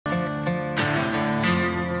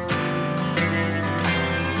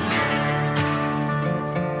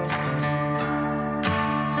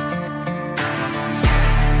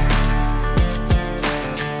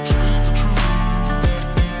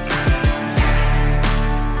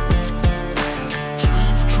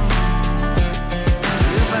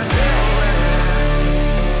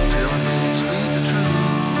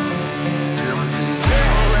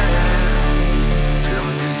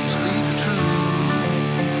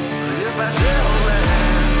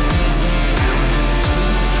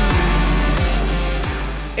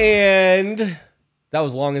And that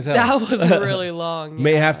was long as hell. That was really long.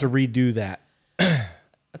 May have to redo that. A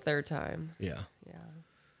third time. Yeah. Yeah.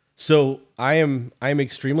 So I am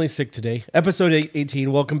extremely sick today. Episode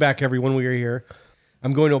 18. Welcome back, everyone. We are here.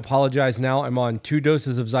 I'm going to apologize now. I'm on 2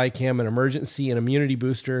 doses of Zicam, an emergency and immunity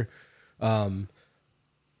booster, Mucinex,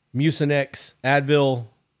 Advil.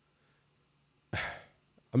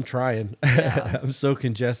 I'm trying. Yeah. I'm so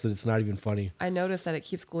congested. It's not even funny. I noticed that it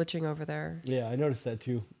keeps glitching over there. Yeah, I noticed that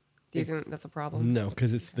too. Do you think that's a problem? No,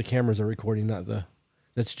 because it's the cameras are recording, not the.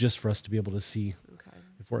 That's just for us to be able to see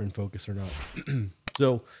if we're in focus or not.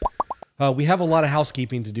 So we have a lot of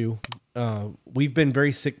housekeeping to do. We've been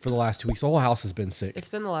very sick for the last 2 weeks. The whole house has been sick. It's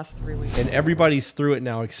been the last 3 weeks. And everybody's through it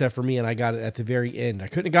now except for me, and I got it at the very end. I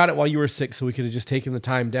couldn't have got it while you were sick, so we could have just taken the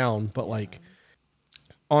time down. But like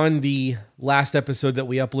on the last episode that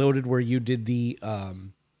we uploaded where you did the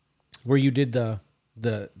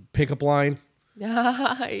pickup line.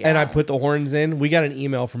 Yeah. And I put the horns in. We got an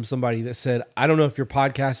email from somebody that said, I don't know if your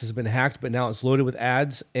podcast has been hacked, but now it's loaded with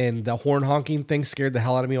ads. And the horn honking thing scared the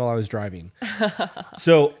hell out of me while I was driving.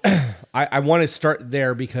 So I want to start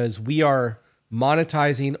there because we are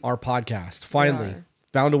monetizing our podcast. Finally,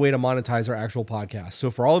 found a way to monetize our actual podcast. So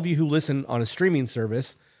for all of you who listen on a streaming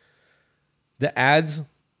service, the ads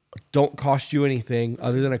don't cost you anything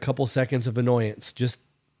other than a couple seconds of annoyance. Just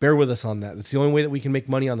bear with us on that. That's the only way that we can make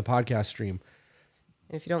money on the podcast stream.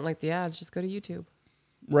 And if you don't like the ads, just go to YouTube.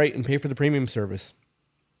 Right, and pay for the premium service.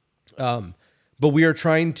 But we are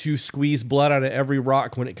trying to squeeze blood out of every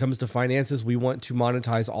rock when it comes to finances. We want to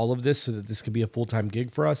monetize all of this so that this could be a full-time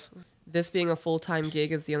gig for us. This being a full-time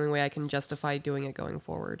gig is the only way I can justify doing it going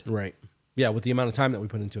forward. Right. Yeah, with the amount of time that we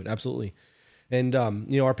put into it. Absolutely. And,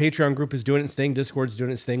 our Patreon group is doing its thing. Discord's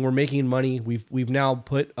doing its thing. We're making money. We've now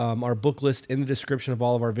put our book list in the description of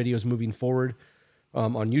all of our videos moving forward.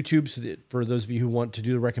 On YouTube, so that for those of you who want to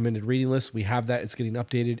do the recommended reading list, we have that. It's getting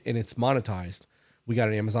updated and it's monetized. We got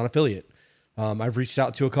an Amazon affiliate. I've reached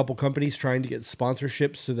out to a couple companies trying to get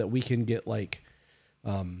sponsorships so that we can get like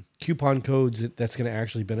coupon codes that's going to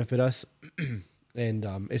actually benefit us. And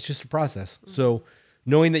it's just a process. So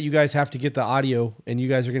knowing that you guys have to get the audio and you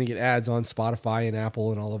guys are going to get ads on Spotify and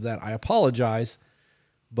Apple and all of that, I apologize,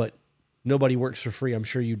 but nobody works for free. I'm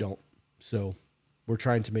sure you don't. So we're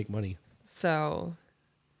trying to make money. So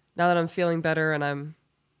now that I'm feeling better and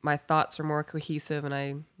my thoughts are more cohesive and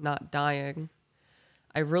I'm not dying,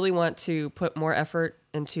 I really want to put more effort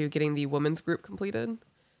into getting the women's group completed.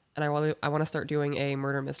 And I want to start doing a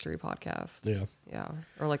murder mystery podcast. Yeah. Yeah.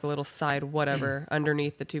 Or like a little side whatever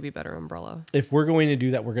underneath the To Be Better umbrella. If we're going to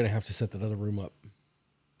do that, we're going to have to set that other room up.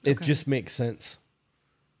 It just makes sense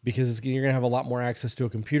because you're going to have a lot more access to a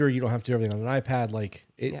computer. You don't have to do everything on an iPad. Like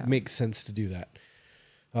it makes sense to do that.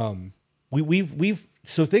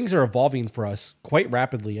 So things are evolving for us quite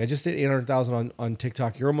rapidly. I just did 800,000 on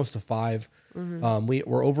TikTok. You're almost to 5. Mm-hmm.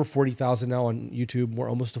 We're over 40,000 now on YouTube. We're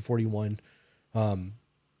almost to 41.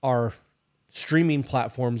 Our streaming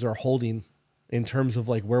platforms are holding in terms of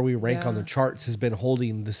like where we rank on the charts has been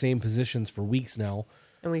holding the same positions for weeks now.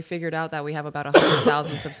 And we figured out that we have about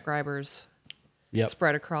 100,000 subscribers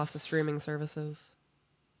spread across the streaming services.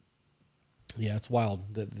 Yeah, it's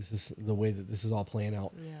wild that this is the way that this is all playing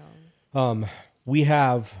out. Yeah. We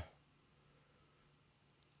have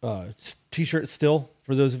t-shirts still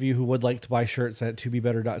for those of you who would like to buy shirts at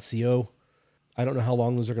tobebetter.co. I don't know how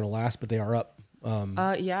long those are going to last, but they are up.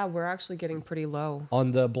 Yeah, we're actually getting pretty low. On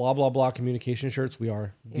the blah, blah, blah communication shirts, we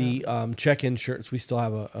are. The check-in shirts, we still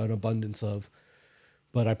have an abundance of.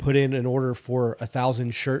 But I put in an order for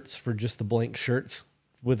 1,000 shirts for just the blank shirts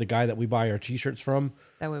with the guy that we buy our t-shirts from.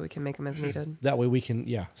 That way we can make them as needed. That way we can,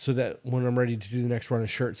 so that when I'm ready to do the next run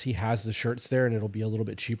of shirts, he has the shirts there and it'll be a little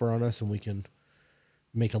bit cheaper on us and we can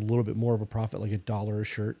make a little bit more of a profit, like $1 a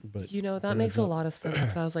shirt. But that makes a lot of sense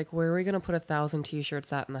because I was like, where are we going to put 1,000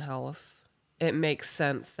 t-shirts at in the house? It makes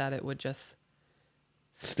sense that it would just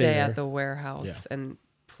stay at the warehouse and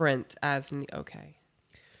print as okay.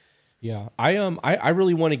 Yeah, I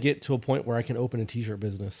really want to get to a point where I can open a t-shirt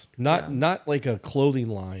business, not like a clothing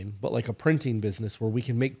line, but like a printing business where we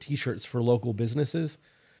can make t-shirts for local businesses,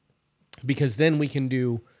 because then we can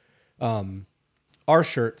do our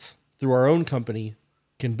shirts through our own company,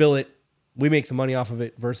 can bill it, we make the money off of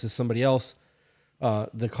it versus somebody else.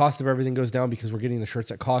 The cost of everything goes down because we're getting the shirts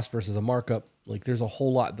at cost versus a markup. Like there's a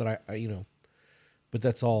whole lot that I but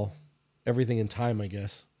that's all, everything in time, I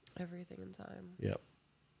guess. Everything in time. Yep.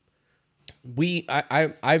 We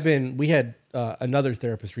had another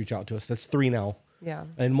therapist reach out to us. That's 3 now. Yeah.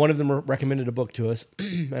 And one of them recommended a book to us,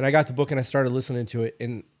 and I got the book and I started listening to it,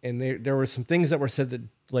 and there were some things that were said that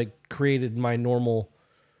like created my normal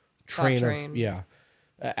train.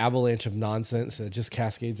 avalanche of nonsense that just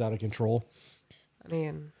cascades out of control. I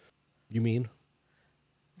mean, You mean?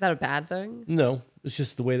 is that a bad thing? No, it's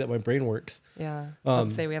just the way that my brain works. Yeah.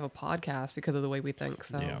 Let's say we have a podcast because of the way we think.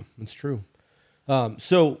 So Yeah, it's true.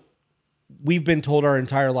 So we've been told our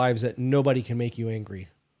entire lives that nobody can make you angry,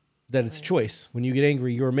 that it's choice. When you get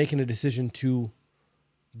angry, you're making a decision to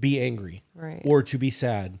be angry Right. or to be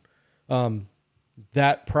sad.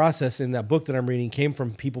 That process in that book that I'm reading came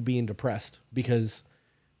from people being depressed because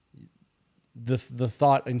the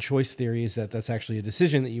thought and choice theory is that that's actually a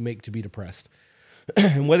decision that you make to be depressed.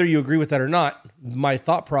 And whether you agree with that or not, my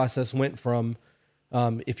thought process went from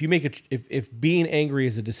if being angry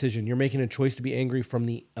is a decision, you're making a choice to be angry from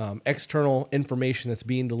the external information that's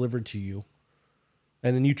being delivered to you,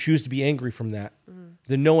 and then you choose to be angry from that,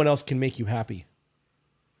 then no one else can make you happy.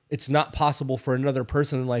 It's not possible for another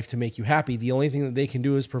person in life to make you happy. The only thing that they can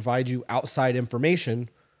do is provide you outside information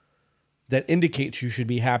that indicates you should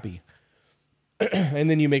be happy. And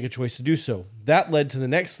then you make a choice to do so. That led to the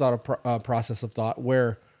next process of thought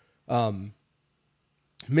where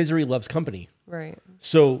misery loves company. Right.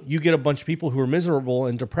 So you get a bunch of people who are miserable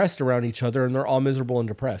and depressed around each other, and they're all miserable and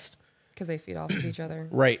depressed. Because they feed off of each other.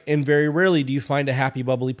 Right. And very rarely do you find a happy,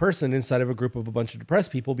 bubbly person inside of a group of a bunch of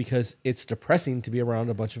depressed people because it's depressing to be around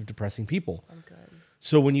a bunch of depressing people. I'm good.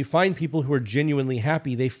 So when you find people who are genuinely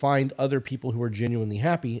happy, they find other people who are genuinely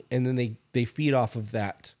happy, and then they feed off of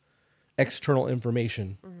that external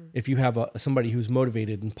information. If you have somebody who's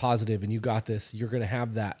motivated and positive and you got this, you're going to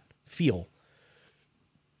have that feel.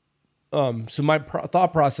 So my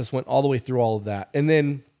thought process went all the way through all of that. And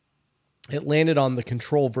then it landed on the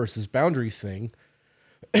control versus boundaries thing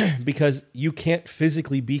because you can't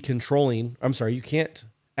physically be controlling. I'm sorry, you can't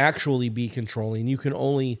actually be controlling. You can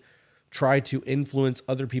only try to influence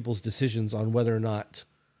other people's decisions on whether or not.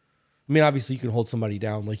 I mean, obviously you can hold somebody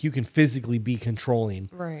down. Like you can physically be controlling.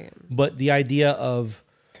 Right. But the idea of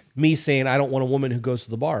me saying, I don't want a woman who goes to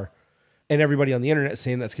the bar, and everybody on the internet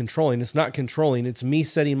saying that's controlling, it's not controlling. It's me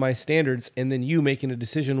setting my standards and then you making a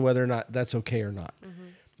decision whether or not that's okay or not.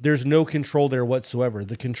 There's no control there whatsoever.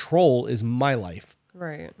 The control is my life.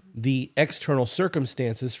 Right. The external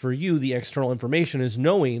circumstances for you, the external information is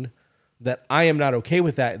knowing that I am not okay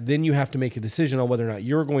with that. Then you have to make a decision on whether or not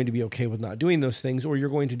you're going to be okay with not doing those things or you're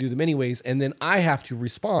going to do them anyways. And then I have to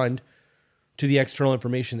respond to the external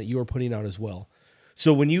information that you are putting out as well.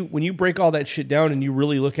 So when you break all that shit down and you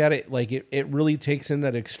really look at it, like it really takes in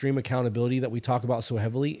that extreme accountability that we talk about so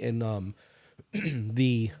heavily in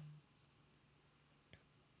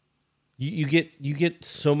you get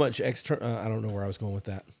so much extra. I don't know where I was going with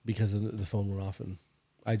that because the phone went off and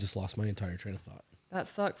I just lost my entire train of thought. That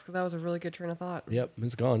sucks because that was a really good train of thought. Yep,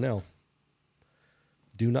 it's gone now.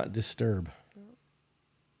 Do not disturb.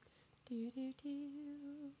 The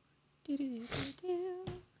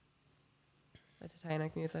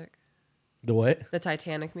Titanic music. The what? The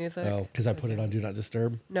Titanic music. Oh, because I put it on Do Not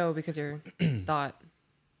Disturb. No, because your thought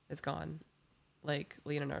is gone. Like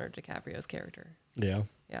Leonardo DiCaprio's character. Yeah.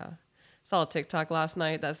 Yeah. Saw a TikTok last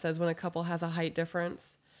night that says when a couple has a height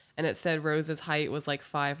difference, and it said Rose's height was like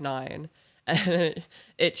 5'9", and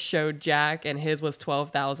it showed Jack and his was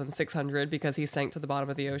 12,600 because he sank to the bottom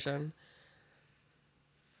of the ocean.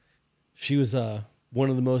 She was one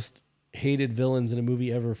of the most hated villains in a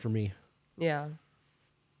movie ever for me. Yeah.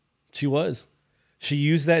 She was. She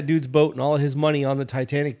used that dude's boat and all of his money on the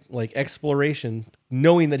Titanic like exploration,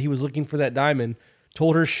 knowing that he was looking for that diamond,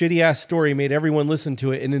 told her shitty ass story, made everyone listen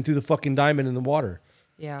to it, and then threw the fucking diamond in the water.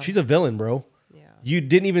 Yeah. She's a villain, bro. Yeah. You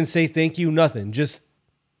didn't even say thank you, nothing. Just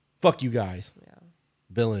fuck you guys. Yeah.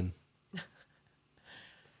 Villain.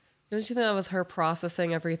 Don't you think that was her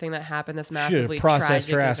processing everything that happened? This She should massively have processed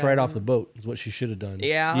tragic her ass right event? off the boat, is what she should have done.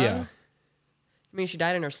 Yeah. Yeah. I mean, she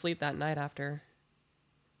died in her sleep that night after.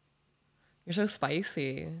 You're so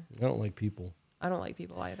spicy. I don't like people. I don't like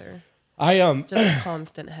people either. I Just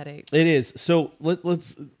constant headaches. It is. So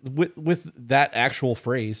let's with that actual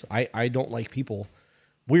phrase, I don't like people.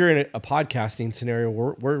 We're in a podcasting scenario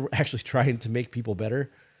where we're actually trying to make people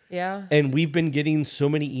better. Yeah. And we've been getting so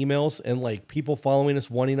many emails and like people following us,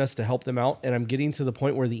 wanting us to help them out. And I'm getting to the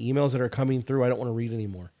point where the emails that are coming through, I don't want to read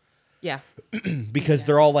anymore. Yeah. Because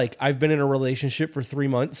they're all like, I've been in a relationship for 3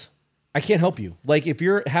 months. I can't help you. Like if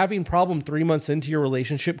you're having problem 3 months into your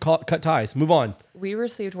relationship, cut ties, move on. We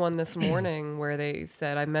received one this morning where they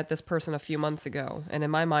said, I met this person a few months ago. And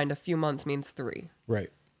in my mind, a few months means 3. Right.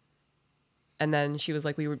 And then she was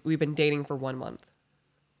like, we've been dating for 1 month.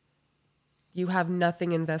 You have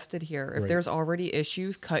nothing invested here. If Right. there's already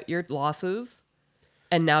issues, cut your losses.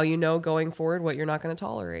 And now you know going forward what you're not going to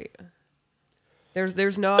tolerate.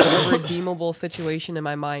 There's not a redeemable situation in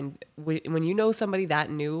my mind. When you know somebody that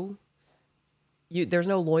new, there's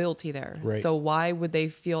no loyalty there. Right. So why would they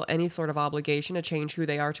feel any sort of obligation to change who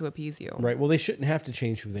they are to appease you? Right. Well, they shouldn't have to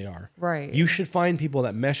change who they are. Right. You should find people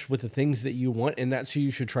that mesh with the things that you want, and that's who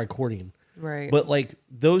you should try courting. Right. But like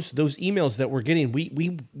those emails that we're getting,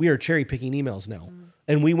 we are cherry picking emails now.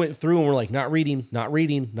 And we went through and we're like, not reading,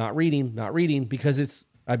 because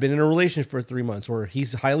I've been in a relationship for 3 months, or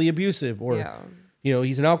he's highly abusive, or,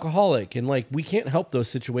 he's an alcoholic. And like, we can't help those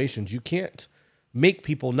situations. You can't make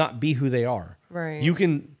people not be who they are. Right. You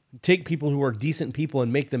can take people who are decent people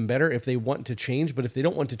and make them better if they want to change. But if they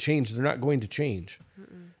don't want to change, they're not going to change.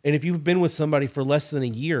 And if you've been with somebody for less than a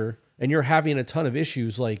year and you're having a ton of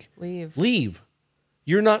issues, like leave.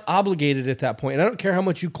 You're not obligated at that point. And I don't care how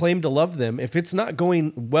much you claim to love them. If it's not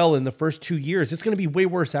going well in the first 2 years, it's going to be way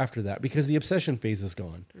worse after that because the obsession phase is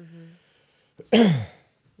gone.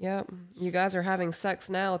 Yep. You guys are having sex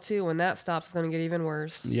now, too. When that stops, it's going to get even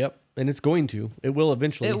worse. Yep. And it's going to. It will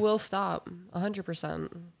eventually. It will stop. 100%.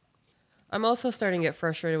 I'm also starting to get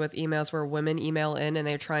frustrated with emails where women email in and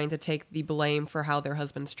they're trying to take the blame for how their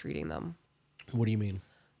husband's treating them. What do you mean?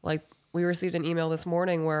 Like, we received an email this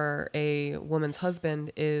morning where a woman's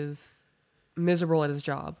husband is miserable at his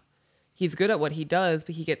job. He's good at what he does,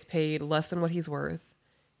 but he gets paid less than what he's worth.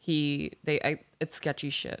 It's sketchy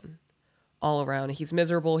shit all around. He's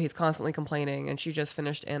miserable. He's constantly complaining. And she just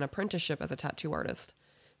finished an apprenticeship as a tattoo artist.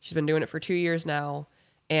 She's been doing it for 2 years now.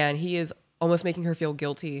 And he is almost making her feel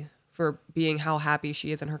guilty for being how happy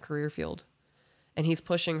she is in her career field. And he's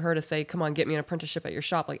pushing her to say, come on, get me an apprenticeship at your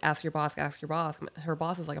shop. Like, ask your boss, ask your boss. Her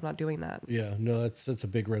boss is like, I'm not doing that. Yeah, no, that's a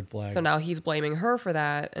big red flag. So now he's blaming her for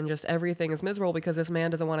that. And just everything is miserable because this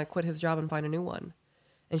man doesn't want to quit his job and find a new one.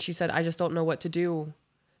 And she said, I just don't know what to do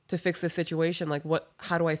to fix this situation. Like,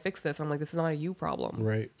 how do I fix this? And I'm like, this is not a you problem.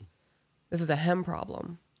 Right. This is a him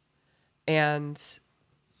problem. And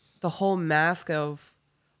the whole mask of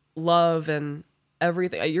love and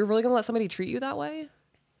everything. You're really going to let somebody treat you that way?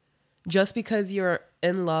 Just because you're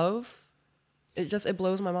in love, it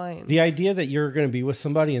blows my mind. The idea that you're going to be with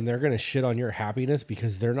somebody and they're going to shit on your happiness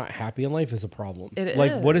because they're not happy in life is a problem.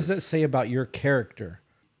 What does that say about your character?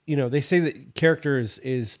 They say that character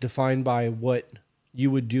is defined by what you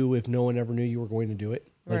would do if no one ever knew you were going to do it.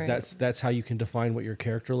 Like that's how you can define what your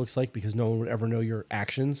character looks like, because no one would ever know your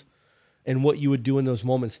actions, and what you would do in those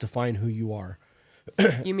moments define who you are.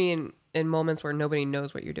 You mean in moments where nobody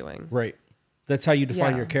knows what you're doing? Right. That's how you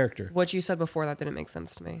define your character. What you said before, that didn't make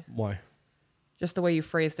sense to me. Why? Just the way you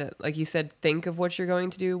phrased it. Like you said, think of what you're going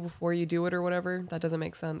to do before you do it or whatever. That doesn't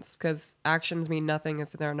make sense because actions mean nothing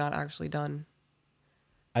if they're not actually done.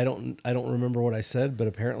 I don't remember what I said, but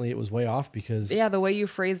apparently it was way off because... Yeah, the way you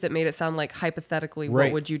phrased it made it sound like hypothetically,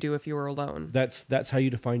 what would you do if you were alone? That's how you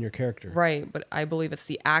define your character. Right, but I believe it's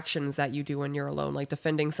the actions that you do when you're alone. Like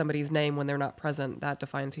defending somebody's name when they're not present, that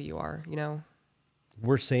defines who you are,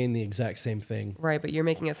 We're saying the exact same thing. Right, but you're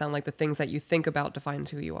making it sound like the things that you think about define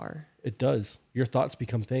who you are. It does. Your thoughts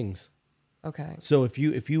become things. Okay. So if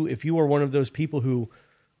you are one of those people who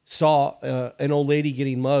saw an old lady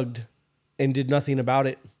getting mugged and did nothing about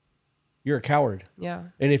it, you're a coward. Yeah.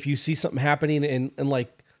 And if you see something happening and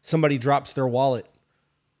like somebody drops their wallet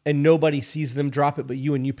and nobody sees them drop it but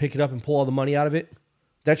you, and you pick it up and pull all the money out of it,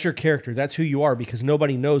 that's your character. That's who you are because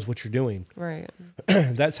nobody knows what you're doing. Right.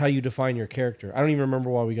 That's how you define your character. I don't even remember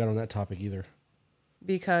why we got on that topic either.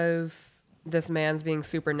 Because this man's being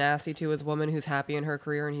super nasty to his woman who's happy in her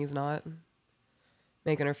career and he's not.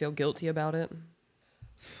 Making her feel guilty about it.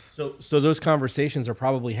 So those conversations are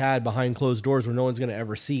probably had behind closed doors where no one's going to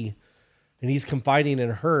ever see. And he's confiding in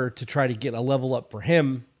her to try to get a level up for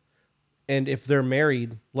him. And if they're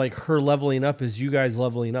married, like her leveling up is you guys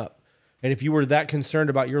leveling up. And if you were that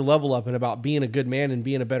concerned about your level up and about being a good man and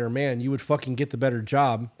being a better man, you would fucking get the better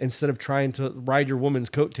job instead of trying to ride your woman's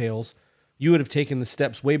coattails. You would have taken the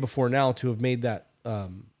steps way before now to have made that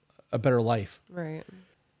a better life. Right.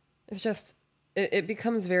 It's just, it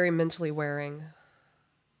becomes very mentally wearing.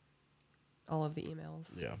 All of the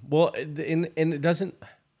emails. Yeah. Well, and it doesn't...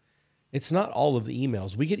 It's not all of the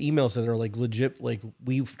emails. We get emails that are like legit, like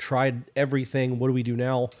we've tried everything. What do we do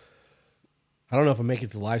now? I don't know if I'll make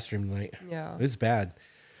it to the live stream tonight. Yeah. It's bad.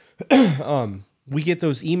 We get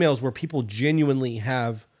those emails where people genuinely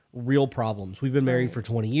have real problems. We've been married for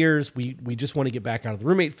 20 years. We just want to get back out of the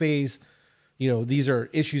roommate phase. These are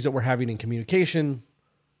issues that we're having in communication.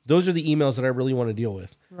 Those are the emails that I really want to deal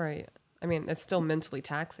with. Right. I mean, it's still mentally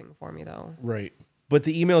taxing for me though. Right. But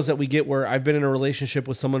the emails that we get where I've been in a relationship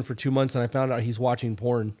with someone for 2 months and I found out he's watching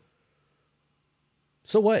porn.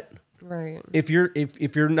 So what? Right. If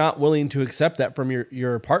you're not willing to accept that from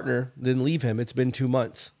your partner, then leave him. It's been 2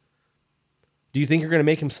 months. Do you think you're going to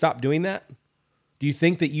make him stop doing that? Do you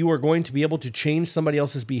think that you are going to be able to change somebody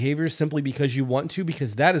else's behavior simply because you want to?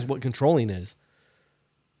 Because that is what controlling is.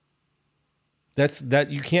 That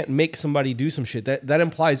you can't make somebody do some shit. That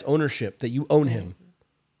implies ownership, that you own him.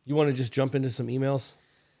 You want to just jump into some emails?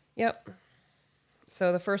 Yep.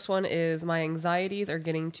 So the first one is, my anxieties are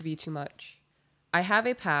getting to be too much. I have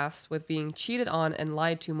a past with being cheated on and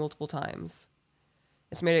lied to multiple times.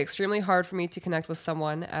 It's made it extremely hard for me to connect with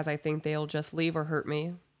someone, as I think they'll just leave or hurt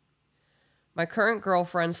me. My current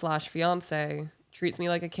girlfriend / fiance treats me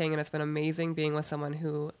like a king, and it's been amazing being with someone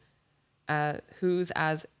who's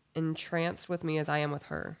as entranced with me as I am with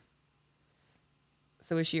her.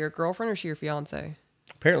 So is she your girlfriend or is she your fiance?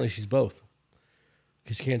 Apparently she's both.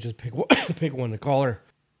 Because you can't just pick one to call her.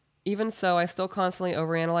 Even so, I still constantly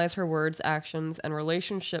overanalyze her words, actions, and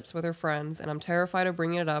relationships with her friends, and I'm terrified of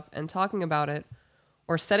bringing it up and talking about it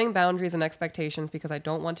or setting boundaries and expectations because I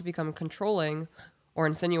don't want to become controlling or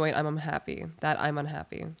insinuate I'm unhappy.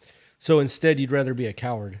 So instead, you'd rather be a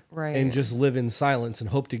coward. Right. And just live in silence and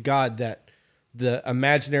hope to God that the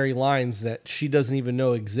imaginary lines that she doesn't even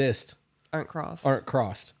know exist aren't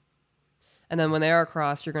crossed. And then when they are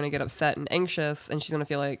crossed, you're going to get upset and anxious, and she's going to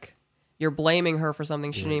feel like you're blaming her for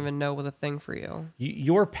something she didn't even know was a thing for you.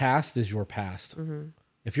 Your past is your past. Mm-hmm.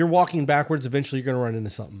 If you're walking backwards, eventually you're going to run into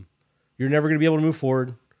something. You're never going to be able to move forward.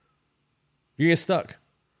 You're going to get stuck.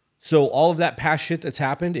 So all of that past shit that's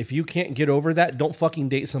happened, if you can't get over that, don't fucking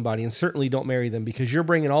date somebody, and certainly don't marry them, because you're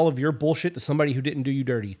bringing all of your bullshit to somebody who didn't do you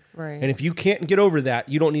dirty. Right. And if you can't get over that,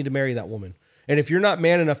 you don't need to marry that woman. And if you're not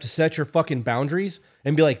man enough to set your fucking boundaries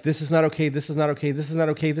and be like, this is not okay, this is not okay, this is not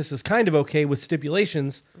okay, this is kind of okay with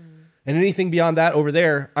stipulations, and anything beyond that over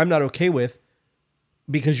there, I'm not okay with,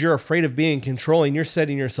 because you're afraid of being controlling, you're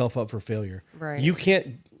setting yourself up for failure. Right. You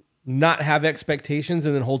can't not have expectations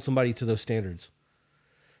and then hold somebody to those standards.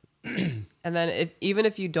 And then even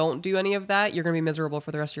if you don't do any of that, you're going to be miserable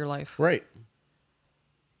for the rest of your life. Right.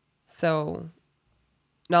 So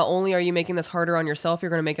not only are you making this harder on yourself,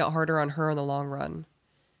 you're going to make it harder on her in the long run.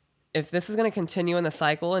 If this is going to continue in the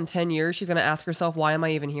cycle, in 10 years, she's going to ask herself, why am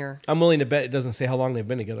I even here? I'm willing to bet it doesn't say how long they've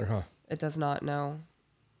been together, huh? It does not, no.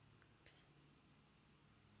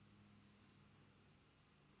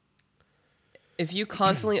 If you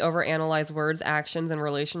constantly overanalyze words, actions, and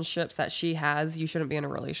relationships that she has, you shouldn't be in a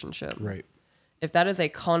relationship. Right. If that is a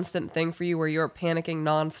constant thing for you where you're panicking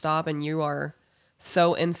nonstop and you are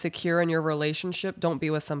so insecure in your relationship, don't be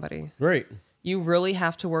with somebody. Right. You really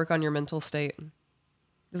have to work on your mental state.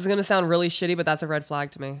 This is going to sound really shitty, but that's a red flag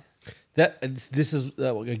to me. This is,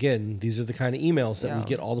 again, these are the kind of emails that we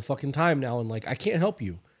get all the fucking time now. And like, I can't help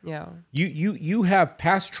you. Yeah. You have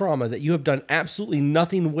past trauma that you have done absolutely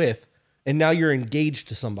nothing with. And now you're engaged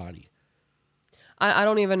to somebody. I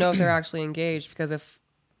don't even know if they're actually engaged, because if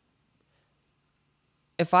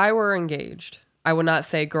I were engaged, I would not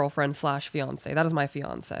say girlfriend / fiance. That is my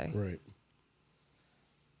fiance. Right.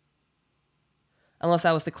 Unless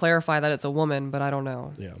I was to clarify that it's a woman, but I don't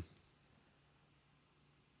know. Yeah.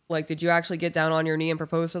 Like, did you actually get down on your knee and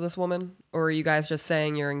propose to this woman? Or are you guys just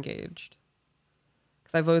saying you're engaged?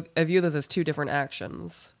 Because I view this as two different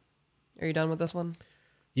actions. Are you done with this one?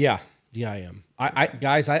 Yeah. Yeah, I am.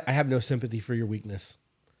 Guys, I have no sympathy for your weakness.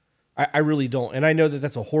 I really don't. And I know that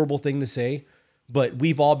that's a horrible thing to say, but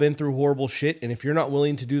we've all been through horrible shit. And if you're not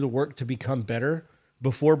willing to do the work to become better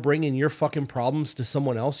before bringing your fucking problems to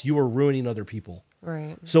someone else, you are ruining other people.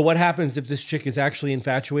 Right. So what happens if this chick is actually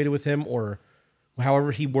infatuated with him, or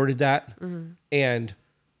however he worded that, and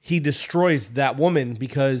he destroys that woman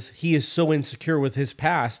because he is so insecure with his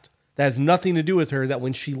past that has nothing to do with her, that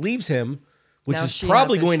when she leaves him, which now is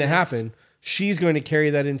probably going to happen, she's going to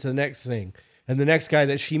carry that into the next thing. And the next guy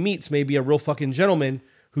that she meets may be a real fucking gentleman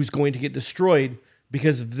who's going to get destroyed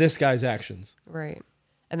because of this guy's actions. Right.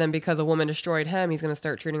 And then because a woman destroyed him, he's going to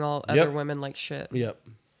start treating all other women like shit. Yep.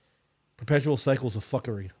 Perpetual cycles of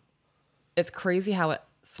fuckery. It's crazy how it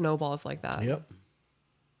snowballs like that. Yep.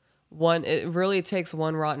 It really takes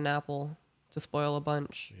one rotten apple to spoil a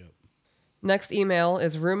bunch. Yep. Next email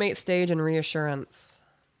is roommate stage and reassurance.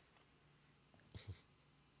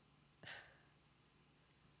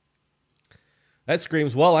 That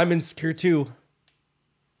screams, well, I'm insecure too.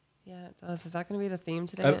 Yeah, it does. Is that going to be the theme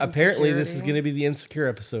today? Apparently, this is going to be the insecure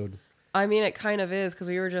episode. I mean, it kind of is, because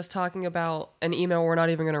we were just talking about an email we're not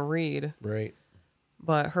even going to read. Right.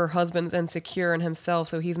 But her husband's insecure in himself,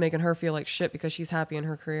 so he's making her feel like shit because she's happy in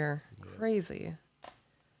her career. Yeah. Crazy.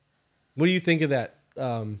 What do you think of that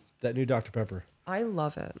that new Dr. Pepper? I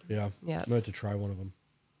love it. Yeah. Yeah. I'm going to have to try one of them.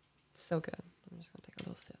 So good. I'm just going to take a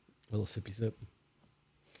little sip. A little sippy sip.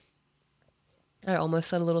 I almost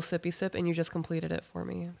said a little sippy sip, and you just completed it for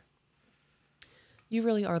me. You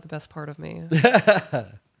really are the best part of me.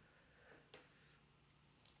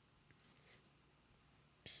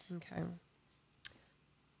 Okay.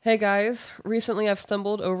 Hey guys, recently I've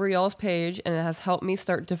stumbled over y'all's page and it has helped me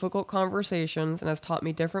start difficult conversations and has taught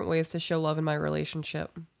me different ways to show love in my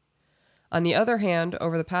relationship. On the other hand,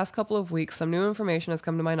 over the past couple of weeks, some new information has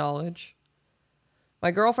come to my knowledge. My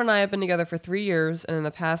girlfriend and I have been together for 3 years, and in the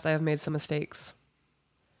past I have made some mistakes.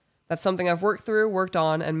 That's something I've worked through, worked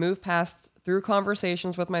on, and moved past through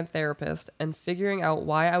conversations with my therapist and figuring out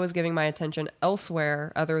why I was giving my attention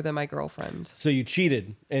elsewhere other than my girlfriend. So you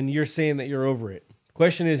cheated, and you're saying that you're over it.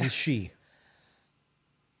 Question is she?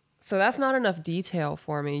 So that's not enough detail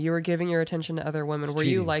for me. You were giving your attention to other women. Were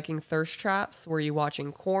you liking thirst traps? Were you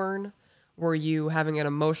watching porn? Were you having an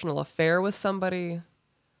emotional affair with somebody?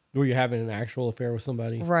 Were you having an actual affair with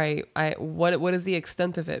somebody? Right. What is the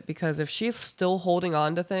extent of it? Because if she's still holding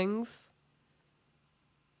on to things,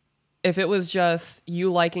 if it was just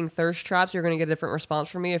you liking thirst traps, you're going to get a different response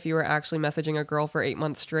from me if you were actually messaging a girl for 8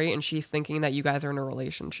 months straight and she's thinking that you guys are in a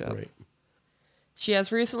relationship. Right. She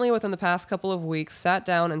has recently, within the past couple of weeks, sat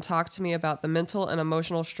down and talked to me about the mental and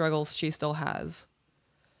emotional struggles she still has.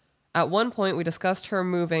 At one point, we discussed her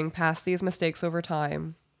moving past these mistakes over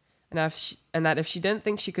time, and that if she didn't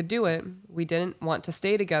think she could do it, we didn't want to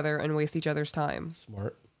stay together and waste each other's time.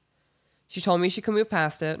 Smart. She told me she could move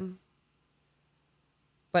past it.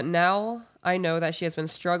 But now I know that she has been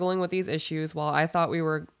struggling with these issues while I thought we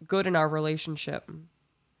were good in our relationship.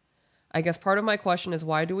 I guess part of my question is,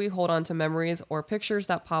 why do we hold on to memories or pictures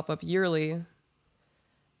that pop up yearly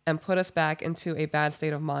and put us back into a bad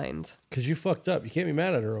state of mind? Because you fucked up. You can't be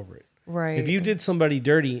mad at her over it. Right. If you did somebody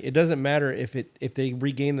dirty, it doesn't matter if they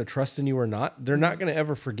regain the trust in you or not. They're not going to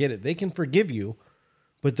ever forget it. They can forgive you,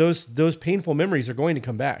 but those painful memories are going to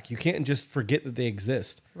come back. You can't just forget that they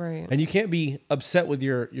exist. Right. And you can't be upset with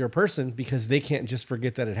your person because they can't just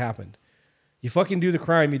forget that it happened. You fucking do the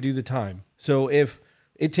crime, you do the time. So if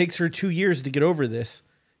it takes her 2 years to get over this,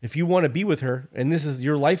 if you want to be with her and this is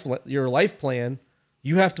your life plan,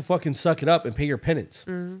 you have to fucking suck it up and pay your penance.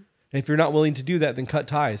 Mm-hmm. And if you're not willing to do that, then cut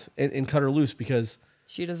ties and cut her loose because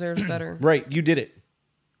she deserves better. Right, you did it.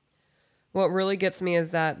 What really gets me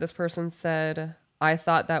is that this person said, I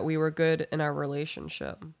thought that we were good in our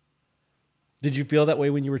relationship. Did you feel that way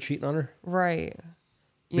when you were cheating on her? Right.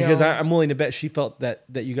 Because I'm willing to bet she felt that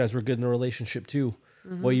you guys were good in a relationship too,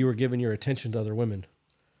 while you were giving your attention to other women.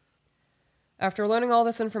 After learning all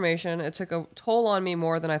this information, it took a toll on me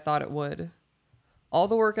more than I thought it would. All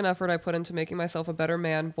the work and effort I put into making myself a better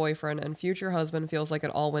man, boyfriend, and future husband feels like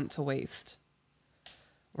it all went to waste.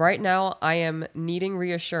 Right now, I am needing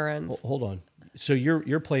reassurance. Hold on. So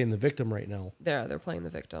you're playing the victim right now. They're playing the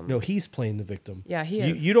victim. No, he's playing the victim. Yeah, he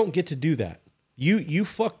is. You don't get to do that. You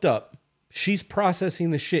fucked up. She's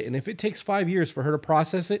processing the shit, and if it takes 5 years for her to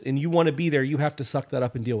process it, and you want to be there, you have to suck that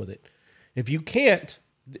up and deal with it. If you can't,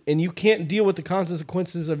 and you can't deal with the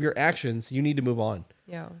consequences of your actions, you need to move on.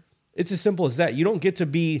 Yeah. It's as simple as that. You don't get to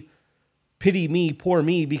be pity me, poor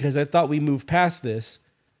me, because I thought we moved past this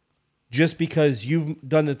just because you've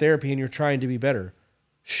done the therapy and you're trying to be better.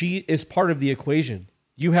 She is part of the equation.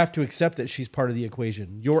 You have to accept that she's part of the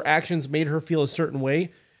equation. Your actions made her feel a certain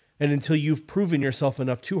way, and until you've proven yourself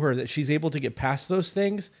enough to her that she's able to get past those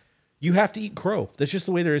things, you have to eat crow. That's just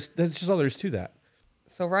the way there is. That's just all there is to that.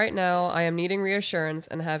 So right now, I am needing reassurance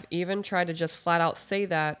and have even tried to just flat out say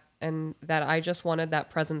that and that I just wanted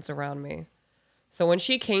that presence around me. So when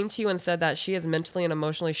she came to you and said that she is mentally and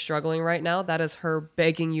emotionally struggling right now, that is her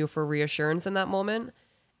begging you for reassurance in that moment,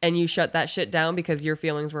 and you shut that shit down because your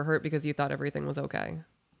feelings were hurt because you thought everything was okay.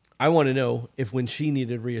 I want to know if when she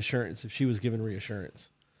needed reassurance, if she was given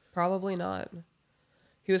reassurance. Probably not.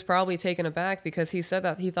 He was probably taken aback because he said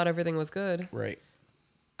that he thought everything was good. Right.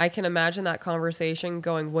 I can imagine that conversation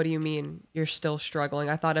going, what do you mean you're still struggling?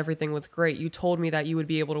 I thought everything was great. You told me that you would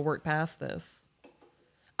be able to work past this.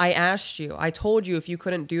 I asked you. I told you if you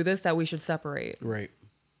couldn't do this, that we should separate. Right.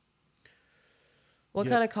 What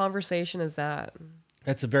kind of conversation is that?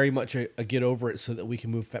 That's a very much a get over it so that we can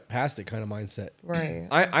move past it kind of mindset. Right.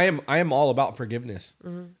 I am all about forgiveness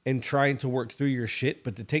and trying to work through your shit,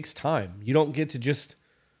 but it takes time. You don't get to just...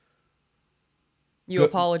 You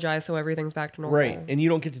apologize so everything's back to normal. Right. And you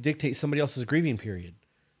don't get to dictate somebody else's grieving period.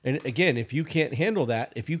 And again, if you can't handle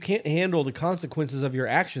that, if you can't handle the consequences of your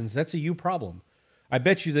actions, that's a you problem. I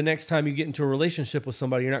bet you the next time you get into a relationship with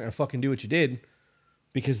somebody, you're not going to fucking do what you did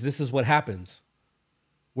because this is what happens.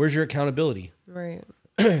 Where's your accountability? Right.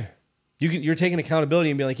 You're taking accountability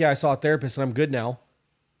and be like, yeah, I saw a therapist and I'm good now.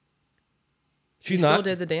 She's you not. still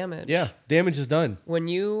did the damage. Yeah, damage is done. When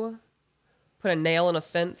you put a nail in a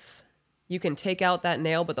fence, you can take out that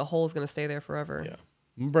nail, but the hole is going to stay there forever. Yeah.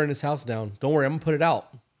 I'm gonna burn this house down. Don't worry, I'm gonna put it out.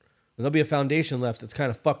 And there'll be a foundation left that's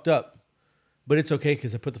kind of fucked up. But it's okay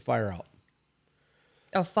because I put the fire out.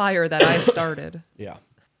 A fire that I started. Yeah.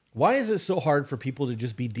 Why is it so hard for people to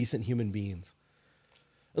just be decent human beings?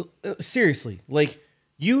 Seriously, like,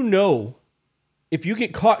 you know, if you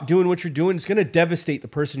get caught doing what you're doing, it's going to devastate the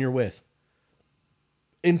person you're with.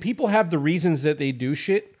 And people have the reasons that they do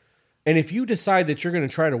shit. And if you decide that you're going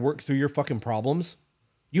to try to work through your fucking problems,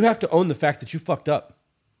 you have to own the fact that you fucked up.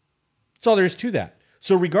 That's all there is to that.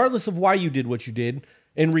 So regardless of why you did what you did,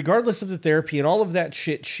 and regardless of the therapy and all of that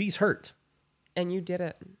shit, she's hurt. And you did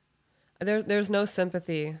it. There's no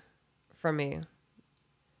sympathy from me.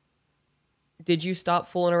 Did you stop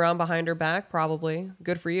fooling around behind her back? Probably.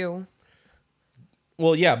 Good for you.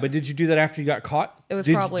 Well, yeah, but did you do that after you got caught? It was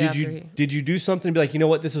probably after Did you do something and be like, you know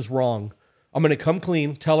what, this is wrong. I'm going to come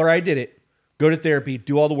clean, tell her I did it, go to therapy,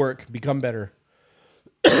 do all the work, become better.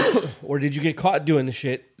 Or did you get caught doing the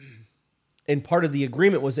shit? And part of the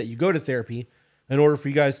agreement was that you go to therapy in order for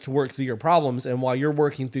you guys to work through your problems. And while you're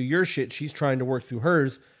working through your shit, she's trying to work through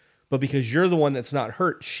hers. But because you're the one that's not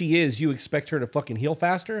hurt, she is, you expect her to fucking heal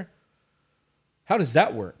faster? How does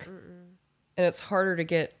that work? And it's harder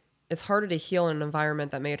to heal in an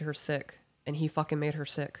environment that made her sick. And he fucking made her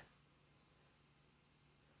sick.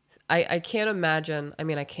 I can't imagine. I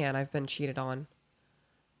mean, I can. I've been cheated on.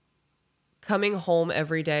 Coming home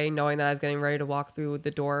every day knowing that I was getting ready to walk through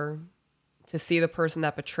the door to see the person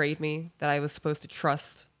that betrayed me, that I was supposed to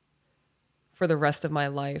trust for the rest of my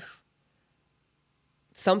life.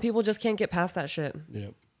 Some people just can't get past that shit.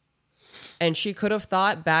 Yep. And she could have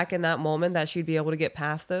thought back in that moment that she'd be able to get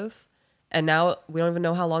past this. And now we don't even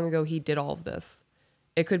know how long ago he did all of this.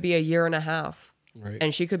 It could be a year and a half. Right.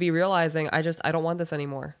 And she could be realizing, I don't want this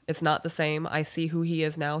anymore. It's not the same. I see who he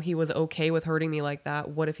is now. He was okay with hurting me like that.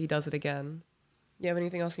 What if he does it again? You have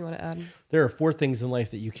anything else you want to add? There are 4 things in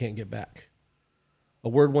life that you can't get back. A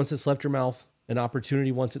word once it's left your mouth, an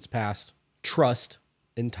opportunity once it's passed, trust,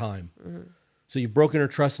 and time. Mm-hmm. So you've broken her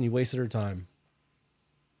trust and you wasted her time.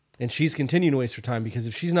 And she's continuing to waste her time because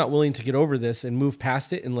if she's not willing to get over this and move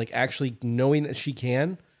past it and like actually knowing that she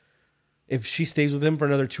can, if she stays with him for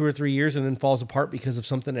another 2 or 3 years and then falls apart because of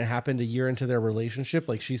something that happened a year into their relationship,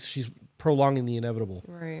 like she's prolonging the inevitable.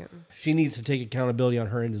 Right. She needs to take accountability on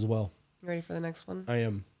her end as well. You ready for the next one? I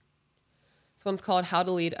am. This one's called How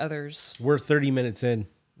to Lead Others. We're 30 minutes in.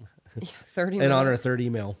 Yeah, 30 minutes. And on our third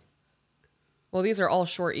email. Well, these are all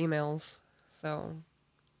short emails, so.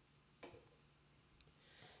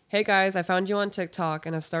 Hey guys, I found you on TikTok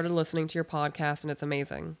and have started listening to your podcast and it's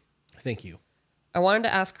amazing. Thank you. I wanted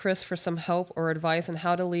to ask Chris for some help or advice on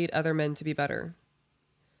how to lead other men to be better.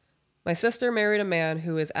 My sister married a man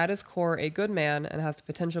who is at his core a good man and has the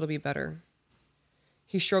potential to be better.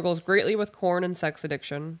 He struggles greatly with porn and sex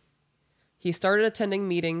addiction. He started attending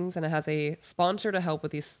meetings and has a sponsor to help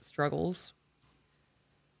with these struggles.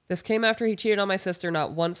 This came after he cheated on my sister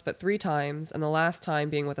not once but 3 times, and the last time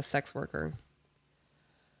being with a sex worker.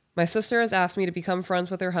 My sister has asked me to become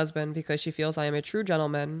friends with her husband because she feels I am a true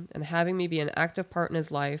gentleman, and having me be an active part in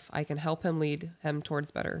his life, I can help him lead him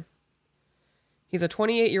towards better. He's a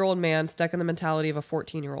 28-year-old man stuck in the mentality of a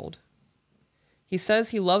 14-year-old. He says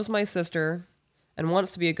he loves my sister and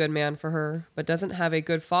wants to be a good man for her, but doesn't have a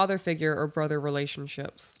good father figure or brother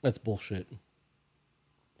relationships. That's bullshit.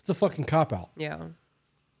 It's a fucking cop-out. Yeah.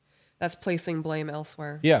 That's placing blame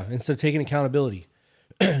elsewhere. Yeah, instead of taking accountability.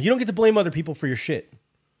 You don't get to blame other people for your shit.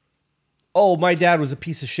 Oh, my dad was a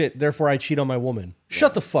piece of shit, therefore I cheat on my woman. Yeah.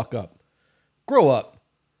 Shut the fuck up. Grow up.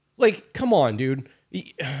 Like, come on, dude.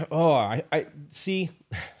 Oh, I see.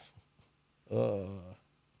 And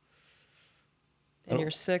you're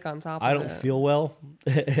sick on top of it. I don't feel well.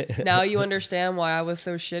 Now you understand why I was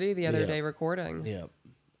so shitty the other day recording. Yeah.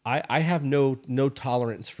 I have no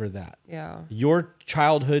tolerance for that. Yeah. Your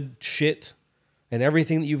childhood shit and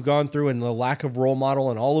everything that you've gone through and the lack of role model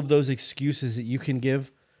and all of those excuses that you can give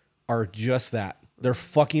are just that. They're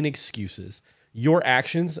fucking excuses. Your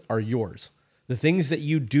actions are yours. The things that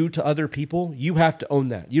you do to other people, you have to own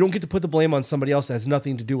that. You don't get to put the blame on somebody else that has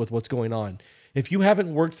nothing to do with what's going on. If you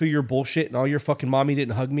haven't worked through your bullshit and all your fucking mommy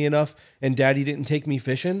didn't hug me enough and daddy didn't take me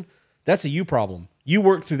fishing, that's a you problem. You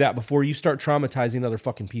work through that before you start traumatizing other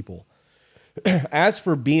fucking people. As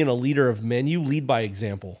for being a leader of men, you lead by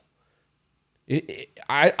example.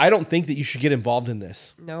 I don't think that you should get involved in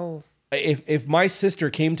this. No. If my sister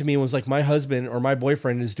came to me and was like, my husband or my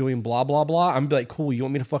boyfriend is doing blah, blah, blah, I'm be like, cool, you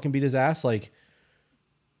want me to fucking beat his ass? Like,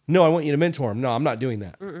 no, I want you to mentor him. No, I'm not doing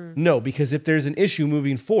that. No, because if there's an issue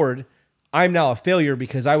moving forward, I'm now a failure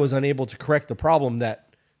because I was unable to correct the problem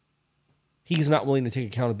that he's not willing to take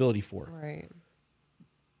accountability for. Right.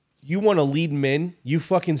 You want to lead men, you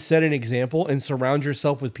fucking set an example and surround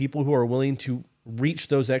yourself with people who are willing to reach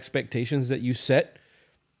those expectations that you set,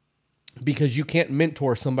 because you can't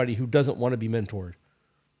mentor somebody who doesn't want to be mentored.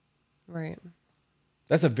 Right.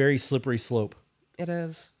 That's a very slippery slope. It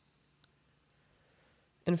is.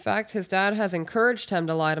 In fact, his dad has encouraged him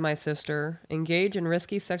to lie to my sister, engage in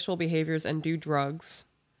risky sexual behaviors, and do drugs.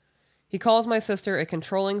 He calls my sister a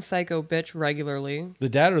controlling psycho bitch regularly. The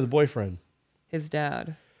dad or the boyfriend? His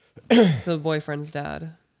dad. The boyfriend's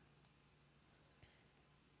dad.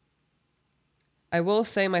 I will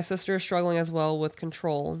say my sister is struggling as well with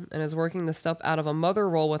control and is working to step out of a mother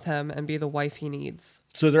role with him and be the wife he needs.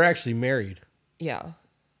 So they're actually married. Yeah.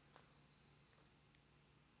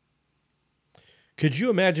 Could you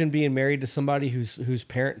imagine being married to somebody whose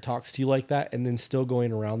parent talks to you like that and then still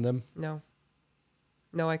going around them? No.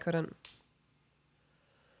 No, I couldn't.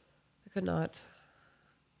 I could not.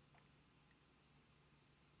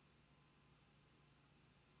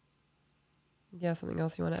 Yeah, something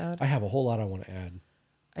else you want to add? I have a whole lot I want to add.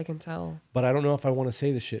 I can tell. But I don't know if I want to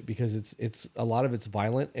say this shit because it's a lot of it's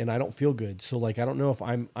violent and I don't feel good. So like I don't know if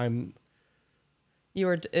I'm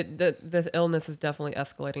the illness is definitely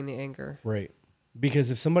escalating the anger. right.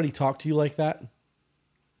 Because if somebody talked to you like that,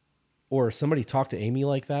 or somebody talked to Amy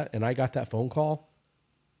like that, and I got that phone call,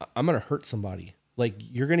 I'm going to hurt somebody. Like,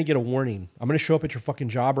 you're going to get a warning. I'm going to show up at your fucking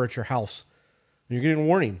job or at your house, and you're getting a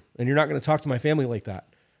warning, and you're not going to talk to my family like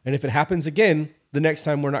that. And if it happens again, the next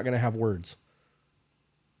time we're not going to have words.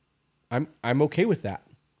 I'm okay with that.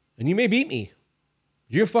 And you may beat me.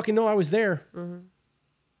 You fucking know I was there. Mm-hmm.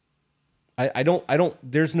 I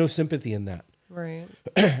don't, there's no sympathy in that. Right.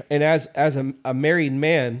 And as a married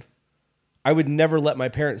man, I would never let my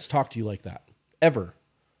parents talk to you like that, ever.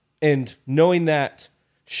 And knowing that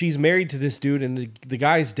she's married to this dude and the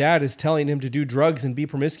guy's dad is telling him to do drugs and be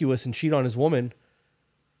promiscuous and cheat on his woman,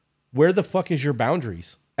 where the fuck is your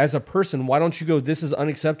boundaries? As a person, why don't you go, this is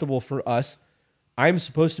unacceptable for us. I'm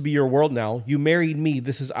supposed to be your world now. You married me.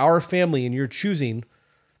 This is our family, and you're choosing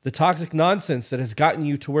the toxic nonsense that has gotten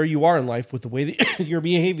you to where you are in life with the way that you're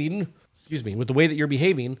behaving. Excuse me, with the way that you're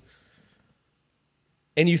behaving.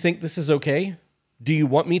 And you think this is okay? Do you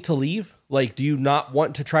want me to leave? Like, do you not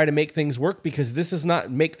want to try to make things work? Because this is not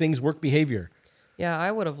make things work behavior. Yeah,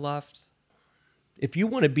 I would have left. If you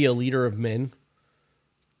want to be a leader of men,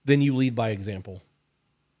 then you lead by example.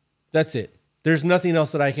 That's it. There's nothing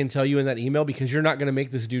else that I can tell you in that email because you're not going to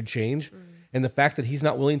make this dude change. Mm. And the fact that he's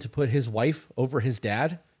not willing to put his wife over his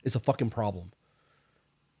dad is a fucking problem.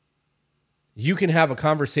 You can have a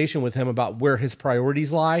conversation with him about where his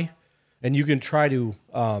priorities lie, and you can try to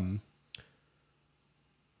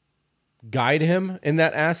guide him in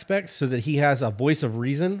that aspect so that he has a voice of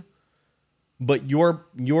reason. But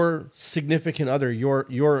your significant other,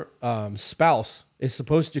 your spouse, is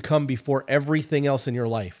supposed to come before everything else in your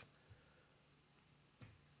life.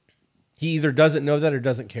 He either doesn't know that or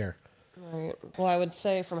doesn't care. Right. Well, I would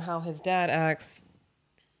say from how his dad acts,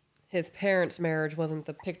 his parents' marriage wasn't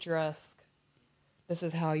the picturesque, this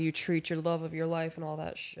is how you treat your love of your life and all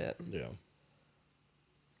that shit. Yeah.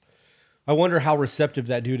 I wonder how receptive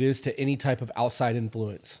that dude is to any type of outside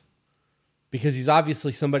influence. Because he's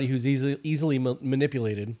obviously somebody who's easily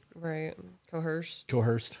manipulated. Right.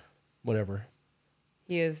 Coerced. Whatever.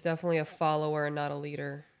 He is definitely a follower and not a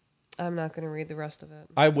leader. I'm not going to read the rest of it.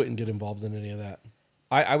 I wouldn't get involved in any of that.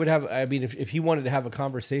 I would have, I mean, if he wanted to have a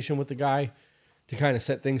conversation with the guy to kind of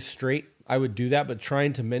set things straight, I would do that. But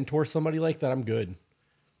trying to mentor somebody like that, I'm good.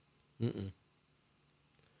 Mm-mm.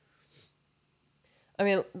 I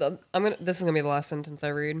mean, this is going to be the last sentence I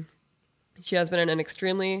read. She has been in an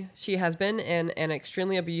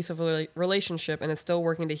extremely abusive relationship and is still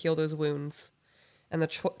working to heal those wounds. And the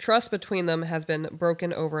trust between them has been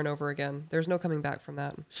broken over and over again. There's no coming back from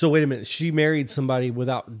that. So wait a minute. She married somebody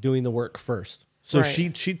without doing the work first. So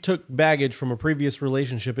right. she took baggage from a previous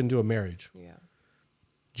relationship into a marriage. Yeah.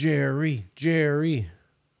 Jerry.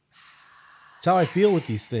 That's how I feel with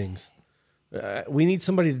these things. We need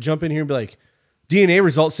somebody to jump in here and be like, DNA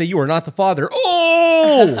results say you are not the father.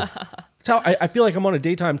 Oh! That's how I feel like I'm on a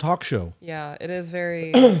daytime talk show. Yeah, it is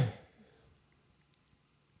very...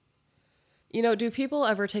 You know, do people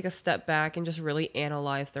ever take a step back and just really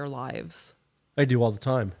analyze their lives? I do all the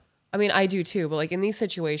time. I mean, I do too, but like in these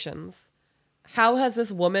situations, how has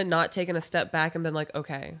this woman not taken a step back and been like,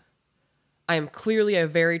 okay, I am clearly a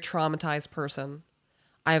very traumatized person.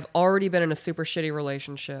 I have already been in a super shitty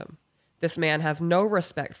relationship. This man has no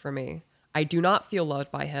respect for me. I do not feel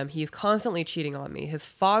loved by him. He's constantly cheating on me. His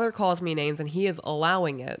father calls me names and he is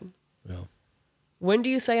allowing it. Yeah. When do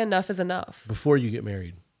you say enough is enough? Before you get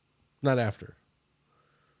married, not after.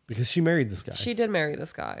 Because she married this guy. She did marry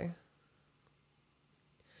this guy.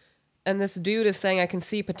 And this dude is saying I can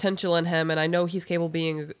see potential in him and I know he's capable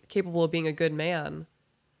of being a good man.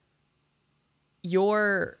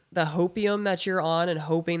 The hopium that you're on and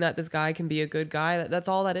hoping that this guy can be a good guy, that's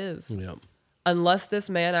all that is. Yeah. Unless this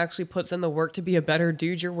man actually puts in the work to be a better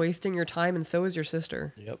dude, you're wasting your time, and so is your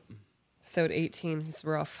sister. Yep. Episode 18 is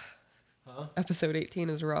rough. Huh? Episode 18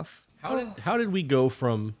 is rough. How did we go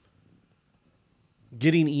from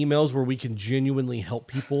getting emails where we can genuinely help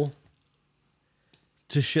people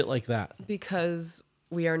to shit like that? Because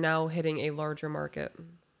we are now hitting a larger market.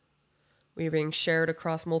 We are being shared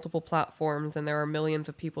across multiple platforms, and there are millions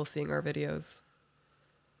of people seeing our videos.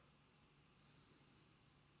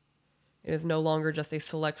 It is no longer just a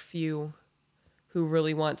select few who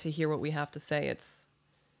really want to hear what we have to say. It's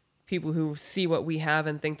people who see what we have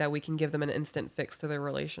and think that we can give them an instant fix to their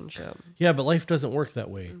relationship. Yeah, but life doesn't work that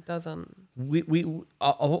way. It doesn't. We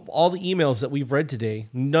all the emails that we've read today,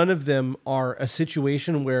 none of them are a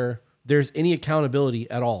situation where there's any accountability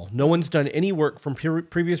at all. No one's done any work from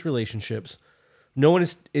previous relationships. No one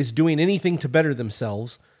is doing anything to better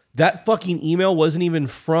themselves. That fucking email wasn't even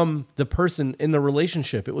from the person in the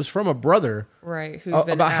relationship. It was from a brother. Right. Who's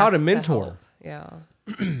been about how to asked mentor. help. Yeah.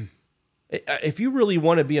 If you really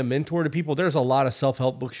want to be a mentor to people, there's a lot of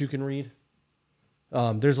self-help books you can read.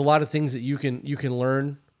 There's a lot of things that you can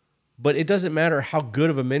learn, but it doesn't matter how good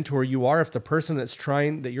of a mentor you are if the person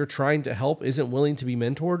that you're trying to help isn't willing to be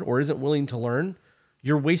mentored or isn't willing to learn.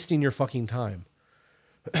 You're wasting your fucking time.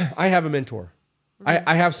 I have a mentor.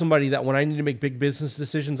 I have somebody that when I need to make big business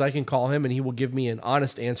decisions, I can call him and he will give me an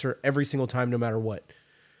honest answer every single time, no matter what.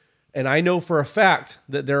 And I know for a fact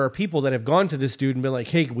that there are people that have gone to this dude and been like,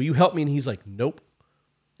 hey, will you help me? And he's like, nope.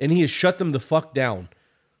 And he has shut them the fuck down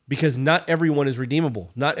because not everyone is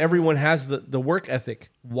redeemable. Not everyone has the work ethic.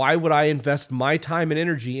 Why would I invest my time and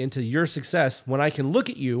energy into your success when I can look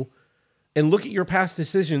at you and look at your past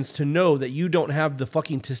decisions to know that you don't have the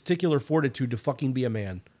fucking testicular fortitude to fucking be a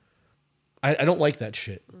man? I don't like that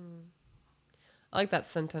shit. I like that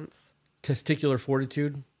sentence. Testicular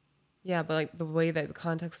fortitude? Yeah, but like the way that the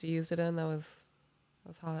context you used it in, that was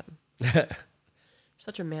hot. You're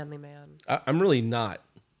such a manly man. I'm really not.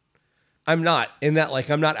 I'm not in that, like,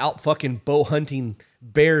 I'm not out fucking bow hunting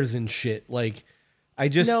bears and shit. Like, I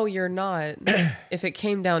just... No, you're not. If it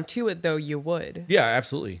came down to it, though, you would. Yeah,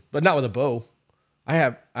 absolutely. But not with a bow. I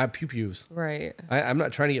have pew-pews. Right. I'm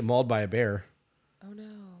not trying to get mauled by a bear. Oh, no.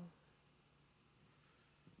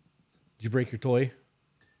 Did you break your toy?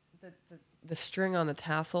 The string on the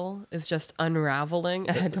tassel is just unraveling.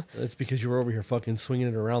 That's because you were over here fucking swinging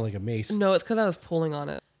it around like a mace. No, it's because I was pulling on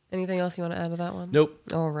it. Anything else you want to add to that one? Nope.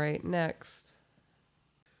 All right, next.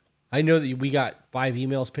 I know that we got 5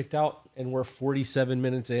 emails picked out and we're 47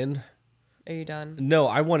 minutes in. Are you done? No,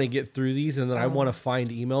 I want to get through these and then I want to find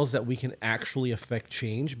emails that we can actually affect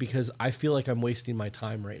change because I feel like I'm wasting my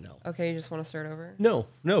time right now. Okay, you just want to start over? No,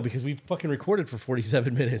 because we've fucking recorded for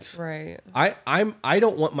 47 minutes. Right. I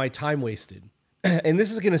don't want my time wasted. And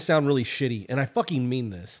this is going to sound really shitty, and I fucking mean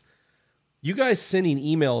this. You guys sending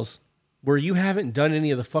emails where you haven't done any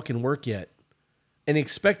of the fucking work yet and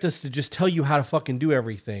expect us to just tell you how to fucking do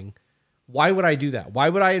everything. Why would I do that? Why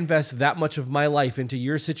would I invest that much of my life into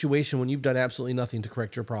your situation when you've done absolutely nothing to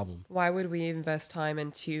correct your problem? Why would we invest time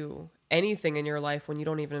into anything in your life when you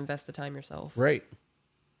don't even invest the time yourself? Right.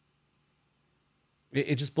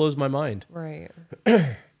 It just blows my mind. Right.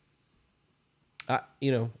 I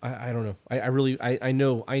don't know. I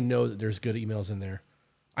know that there's good emails in there.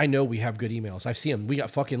 I know we have good emails. I've seen them. We got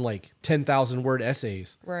fucking like 10,000 word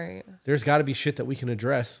essays. Right. There's got to be shit that we can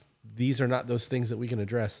address. These are not those things that we can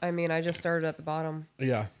address. I mean, I just started at the bottom.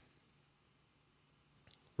 Yeah.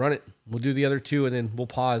 Run it. We'll do the other 2 and then we'll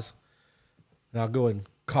pause. And I'll go and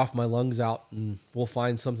cough my lungs out and we'll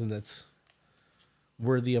find something that's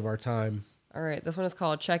worthy of our time. All right. This one is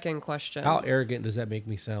called Check-In Questions. How arrogant does that make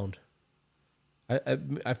me sound?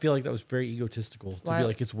 I feel like that was very egotistical to be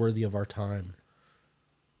like, it's worthy of our time.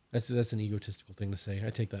 That's an egotistical thing to say. I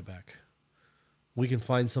take that back. We can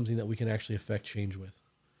find something that we can actually affect change with.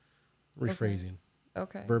 Rephrasing.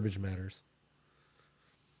 Okay. Verbiage matters.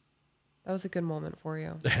 That was a good moment for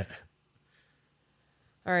you.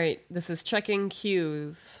 All right. This is Checking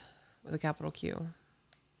Q's with a capital Q.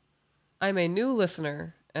 I'm a new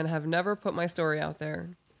listener and have never put my story out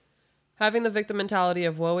there. Having the victim mentality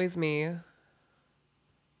of woe is me.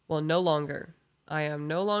 Well, no longer. I am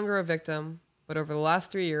no longer a victim, but over the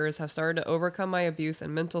last 3 years have started to overcome my abuse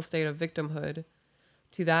and mental state of victimhood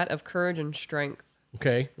to that of courage and strength.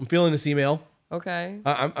 Okay. I'm feeling this email. Okay.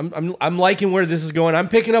 I'm liking where this is going. I'm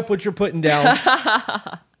picking up what you're putting down.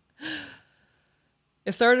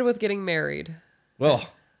 It started with getting married. Well,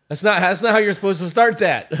 that's not how you're supposed to start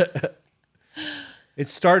that. It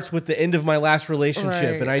starts with the end of my last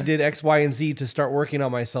relationship, Right. and I did X, Y, and Z to start working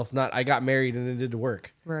on myself. Not I got married and then did the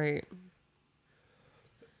work. Right.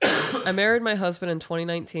 I married my husband in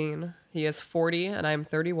 2019. He is 40 and I'm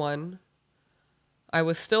 31. I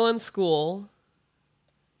was still in school.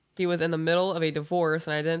 He was in the middle of a divorce,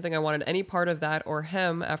 and I didn't think I wanted any part of that or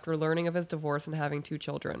him after learning of his divorce and having 2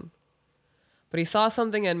 children. But he saw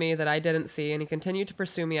something in me that I didn't see, and he continued to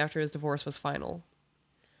pursue me after his divorce was final.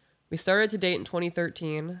 We started to date in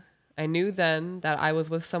 2013. I knew then that I was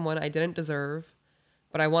with someone I didn't deserve,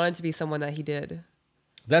 but I wanted to be someone that he did.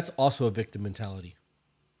 That's also a victim mentality.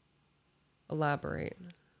 Elaborate.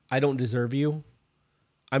 I don't deserve you.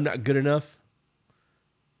 I'm not good enough.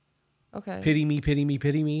 Okay. Pity me, pity me,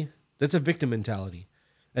 pity me. That's a victim mentality.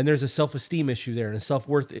 And there's a self-esteem issue there and a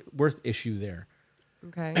self-worth issue there.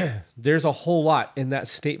 Okay. There's a whole lot in that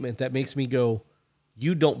statement that makes me go,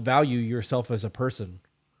 you don't value yourself as a person.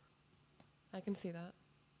 I can see that.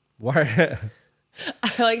 Why?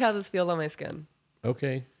 I like how this feels on my skin.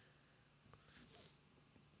 Okay.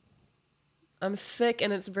 I'm sick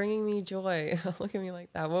and it's bringing me joy. Look at me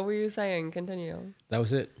like that. What were you saying? Continue. That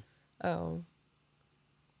was it. Oh.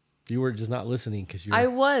 You were just not listening because you I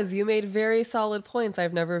was. You made very solid points.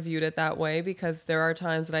 I've never viewed it that way because there are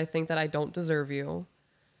times that I think that I don't deserve you.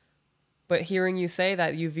 But hearing you say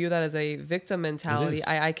that you view that as a victim mentality,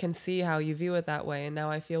 I can see how you view it that way. And now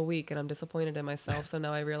I feel weak and I'm disappointed in myself. So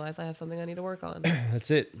now I realize I have something I need to work on. That's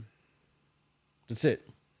it. That's it.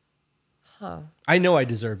 Huh. I know I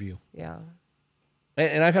deserve you. Yeah.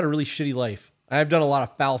 And I've had a really shitty life. I've done a lot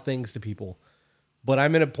of foul things to people. But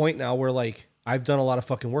I'm at a point now where, like, I've done a lot of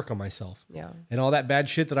fucking work on myself. Yeah. And all that bad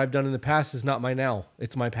shit that I've done in the past is not my now.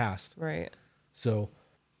 It's my past. Right. So,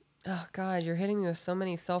 Oh, God, you're hitting me with so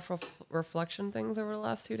many self-reflection things over the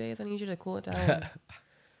last 2 days. I need you to cool it down.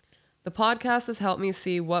 The podcast has helped me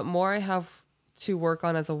see what more I have to work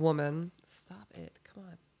on as a woman. Stop it. Come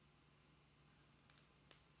on.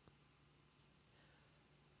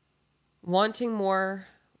 Wanting more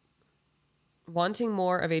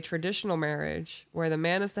of a traditional marriage where the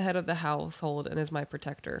man is the head of the household and is my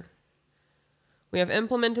protector. We have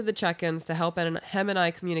implemented the check-ins to help him and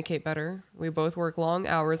I communicate better. We both work long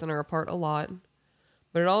hours and are apart a lot,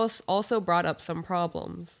 but it also brought up some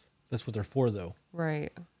problems. that's what they're for, though.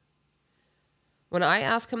 Right. When I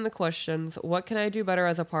ask him the questions, what can I do better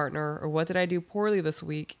as a partner, or what did I do poorly this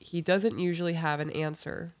week, he doesn't usually have an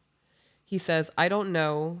answer. He says, I don't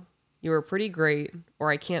know, you were pretty great, or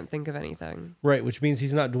I can't think of anything. Right, which means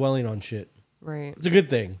he's not dwelling on shit. Right. It's a good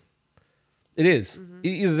thing. It is.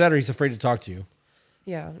 Either that or he's afraid to talk to you.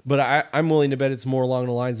 Yeah. But I'm willing to bet it's more along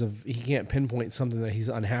the lines of he can't pinpoint something that he's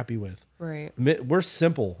unhappy with. Right. We're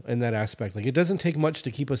simple in that aspect. Like, it doesn't take much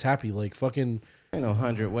to keep us happy. Like, fucking... Ain't no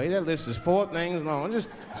 100 ways. That list is 4 things long. Just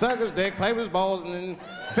suck his dick, play with his balls, and then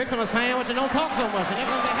fix him a sandwich and don't talk so much. And they're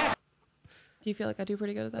gonna be happy. Do you feel like I do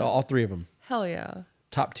pretty good at that? All 3 of them. Hell yeah.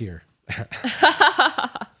 Top tier.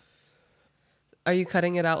 Are you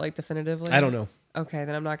cutting it out like definitively? I don't know. Okay,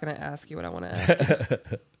 then I'm not going to ask you what I want to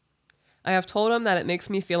ask you. I have told him that it makes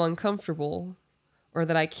me feel uncomfortable or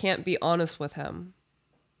that I can't be honest with him.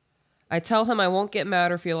 I tell him I won't get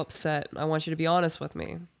mad or feel upset. I want you to be honest with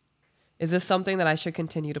me. Is this something that I should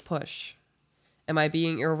continue to push? Am I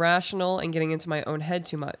being irrational and getting into my own head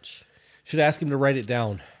too much? Should ask him to write it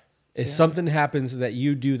down. If something happens that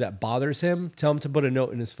you do that bothers him, tell him to put a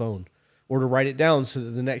note in his phone or to write it down so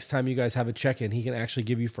that the next time you guys have a check-in, he can actually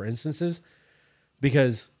give you for instances.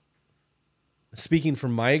 Because speaking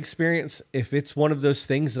from my experience, if it's one of those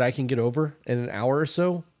things that I can get over in an hour or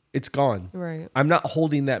so, it's gone. Right. I'm not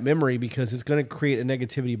holding that memory because it's going to create a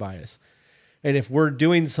negativity bias. And if we're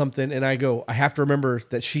doing something and I go, I have to remember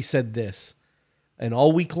that she said this. And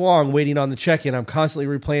all week long, waiting on the check-in, I'm constantly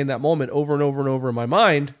replaying that moment over and over and over in my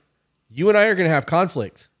mind. You and I are going to have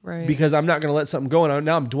conflict. Right. Because I'm not going to let something go. And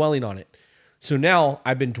now I'm dwelling on it. So now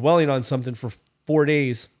I've been dwelling on something for 4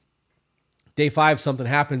 days. Day 5, something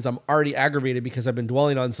happens. I'm already aggravated because I've been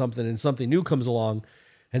dwelling on something and something new comes along.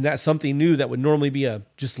 And that something new that would normally be a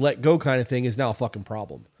just let go kind of thing is now a fucking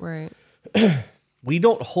problem. Right. We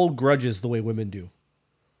don't hold grudges the way women do.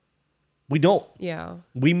 We don't. Yeah.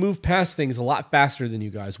 We move past things a lot faster than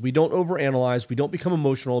you guys. We don't overanalyze. We don't become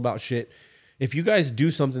emotional about shit. If you guys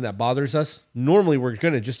do something that bothers us, normally we're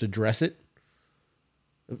going to just address it.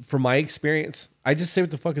 From my experience, I just say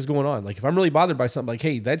what the fuck is going on. Like, if I'm really bothered by something, like,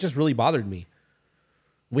 hey, that just really bothered me.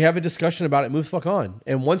 We have a discussion about it, move the fuck on.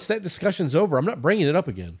 And once that discussion's over, I'm not bringing it up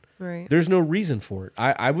again. Right. There's no reason for it.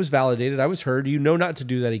 I was validated. I was heard. You know not to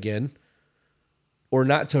do that again, or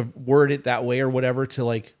not to word it that way or whatever, to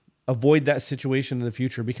like avoid that situation in the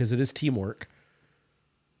future, because it is teamwork.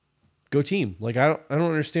 Go team. Like, I don't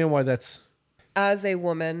understand why that's... As a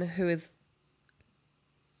woman who is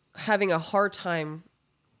having a hard time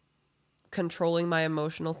controlling my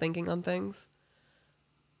emotional thinking on things,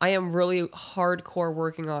 I am really hardcore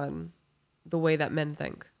working on the way that men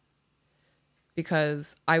think.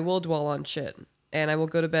 Because I will dwell on shit, and I will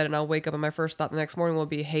go to bed and I'll wake up and my first thought the next morning will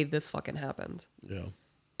be, hey, this fucking happened. Yeah.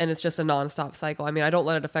 And it's just a nonstop cycle. I mean, I don't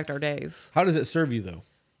let it affect our days. How does it serve you, though?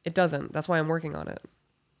 It doesn't. That's why I'm working on it.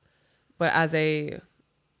 But as a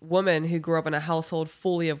woman who grew up in a household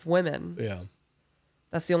fully of women, Yeah.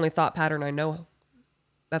 that's the only thought pattern I know.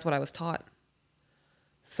 That's what I was taught.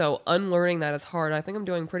 So unlearning that is hard. I think I'm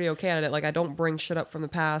doing pretty okay at it. Like, I don't bring shit up from the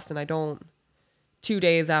past, and I don't, 2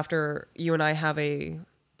 days after you and I have a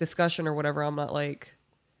discussion or whatever, I'm not like,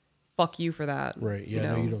 fuck you for that. Right. Yeah, you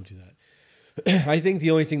know? no, you don't do that. I think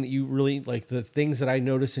the only thing that you really, like, the things that I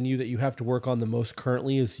notice in you that you have to work on the most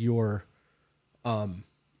currently is your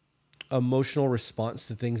emotional response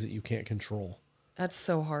to things that you can't control. That's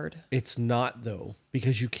so hard. It's not, though,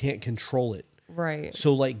 because you can't control it. Right.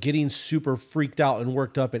 So, like, getting super freaked out and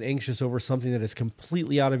worked up and anxious over something that is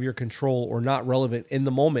completely out of your control or not relevant in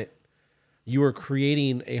the moment, you are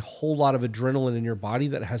creating a whole lot of adrenaline in your body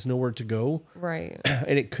that has nowhere to go. Right.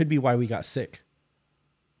 And it could be why we got sick.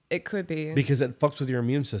 It could be. Because it fucks with your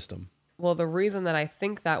immune system. Well, the reason that I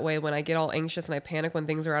think that way when I get all anxious and I panic when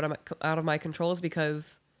things are out of my control is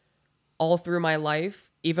because all through my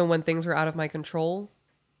life, even when things were out of my control,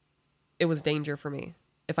 it was danger for me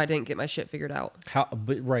if I didn't get my shit figured out.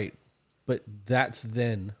 Right. But that's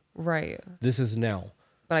then. Right. This is now.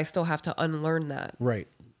 But I still have to unlearn that. Right.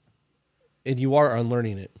 And you are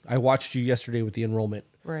unlearning it. I watched you yesterday with the enrollment.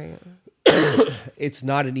 Right. It's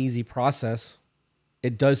not an easy process.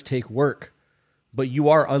 It does take work, but you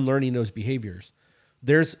are unlearning those behaviors.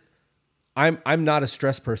 I'm not a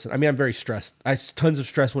stress person. I mean, I'm very stressed. I have tons of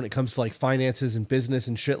stress when it comes to like finances and business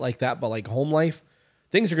and shit like that. But like home life,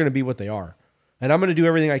 things are going to be what they are. And I'm going to do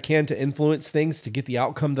everything I can to influence things to get the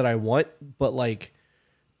outcome that I want. But like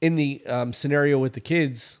in the scenario with the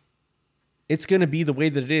kids, it's going to be the way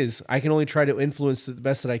that it is. I can only try to influence it the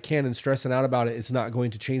best that I can, and stressing out about it is not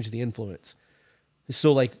going to change the influence.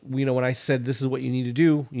 So like, you know, when I said, this is what you need to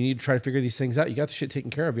do, you need to try to figure these things out. You got the shit taken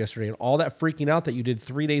care of yesterday, and all that freaking out that you did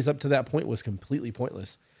 3 days up to that point was completely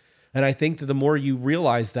pointless. And I think that the more you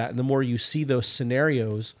realize that and the more you see those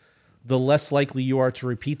scenarios, the less likely you are to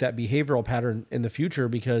repeat that behavioral pattern in the future,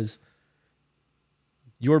 because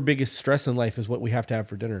your biggest stress in life is what we have to have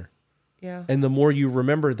for dinner. Yeah. And the more you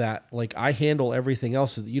remember that, like, I handle everything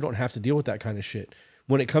else so that you don't have to deal with that kind of shit.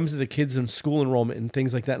 When it comes to the kids in school enrollment and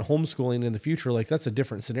things like that, and homeschooling in the future, like, that's a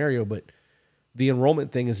different scenario, but the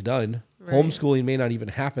enrollment thing is done. Right. Homeschooling may not even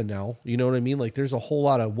happen now. You know what I mean? Like, there's a whole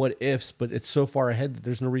lot of what ifs, but it's so far ahead that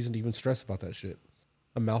there's no reason to even stress about that shit.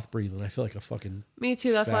 I'm mouth breathing. I feel like a fucking Me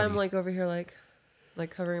too. That's why fatty. I'm like over here, like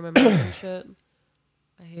covering my mouth and shit.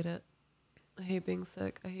 I hate it. I hate being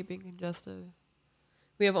sick. I hate being congested.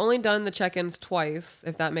 We have only done the check-ins twice,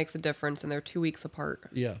 if that makes a difference, and they're 2 weeks apart.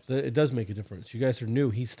 Yeah, it does make a difference. You guys are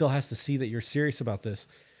new. He still has to see that you're serious about this.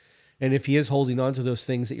 And if he is holding on to those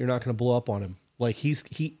things, that you're not going to blow up on him. Like, if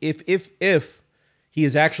he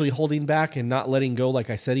is actually holding back and not letting go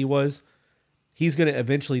like I said he was, he's going to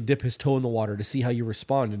eventually dip his toe in the water to see how you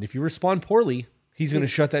respond. And if you respond poorly, he's going to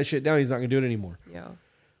shut that shit down. He's not going to do it anymore. Yeah.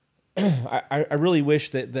 I really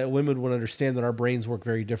wish that women would understand that our brains work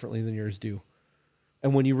very differently than yours do.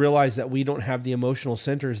 And when you realize that we don't have the emotional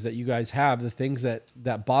centers that you guys have, the things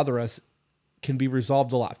that bother us can be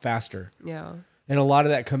resolved a lot faster. Yeah. And a lot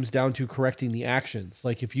of that comes down to correcting the actions.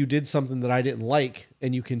 Like, if you did something that I didn't like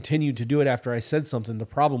and you continued to do it after I said something, the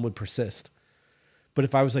problem would persist. But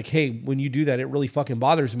if I was like, hey, when you do that, it really fucking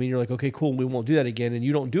bothers me, and you're like, okay, cool, we won't do that again, and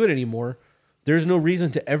you don't do it anymore, there's no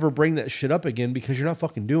reason to ever bring that shit up again, because you're not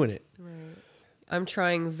fucking doing it. Right. I'm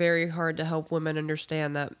trying very hard to help women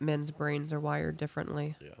understand that men's brains are wired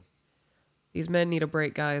differently. Yeah. These men need a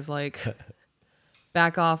break, guys. Like,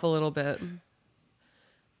 back off a little bit.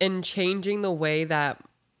 In changing the way that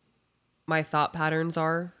my thought patterns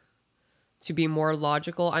are to be more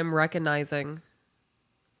logical, I'm recognizing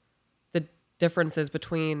the differences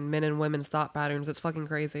between men and women's thought patterns. It's fucking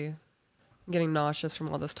crazy. I'm getting nauseous from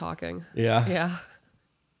all this talking. Yeah. Yeah.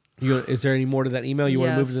 Is there any more to that email? You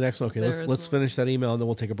want to move to the next one? Okay, let's more. finish that email and then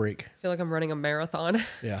we'll take a break. I feel like I'm running a marathon.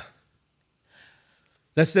 Yeah.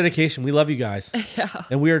 That's dedication. We love you guys. Yeah.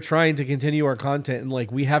 And we are trying to continue our content. And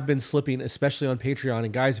like we have been slipping, especially on Patreon.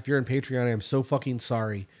 And guys, if you're in Patreon, I am so fucking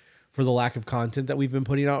sorry for the lack of content that we've been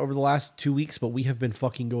putting out over the last 2 weeks, but we have been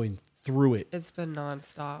fucking going through it. It's been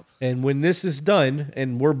nonstop. And when this is done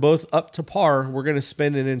and we're both up to par, we're going to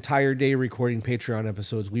spend an entire day recording Patreon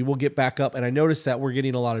episodes. We will get back up. And I noticed that we're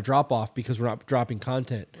getting a lot of drop off because we're not dropping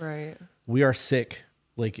content. Right. We are sick.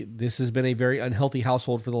 Like this has been a very unhealthy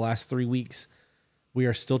household for the last 3 weeks. We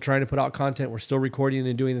are still trying to put out content. We're still recording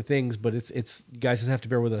and doing the things, but it's you guys just have to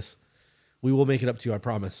bear with us. We will make it up to you, I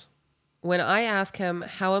promise. When I ask him,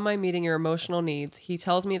 how am I meeting your emotional needs? He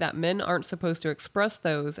tells me that men aren't supposed to express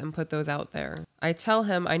those and put those out there. I tell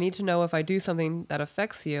him I need to know if I do something that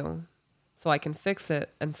affects you so I can fix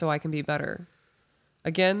it and so I can be better.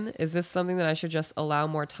 Again, is this something that I should just allow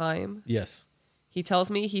more time? Yes. He tells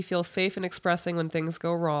me he feels safe in expressing when things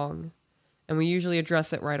go wrong, and we usually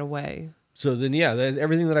address it right away. So then, yeah, that's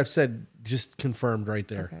everything that I've said just confirmed right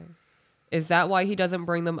there. Okay. Is that why he doesn't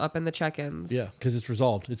bring them up in the check-ins? Yeah, because it's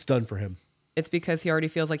resolved. It's done for him. It's because he already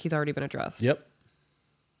feels like he's already been addressed. Yep.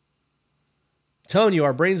 Telling you,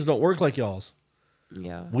 our brains don't work like y'all's.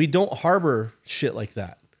 Yeah. We don't harbor shit like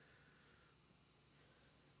that.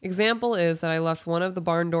 Example is that I left one of the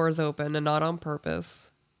barn doors open and not on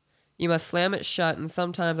purpose. You must slam it shut, and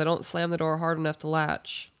sometimes I don't slam the door hard enough to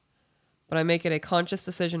latch. But I make it a conscious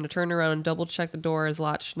decision to turn around and double check the door is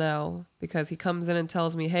latched now, because he comes in and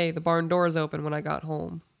tells me, hey, the barn door is open when I got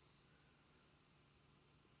home.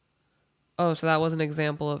 Oh, so that was an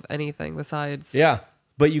example of anything besides... Yeah,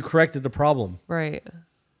 but you corrected the problem. Right.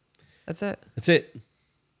 That's it. That's it.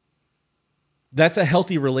 That's a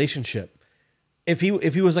healthy relationship. If he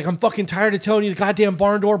was like, I'm fucking tired of telling you the goddamn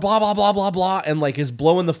barn door, blah, blah, blah, blah, blah, and like is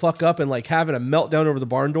blowing the fuck up and like having a meltdown over the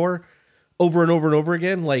barn door over and over and over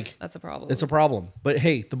again, like That's a problem. it's a problem. But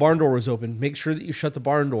hey, the barn door was open. Make sure that you shut the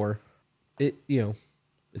barn door.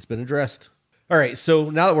 It's been addressed. All right, so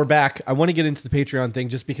now that we're back, I want to get into the Patreon thing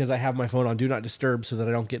just because I have my phone on Do Not Disturb so that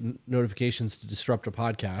I don't get notifications to disrupt a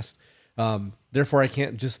podcast. Therefore, I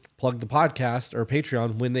can't just plug the podcast or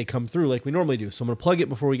Patreon when they come through like we normally do. So I'm going to plug it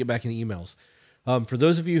before we get back into emails. For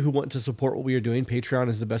those of you who want to support what we are doing, Patreon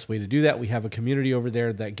is the best way to do that. We have a community over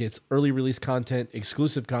there that gets early release content,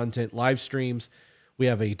 exclusive content, live streams. We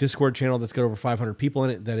have a Discord channel that's got over 500 people in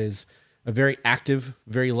it that is a very active,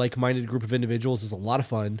 very like-minded group of individuals. It's a lot of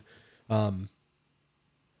fun.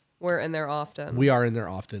 We're in there often. We are in there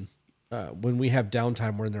often. When we have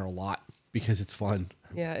downtime, we're in there a lot because it's fun.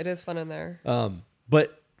 Yeah, it is fun in there.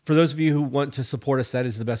 But for those of you who want to support us, that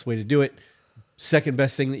is the best way to do it. Second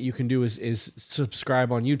best thing that you can do is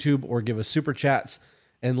subscribe on YouTube or give us super chats.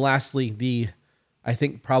 And lastly, I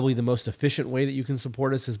think probably the most efficient way that you can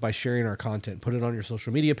support us is by sharing our content. Put it on your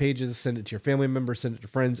social media pages, send it to your family members, send it to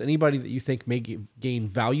friends, anybody that you think may gain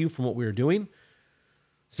value from what we're doing.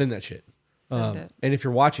 Send that shit. Send it. And if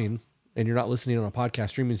you're watching and you're not listening on a podcast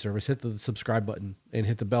streaming service, hit the subscribe button and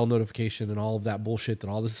hit the bell notification and all of that bullshit that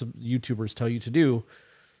all the YouTubers tell you to do.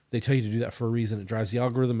 They tell you to do that for a reason. It drives the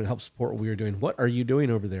algorithm and helps support what we are doing. What are you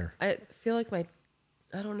doing over there? I feel like I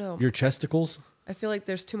don't know. Your chesticles? I feel like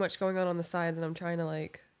there's too much going on the sides, and I'm trying to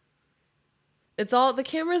it's all, the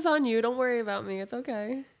camera's on you. Don't worry about me. It's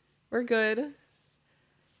okay. We're good.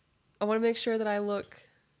 I want to make sure that I look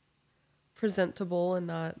presentable and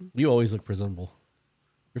not... You always look presentable.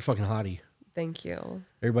 You're fucking hottie. Thank you.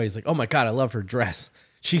 Everybody's like, oh my God, I love her dress.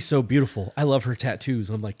 She's so beautiful. I love her tattoos.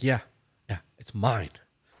 I'm like, yeah, it's mine.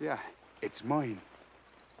 Yeah, it's mine.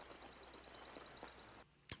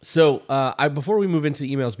 So before we move into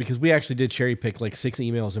the emails, because we actually did cherry pick like 6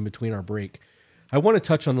 emails in between our break, I want to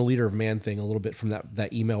touch on the leader of man thing a little bit from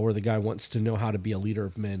that email where the guy wants to know how to be a leader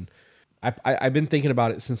of men. I've been thinking about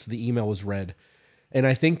it since the email was read. And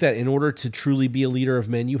I think that in order to truly be a leader of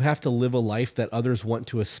men, you have to live a life that others want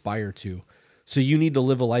to aspire to. So you need to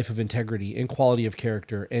live a life of integrity and quality of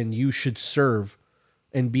character, and you should serve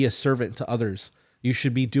and be a servant to others. You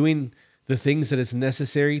should be doing the things that is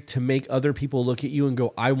necessary to make other people look at you and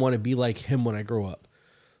go, I want to be like him when I grow up.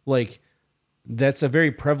 Like, that's a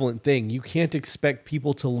very prevalent thing. You can't expect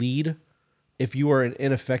people to lead if you are an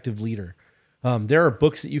ineffective leader. There are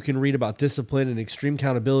books that you can read about discipline and extreme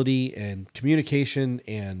accountability and communication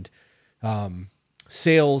and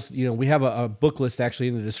sales. You know, we have a book list actually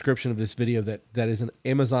in the description of this video that is an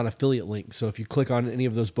Amazon affiliate link. So if you click on any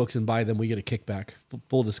of those books and buy them, we get a kickback,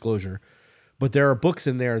 full disclosure. But there are books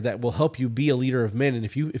in there that will help you be a leader of men. And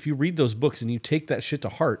if you read those books and you take that shit to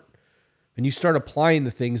heart and you start applying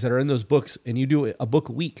the things that are in those books and you do a book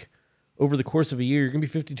a week over the course of a year, you're going to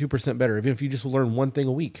be 52% better, even if you just learn one thing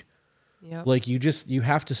a week. Yep. Like you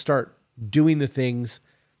have to start doing the things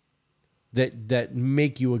that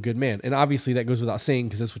make you a good man. And obviously that goes without saying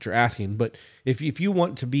because that's what you're asking. But if you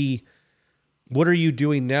want to be, what are you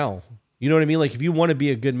doing now? You know what I mean? Like if you want to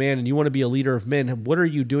be a good man and you want to be a leader of men, what are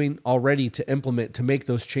you doing already to implement to make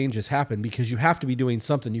those changes happen? Because you have to be doing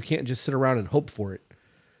something. You can't just sit around and hope for it.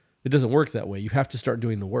 It doesn't work that way. You have to start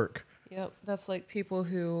doing the work. Yep. That's like people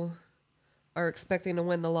who are expecting to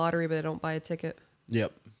win the lottery, but they don't buy a ticket.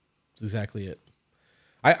 Yep. That's exactly it.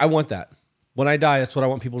 I want that. When I die, that's what I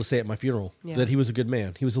want people to say at my funeral, that he was a good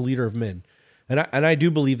man. He was a leader of men. And I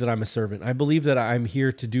do believe that I'm a servant. I believe that I'm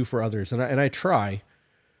here to do for others. And I try.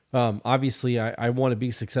 Obviously, I want to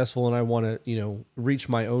be successful and I want to, you know, reach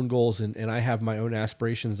my own goals and I have my own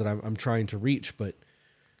aspirations that I'm trying to reach. But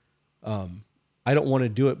I don't want to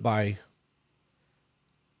do it by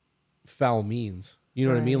foul means. You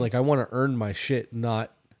know what I mean? Like I want to earn my shit,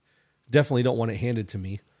 definitely don't want it handed to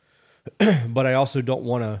me. But I also don't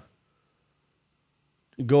want to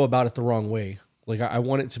go about it the wrong way. Like I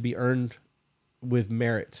want it to be earned with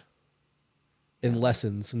merit and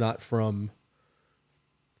lessons, not from,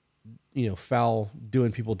 you know, foul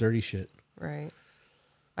doing people dirty shit. Right.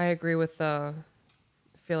 I agree with the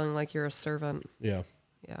feeling like you're a servant. Yeah.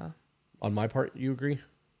 Yeah. On my part, you agree?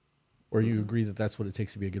 Or you agree that that's what it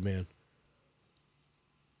takes to be a good man?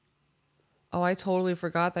 Oh, I totally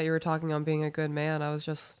forgot that you were talking on being a good man. I was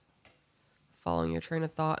just following your train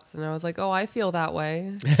of thoughts and I was like, oh, I feel that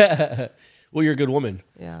way. Well, you're a good woman.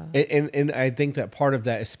 Yeah. And I think that part of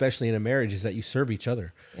that, especially in a marriage, is that you serve each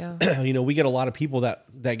other. Yeah. You know, we get a lot of people that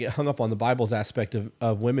get hung up on the Bible's aspect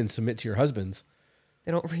of women submit to your husbands.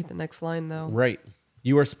 They don't read the next line though. Right.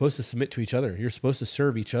 You are supposed to submit to each other. You're supposed to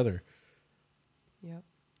serve each other. Yep.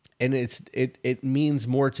 And it means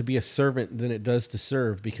more to be a servant than it does to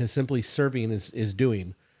serve, because simply serving is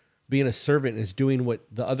doing. Being a servant is doing what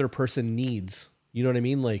the other person needs. You know what I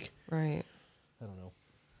mean? Like, right. I don't know.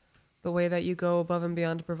 The way that you go above and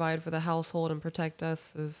beyond to provide for the household and protect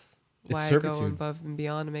us is why I go above and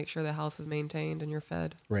beyond to make sure the house is maintained and you're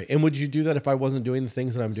fed. Right. And would you do that if I wasn't doing the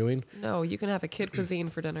things that I'm doing? No, you can have a kid cuisine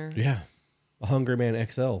for dinner. Yeah. A Hungry Man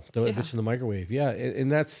XL. Throw it bitch in the microwave. Yeah.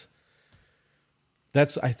 And that's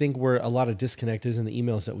I think where a lot of disconnect is in the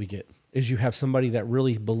emails that we get, is you have somebody that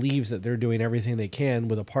really believes that they're doing everything they can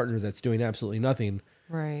with a partner that's doing absolutely nothing.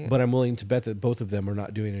 Right. But I'm willing to bet that both of them are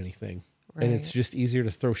not doing anything. Right. And it's just easier to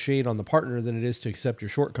throw shade on the partner than it is to accept your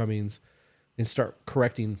shortcomings and start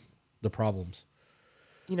correcting the problems.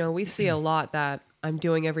 You know, we see a lot that I'm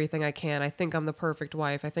doing everything I can. I think I'm the perfect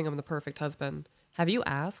wife. I think I'm the perfect husband. Have you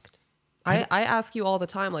asked? I ask you all the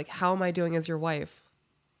time, like, how am I doing as your wife?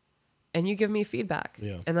 And you give me feedback.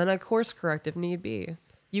 Yeah. And then I course correct if need be.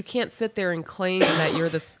 You can't sit there and claim that you're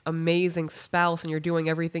this amazing spouse and you're doing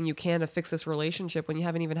everything you can to fix this relationship when you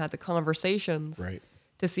haven't even had the conversations. Right.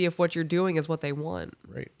 To see if what you're doing is what they want.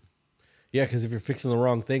 Right. Yeah, because if you're fixing the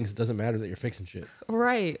wrong things, it doesn't matter that you're fixing shit.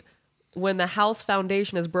 Right. When the house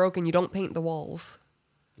foundation is broken, you don't paint the walls.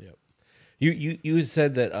 Yep. You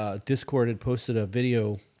said that Discord had posted a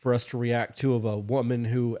video for us to react to of a woman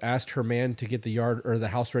who asked her man to get the yard or the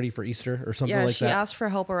house ready for Easter or something like that. Yeah, she asked for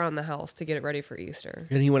help around the house to get it ready for Easter.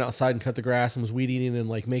 And he went outside and cut the grass and was weed eating and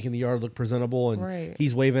like making the yard look presentable. And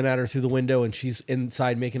he's waving at her through the window and she's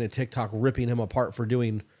inside making a TikTok ripping him apart for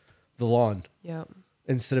doing the lawn. Yep.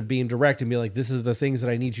 Instead of being direct and be like, this is the things that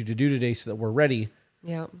I need you to do today so that we're ready.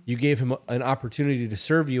 Yep. You gave him an opportunity to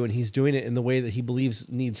serve you and he's doing it in the way that he believes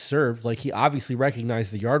needs served. Like he obviously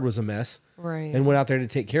recognized the yard was a mess. Right. And went out there to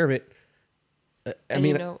take care of it. I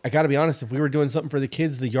mean, I got to be honest. If we were doing something for the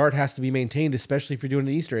kids, the yard has to be maintained, especially if you're doing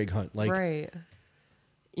an Easter egg hunt. Like, right.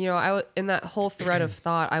 You know, in that whole thread of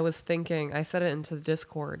thought, I was thinking, I said it into the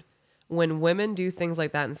Discord. When women do things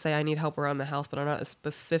like that and say, I need help around the house, but are not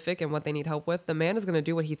specific in what they need help with, the man is going to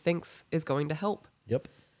do what he thinks is going to help. Yep.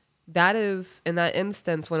 That is, in that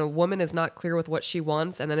instance, when a woman is not clear with what she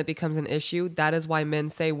wants and then it becomes an issue, that is why men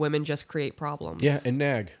say women just create problems. Yeah, and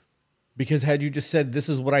nag. Because had you just said, this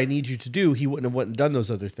is what I need you to do, he wouldn't have went and done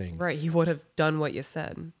those other things. Right. He would have done what you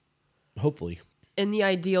said. Hopefully. In the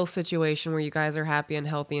ideal situation where you guys are happy and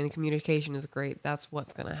healthy and communication is great, that's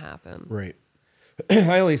what's going to happen. Right.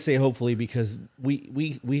 I only say hopefully because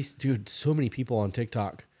we dude, so many people on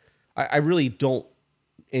TikTok. I really don't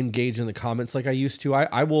engage in the comments like I used to.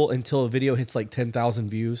 I will until a video hits like 10,000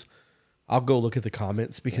 views. I'll go look at the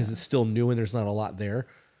comments because it's still new and there's not a lot there.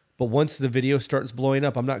 But once the video starts blowing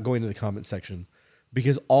up, I'm not going to the comment section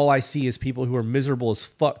because all I see is people who are miserable as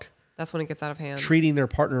fuck. That's when it gets out of hand. Treating their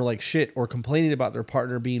partner like shit or complaining about their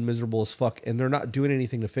partner being miserable as fuck and they're not doing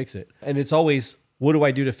anything to fix it. And it's always, what do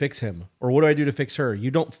I do to fix him? Or what do I do to fix her?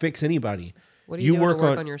 You don't fix anybody. What do you do to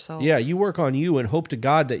work on yourself? Yeah, you work on you and hope to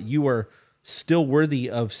God that you are still worthy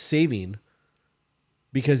of saving.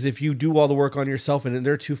 Because if you do all the work on yourself and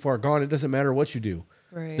they're too far gone, it doesn't matter what you do.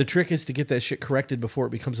 Right. The trick is to get that shit corrected before it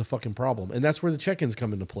becomes a fucking problem. And that's where the check-ins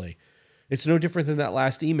come into play. It's no different than that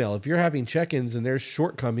last email. If you're having check-ins and there's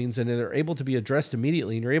shortcomings and they're able to be addressed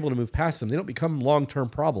immediately and you're able to move past them, they don't become long-term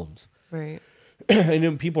problems. Right. And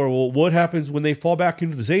then people are, well, what happens when they fall back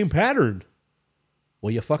into the same pattern?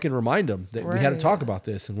 Well, you fucking remind them that we had to talk about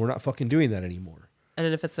this and we're not fucking doing that anymore. And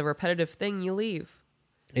if it's a repetitive thing, you leave.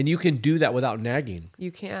 And you can do that without nagging. You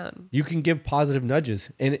can. You can give positive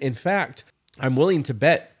nudges. And in fact, I'm willing to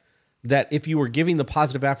bet that if you were giving the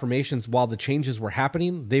positive affirmations while the changes were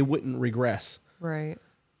happening, they wouldn't regress. Right.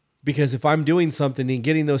 Because if I'm doing something and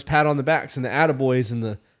getting those pat on the backs and the attaboys and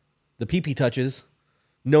the pee-pee touches,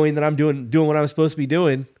 knowing that I'm doing what I'm supposed to be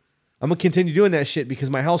doing, I'm going to continue doing that shit because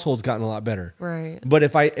my household's gotten a lot better. Right. But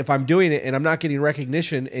if I'm doing it and I'm not getting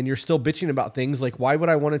recognition and you're still bitching about things, like why would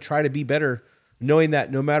I want to try to be better knowing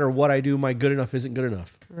that no matter what I do, my good enough isn't good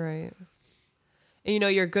enough? Right. And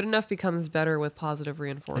your good enough becomes better with positive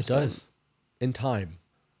reinforcement. It does. In time.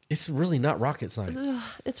 It's really not rocket science.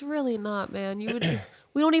 It's really not, man.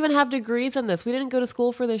 We don't even have degrees in this. We didn't go to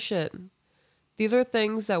school for this shit. These are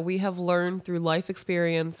things that we have learned through life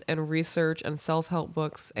experience and research and self-help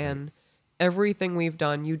books and everything we've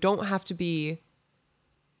done. You don't have to be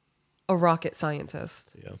a rocket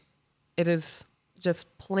scientist. Yeah. It is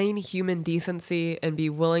just plain human decency and be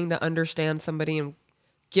willing to understand somebody and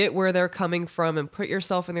get where they're coming from and put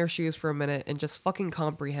yourself in their shoes for a minute and just fucking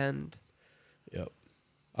comprehend. Yep.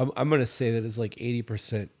 I'm going to say that it's like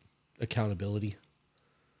 80% accountability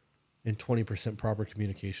and 20% proper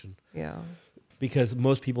communication. Yeah. Because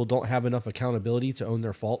most people don't have enough accountability to own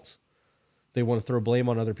their faults. They want to throw blame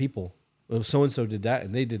on other people. Well, so-and-so did that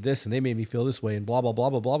and they did this and they made me feel this way and blah, blah, blah,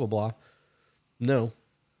 blah, blah, blah, blah. No,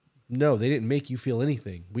 they didn't make you feel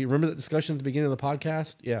anything. We remember that discussion at the beginning of the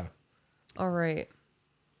podcast? Yeah. All right.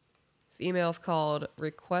 This email is called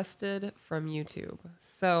Requested from YouTube.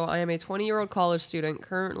 So I am a 20-year-old college student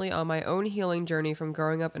currently on my own healing journey from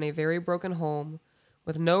growing up in a very broken home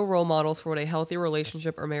with no role models for what a healthy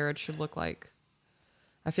relationship or marriage should look like.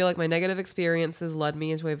 I feel like my negative experiences led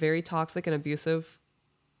me into very toxic and abusive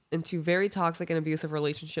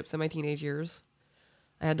relationships in my teenage years.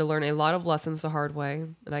 I had to learn a lot of lessons the hard way,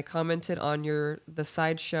 and I commented on the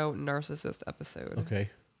Sideshow Narcissist episode.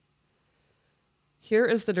 Okay. Here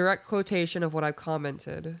is the direct quotation of what I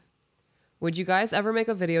commented. Would you guys ever make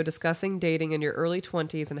a video discussing dating in your early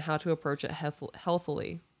 20s and how to approach it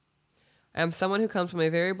healthily? I am someone who comes from a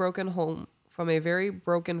very broken home, from a very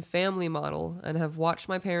broken family model, and have watched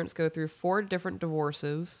my parents go through 4 different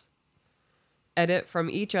divorces, edit from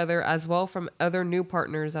each other as well from other new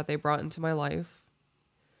partners that they brought into my life.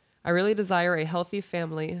 I really desire a healthy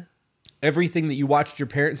family. Everything that you watched your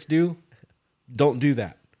parents do, don't do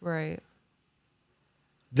that. Right.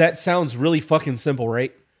 That sounds really fucking simple,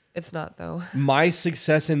 right? It's not, though. My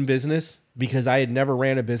success in business, because I had never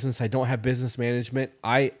ran a business, I don't have business management.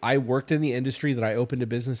 I worked in the industry that I opened a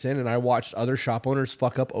business in, and I watched other shop owners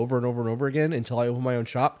fuck up over and over and over again until I opened my own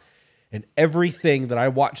shop. And everything that I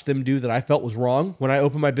watched them do that I felt was wrong, when I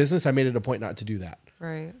opened my business, I made it a point not to do that.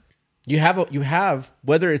 Right. You have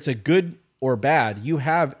whether it's a good or bad, you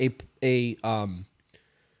have an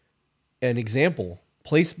example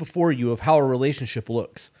placed before you of how a relationship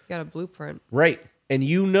looks. You got a blueprint. Right. And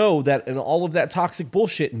you know that in all of that toxic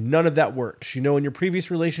bullshit, none of that works. You know, in your previous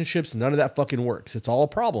relationships, none of that fucking works. It's all a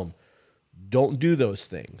problem. Don't do those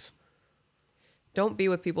things. Don't be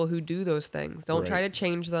with people who do those things. Don't try to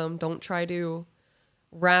change them. Don't try to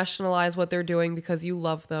rationalize what they're doing because you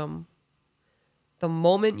love them. The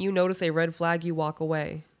moment you notice a red flag, you walk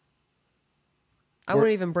away. I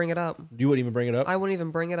wouldn't even bring it up. You wouldn't even bring it up? I wouldn't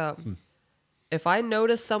even bring it up. If I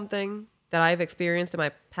notice something that I've experienced in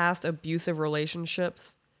my past abusive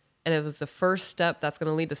relationships, and it was the first step that's going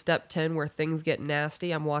to lead to step 10 where things get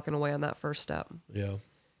nasty, I'm walking away on that first step. Yeah.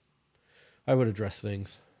 I would address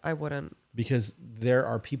things. I wouldn't. Because there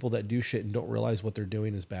are people that do shit and don't realize what they're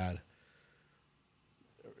doing is bad.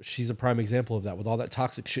 She's a prime example of that. With all that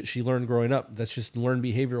toxic shit she learned growing up, that's just learned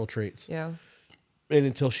behavioral traits. Yeah. And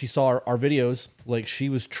until she saw our videos, like she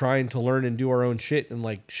was trying to learn and do our own shit. And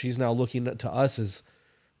like, she's now looking to us as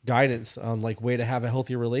guidance on like way to have a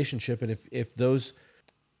healthier relationship. And if those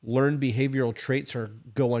learned behavioral traits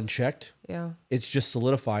go unchecked, yeah, it's just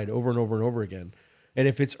solidified over and over and over again. And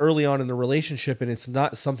if it's early on in the relationship and it's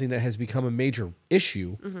not something that has become a major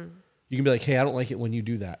issue, you can be like, hey, I don't like it when you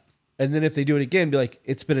do that. And then if they do it again, be like,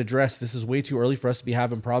 it's been addressed. This is way too early for us to be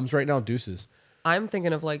having problems right now. Deuces. I'm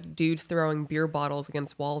thinking of like dudes throwing beer bottles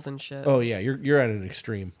against walls and shit. Oh yeah, you're at an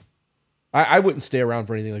extreme. I wouldn't stay around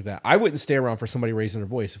for anything like that. I wouldn't stay around for somebody raising their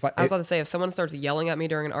voice. If I was about to say, if someone starts yelling at me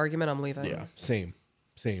during an argument, I'm leaving. yeah, same.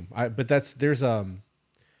 But there's an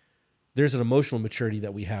emotional maturity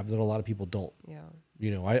that we have that a lot of people don't. Yeah.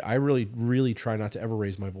 You know, I really, really try not to ever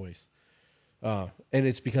raise my voice. And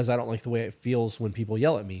it's because I don't like the way it feels when people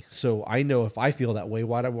yell at me. So I know if I feel that way,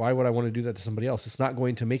 why would I want to do that to somebody else? It's not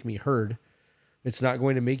going to make me heard. It's not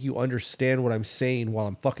going to make you understand what I'm saying while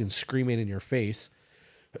I'm fucking screaming in your face.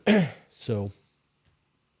 So,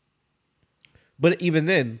 but even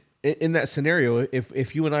then, in that scenario,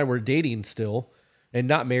 if you and I were dating still and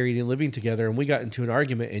not married and living together and we got into an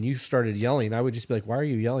argument and you started yelling, I would just be like, why are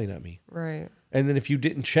you yelling at me? Right. And then if you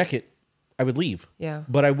didn't check it, I would leave. Yeah.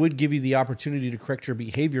 But I would give you the opportunity to correct your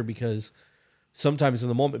behavior because sometimes in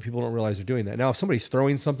the moment people don't realize they're doing that. Now, if somebody's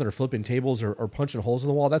throwing something or flipping tables or punching holes in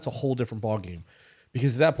the wall, that's a whole different ballgame.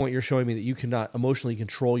 Because at that point, you're showing me that you cannot emotionally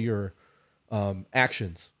control your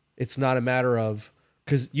actions. It's not a matter of,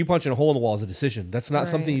 because you punching a hole in the wall is a decision. That's not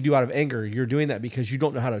something you do out of anger. You're doing that because you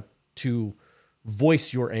don't know how to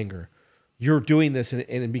voice your anger. You're doing this,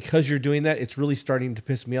 and because you're doing that, it's really starting to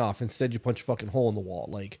piss me off. Instead, you punch a fucking hole in the wall.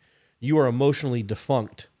 Like, you are emotionally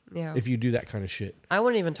defunct if you do that kind of shit. I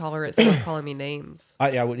wouldn't even tolerate someone calling me names.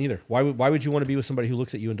 I wouldn't either. Why would you want to be with somebody who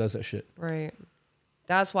looks at you and does that shit? Right.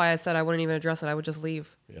 That's why I said I wouldn't even address it. I would just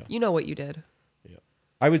leave. Yeah. You know what you did. Yeah.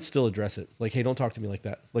 I would still address it. Like, hey, don't talk to me like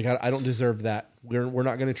that. Like, I don't deserve that. We're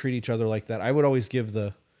not going to treat each other like that. I would always give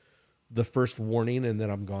the first warning, and then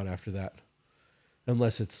I'm gone after that.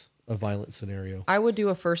 Unless it's a violent scenario. I would do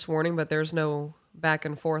a first warning, but there's no back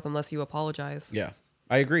and forth unless you apologize. Yeah,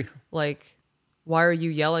 I agree. Like, why are you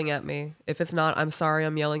yelling at me? If it's not, I'm sorry,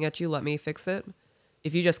 I'm yelling at you, let me fix it.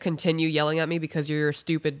 If you just continue yelling at me because you're a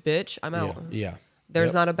stupid bitch, I'm out. Yeah.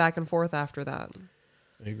 There's not a back and forth after that.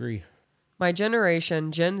 I agree. My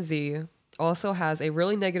generation, Gen Z, also has a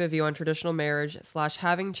really negative view on traditional marriage /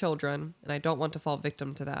 having children, and I don't want to fall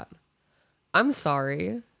victim to that. I'm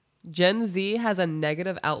sorry. Gen Z has a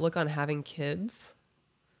negative outlook on having kids?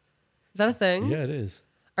 Is that a thing? Yeah, it is.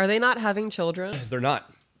 Are they not having children? They're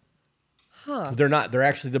not. Huh. They're not. They're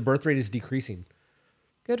actually, the birth rate is decreasing.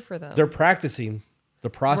 Good for them. They're practicing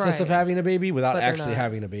the process of Right. having a baby without But they're actually not.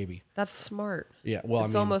 having a baby. That's smart. Yeah, well,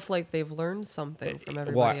 It's I mean, almost like they've learned something from well,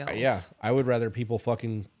 everybody else. yeah, I would rather people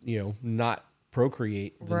fucking, not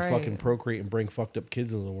procreate than Right. fucking procreate and bring fucked up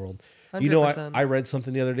kids into the world. You know, 100%. I read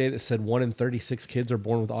something the other day that said 1 in 36 kids are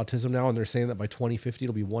born with autism now, and they're saying that by 2050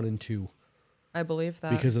 it'll be 1 in 2 I believe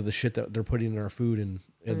that. because of the shit that they're putting in our food and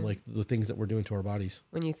like the things that we're doing to our bodies.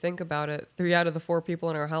 When you think about it, 3 out of the 4 people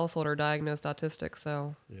in our household are diagnosed autistic,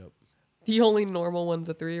 so Yep. the only normal one's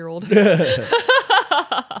a 3-year-old.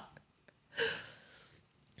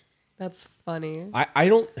 That's funny. I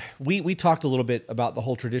don't. We talked a little bit about the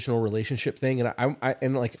whole traditional relationship thing, and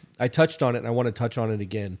I touched on it, and I want to touch on it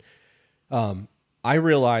again. I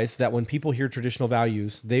realize that when people hear traditional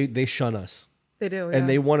values, they shun us, They do, and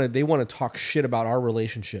yeah. they want to talk shit about our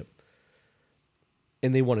relationship,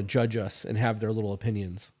 and they want to judge us and have their little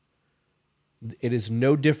opinions. It is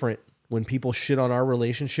no different when people shit on our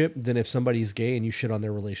relationship than if somebody's gay and you shit on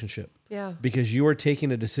their relationship. Yeah. Because you are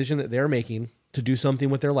taking a decision that they're making to do something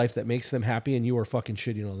with their life that makes them happy, and you are fucking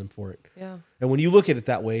shitting on them for it. Yeah. And when you look at it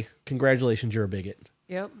that way, congratulations, you're a bigot.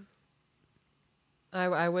 Yep.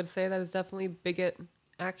 I would say that is definitely bigot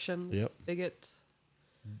actions. Yep. Bigot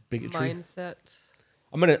Bigotry. mindset.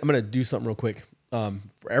 I'm gonna do something real quick. For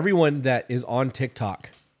everyone that is on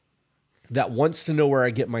TikTok that wants to know where I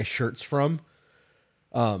get my shirts from,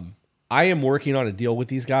 I am working on a deal with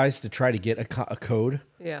these guys to try to get a code.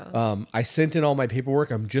 Yeah. I sent in all my paperwork.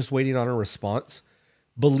 I'm just waiting on a response.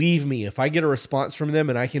 Believe me, if I get a response from them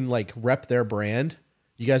and I can like rep their brand,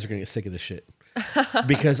 you guys are gonna get sick of this shit.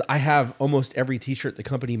 Because I have almost every t-shirt the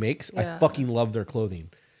company makes. I Yeah. fucking love their clothing.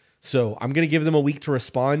 So I'm gonna give them a week to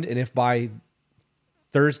respond, and if by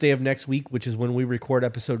Thursday of next week, which is when we record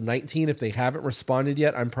episode 19, if they haven't responded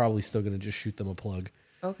yet, I'm probably still gonna just shoot them a plug.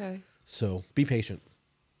 Okay. So be patient.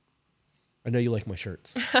 I know you like my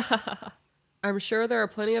shirts. I'm sure there are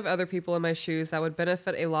plenty of other people in my shoes that would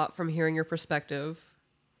benefit a lot from hearing your perspective.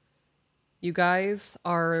 You guys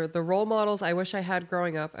are the role models I wish I had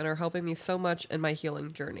growing up and are helping me so much in my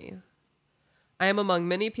healing journey. I am among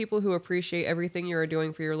many people who appreciate everything you are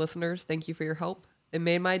doing for your listeners. Thank you for your help. It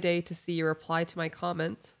made my day to see your reply to my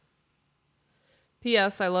comment.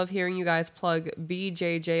 P.S. I love hearing you guys plug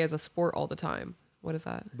BJJ as a sport all the time. What is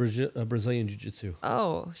that? Brazilian Jiu-Jitsu.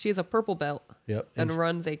 Oh, she has a purple belt Yep. and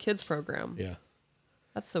runs a kids program. Yeah.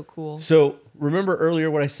 That's so cool. So remember earlier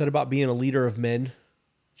what I said about being a leader of men?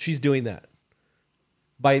 She's doing that.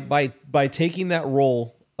 By taking that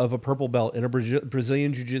role of a purple belt in a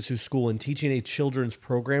Brazilian jiu-jitsu school and teaching a children's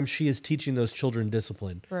program, she is teaching those children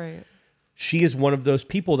discipline. Right. She is one of those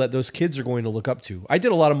people that those kids are going to look up to. I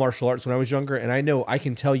did a lot of martial arts when I was younger, and I know I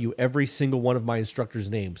can tell you every single one of my instructors'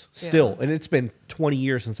 names still. And it's been 20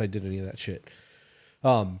 years since I did any of that shit.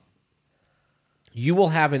 You will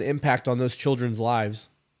have an impact on those children's lives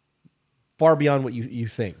far beyond what you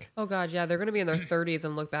think. Oh, God, yeah. They're going to be in their 30s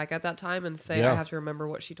and look back at that time and say, I have to remember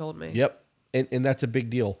what she told me. Yep. And that's a big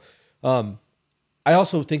deal. I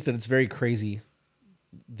also think that it's very crazy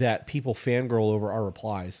that people fangirl over our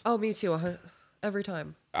replies. Oh, me too. Every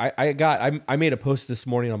time. I made a post this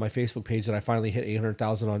morning on my Facebook page that I finally hit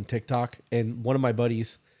 800,000 on TikTok. And one of my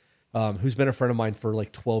buddies, who's been a friend of mine for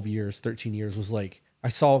like 12 years, 13 years, was like, I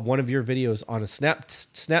saw one of your videos on a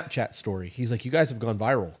Snapchat story. He's like, you guys have gone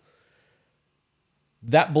viral.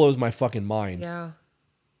 That blows my fucking mind. Yeah.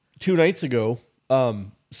 2 nights ago,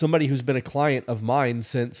 somebody who's been a client of mine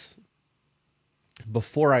since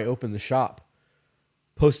before I opened the shop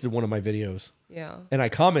posted one of my videos. Yeah. And I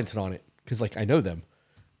commented on it because, like, I know them.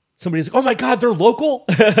 Somebody's like, oh my God, they're local?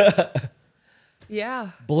 Yeah.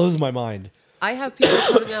 Blows my mind. I have people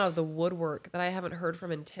coming out of the woodwork that I haven't heard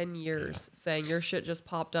from in 10 years saying your shit just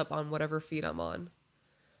popped up on whatever feed I'm on.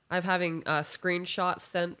 I'm having screenshots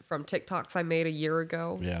sent from TikToks I made a year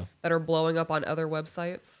ago that are blowing up on other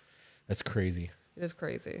websites. That's crazy. It is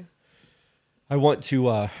crazy. I want to,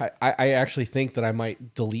 I actually think that I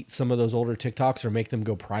might delete some of those older TikToks or make them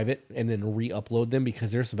go private and then re-upload them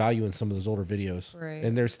because there's value in some of those older videos. Right.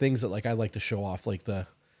 And there's things that like I like to show off, like the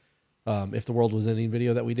If the World Was Ending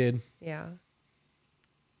video that we did. Yeah.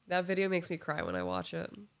 That video makes me cry when I watch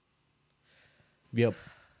it. Yep.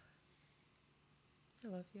 I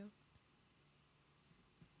love you.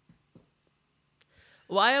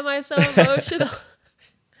 Why am I so emotional?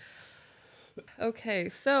 Okay,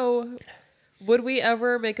 so would we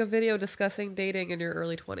ever make a video discussing dating in your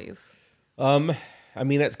early 20s? I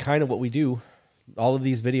mean, that's kind of what we do. All of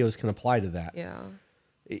these videos can apply to that. Yeah.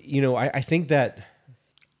 You know, I think that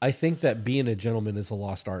being a gentleman is a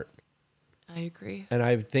lost art. I agree. And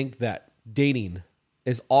I think that dating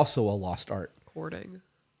is also a lost art. Courting,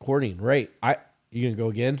 right. You gonna go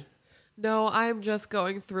again? No, I'm just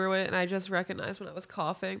going through it, and I just recognized when I was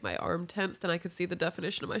coughing, my arm tensed, and I could see the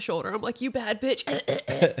definition of my shoulder. I'm like, you bad bitch.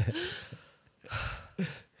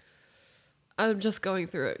 I'm just going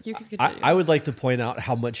through it. You can continue. I would like to point out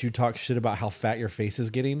how much you talk shit about how fat your face is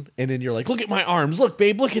getting, and then you're like, look at my arms. Look,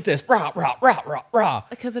 babe, look at this. Rah, rah, rah, rah, rah.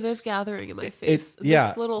 Because it is gathering in my face.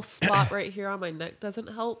 This little spot right here on my neck doesn't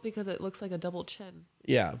help because it looks like a double chin.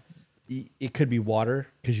 Yeah. It could be water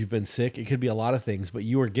because you've been sick. It could be a lot of things, but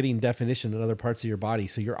you are getting definition in other parts of your body,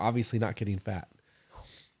 so you're obviously not getting fat.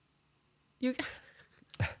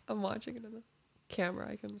 I'm watching it in the camera.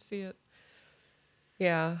 I can see it.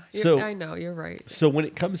 Yeah. I know. You're right. So when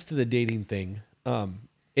it comes to the dating thing, and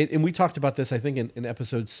we talked about this, I think, in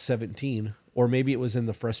episode 17, or maybe it was in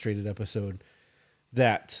the Frustrated episode,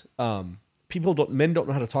 that men don't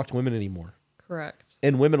know how to talk to women anymore. Correct.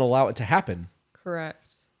 And women allow it to happen. Correct.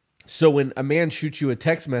 So when a man shoots you a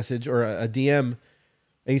text message or a DM and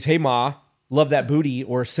he's, hey, ma, love that booty,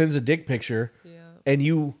 or sends a dick picture, and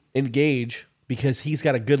you engage because he's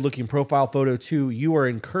got a good looking profile photo too, you are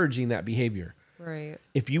encouraging that behavior. Right.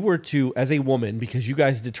 If you were to, as a woman, because you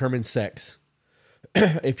guys determine sex,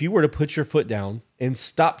 if you were to put your foot down and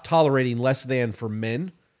stop tolerating less than for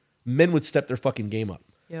men would step their fucking game up.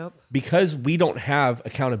 Yep. Because we don't have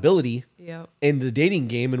accountability in the dating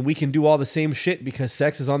game, and we can do all the same shit because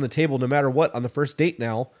sex is on the table no matter what on the first date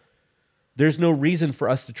now, there's no reason for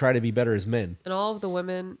us to try to be better as men. And all of the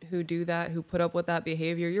women who do that, who put up with that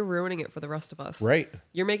behavior, you're ruining it for the rest of us. Right.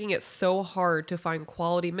 You're making it so hard to find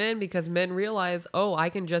quality men because men realize, oh, I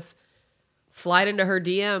can just slide into her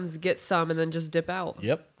DMs, get some, and then just dip out.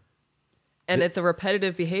 Yep. And it's a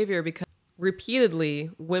repetitive behavior because repeatedly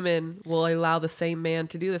women will allow the same man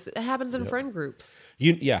to do this. It happens in friend groups.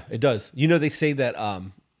 Yeah, it does. You know, they say that, I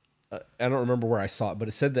don't remember where I saw it, but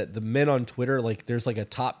it said that the men on Twitter, like there's like a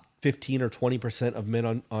top 15 or 20% of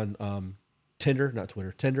men on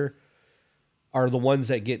Tinder are the ones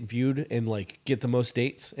that get viewed and like get the most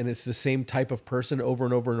dates. And it's the same type of person over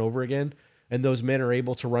and over and over again. And those men are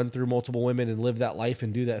able to run through multiple women and live that life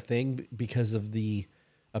and do that thing because of the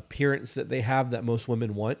appearance that they have that most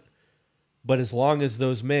women want. But as long as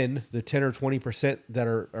those men, the 10 or 20% that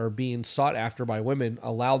are being sought after by women,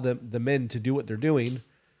 allow the men to do what they're doing,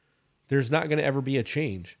 there's not going to ever be a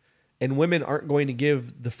change. And women aren't going to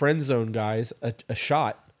give the friend zone guys a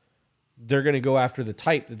shot. They're going to go after the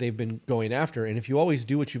type that they've been going after. And if you always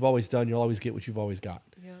do what you've always done, you'll always get what you've always got.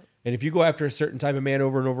 Yeah. And if you go after a certain type of man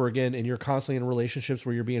over and over again, and you're constantly in relationships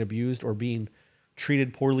where you're being abused or being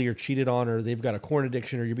treated poorly or cheated on, or they've got a corn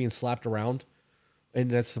addiction, or you're being slapped around,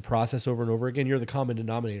 and that's the process over and over again, you're the common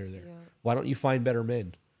denominator there. Yeah. Why don't you find better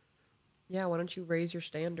men? Yeah, why don't you raise your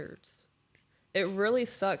standards? It really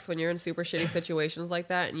sucks when you're in super shitty situations like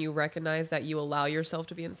that and you recognize that you allow yourself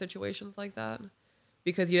to be in situations like that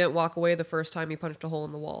because you didn't walk away the first time he punched a hole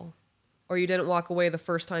in the wall, or you didn't walk away the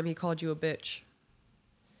first time he called you a bitch.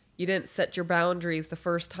 You didn't set your boundaries the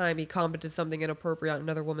first time he commented something inappropriate on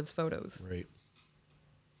another woman's photos. Right.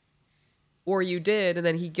 Or you did, and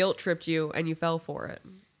then he guilt tripped you and you fell for it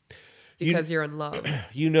because you're in love.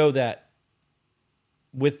 You know that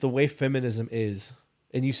with the way feminism is,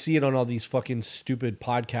 and you see it on all these fucking stupid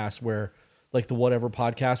podcasts where, like the Whatever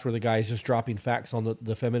podcast, where the guy's just dropping facts on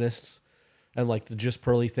the feminists, and like the Just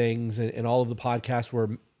Pearly things, and all of the podcasts where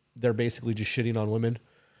they're basically just shitting on women.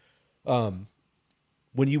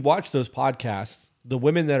 When you watch those podcasts, the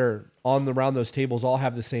women that are around those tables all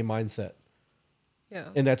have the same mindset. Yeah.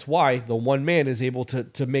 And that's why the one man is able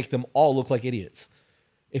to make them all look like idiots.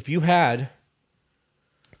 If you had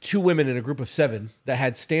 2 women in a group of 7 that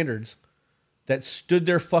had standards, that stood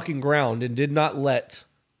their fucking ground and did not let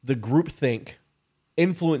the groupthink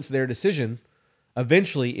influence their decision,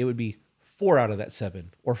 eventually it would be 4 out of that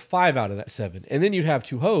 7 or 5 out of that 7. And then you'd have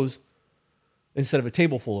 2 hoes instead of a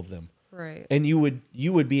table full of them. Right. And you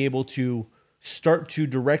would be able to start to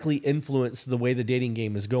directly influence the way the dating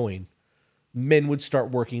game is going. Men would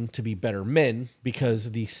start working to be better men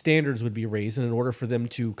because the standards would be raised. And in order for them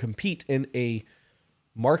to compete in a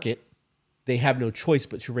market, they have no choice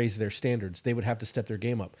but to raise their standards. They would have to step their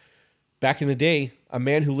game up. Back in the day, a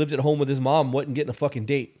man who lived at home with his mom wasn't getting a fucking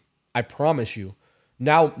date. I promise you.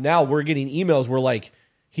 Now we're getting emails where like,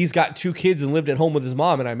 he's got 2 kids and lived at home with his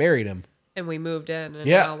mom and I married him. And we moved in, and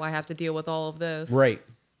Yeah. now I have to deal with all of this. Right.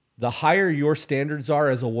 The higher your standards are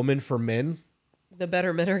as a woman for men, The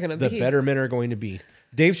better men are going to the be. better men are going to be.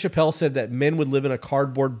 Dave Chappelle said that men would live in a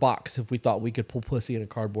cardboard box if we thought we could pull pussy in a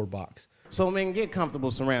cardboard box. So men get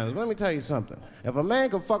comfortable surroundings. But let me tell you something. If a man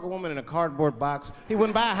could fuck a woman in a cardboard box, he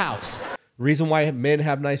wouldn't buy a house. The reason why men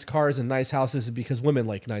have nice cars and nice houses is because women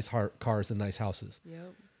like nice cars and nice houses.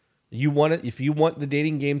 Yep. If you want the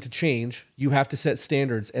dating game to change, you have to set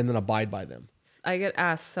standards and then abide by them. I get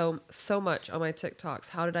asked so much on my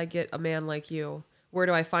TikToks, how did I get a man like you? Where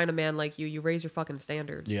do I find a man like you? You raise your fucking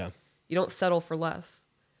standards. Yeah. You don't settle for less.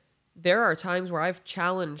 There are times where I've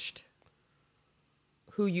challenged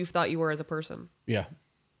who you thought you were as a person. Yeah.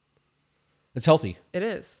 It's healthy. It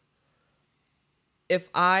is. If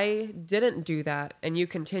I didn't do that and you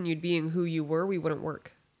continued being who you were, we wouldn't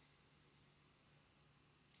work.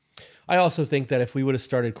 I also think that if we would have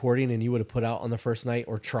started courting and you would have put out on the first night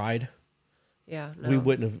or tried, Yeah. No. we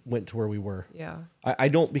wouldn't have went to where we were. Yeah. I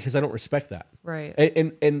don't, because I don't respect that. Right.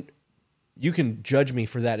 And you can judge me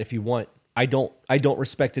for that if you want. I don't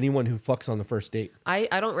respect anyone who fucks on the first date. I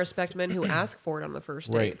don't respect men who ask for it on the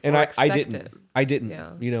first date. Right. And or I expect didn't. it. I didn't.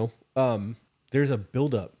 Yeah. You know, there's a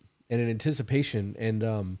buildup and an anticipation and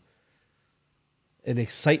an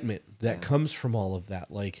excitement that comes from all of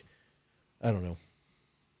that. Like, I don't know.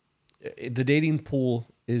 The dating pool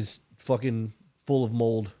is fucking full of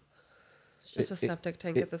mold. It's just a septic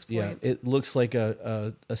tank at this point. Yeah, it looks like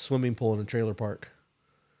a swimming pool in a trailer park.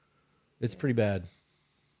 It's pretty bad.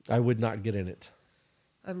 I would not get in it.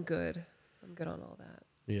 I'm good. I'm good on all that.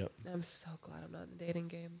 Yeah. I'm so glad I'm not in the dating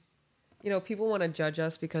game. You know, people want to judge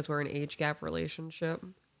us because we're in an age gap relationship.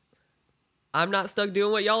 I'm not stuck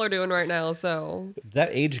doing what y'all are doing right now, so. That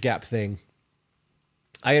age gap thing,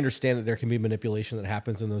 I understand that there can be manipulation that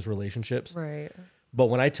happens in those relationships. Right. But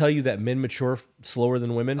when I tell you that men mature slower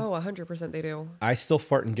than women, Oh, 100% they do. I still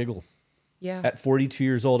fart and giggle. Yeah. At 42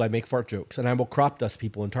 years old, I make fart jokes, and I will crop dust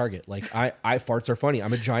people in Target. Like, I farts are funny.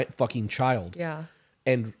 I'm a giant fucking child. Yeah.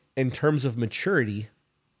 And in terms of maturity,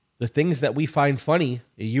 the things that we find funny,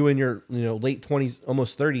 you in your late 20s,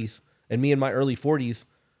 almost 30s, and me in my early 40s,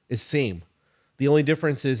 is same. The only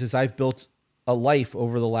difference is I've built a life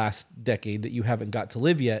over the last decade that you haven't got to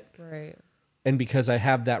live yet. Right. And because I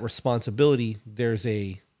have that responsibility, there's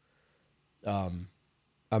a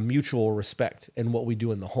mutual respect in what we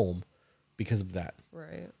do in the home because of that.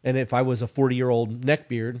 Right. And if I was a 40-year-old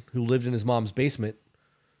neckbeard who lived in his mom's basement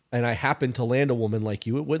and I happened to land a woman like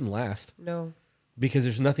you, it wouldn't last No. because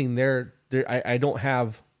there's nothing there. I don't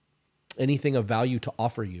have anything of value to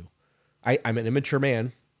offer you. I'm an immature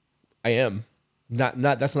man. I am. Not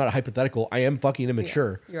that's not a hypothetical. I am fucking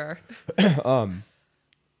immature. Yeah, you are.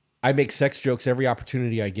 I make sex jokes every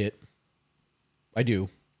opportunity I get. I do.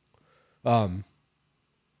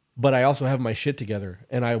 But I also have my shit together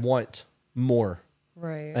and I want more.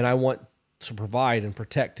 Right. And I want to provide and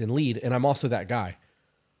protect and lead. And I'm also that guy.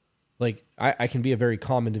 Like, I can be a very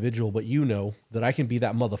calm individual, but you know that I can be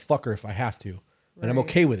that motherfucker if I have to. And I'm Right.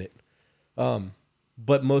 okay with it.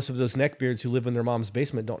 But most of those neckbeards who live in their mom's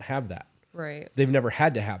basement don't have that. Right. They've never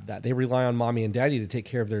had to have that. They rely on mommy and daddy to take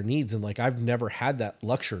care of their needs. And like, I've never had that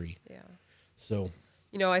luxury. Yeah. So,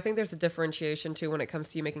 You know, I think there's a differentiation too when it comes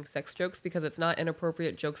to you making sex jokes, because it's not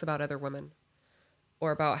inappropriate jokes about other women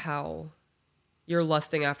or about how you're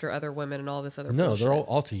lusting after other women and all this other no, bullshit. they're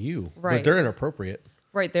all to you. But Right. they're inappropriate.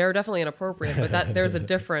 Right, they're definitely inappropriate, but that there's a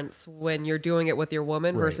difference when you're doing it with your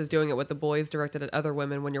woman Right. versus doing it with the boys directed at other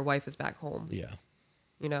women when your wife is back home. Yeah.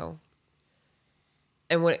 You know.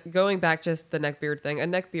 And when going back just the neckbeard thing, a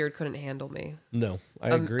neckbeard couldn't handle me. No, I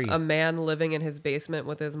agree. A man living in his basement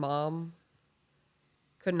with his mom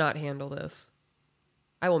could not handle this.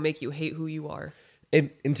 I will make you hate who you are.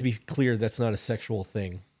 And to be clear, that's not a sexual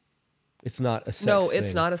thing. It's not a sex No, thing.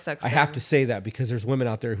 it's not a sex I have thing. to say that because there's women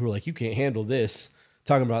out there who are like, you can't handle this,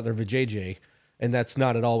 talking about their vajayjay, and that's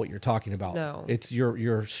not at all what you're talking about. No. It's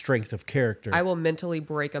your strength of character. I will mentally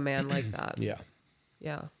break a man like that. Yeah.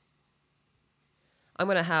 Yeah. I'm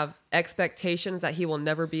going to have expectations that he will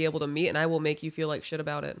never be able to meet, and I will make you feel like shit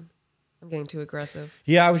about it. I'm getting too aggressive.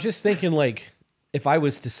 Yeah, I was just thinking, like, if I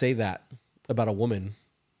was to say that about a woman,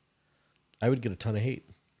 I would get a ton of hate.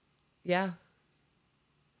 Yeah.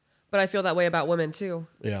 But I feel that way about women too.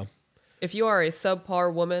 Yeah. If you are a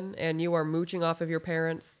subpar woman and you are mooching off of your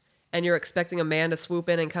parents and you're expecting a man to swoop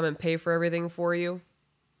in and come and pay for everything for you,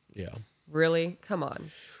 Yeah. really? Come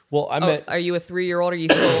on. Well, I meant... Are you a 3-year-old? Are you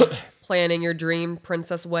still planning your dream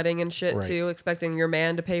princess wedding and shit Right. too, expecting your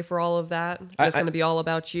man to pay for all of that? It's going to be all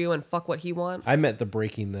about you and fuck what he wants? I meant the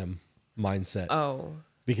breaking them mindset. Oh.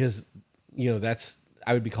 Because, you know, that's...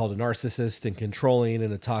 I would be called a narcissist and controlling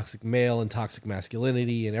and a toxic male and toxic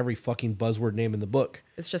masculinity and every fucking buzzword name in the book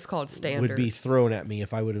It's just called standards. would be thrown at me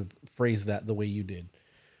if I would have phrased that the way you did.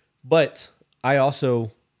 But I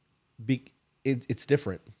also... it's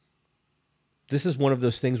different. This is one of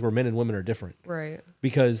those things where men and women are different. Right.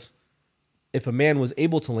 Because if a man was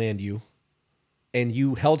able to land you and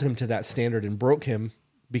you held him to that standard and broke him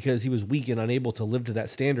because he was weak and unable to live to that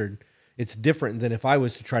standard, it's different than if I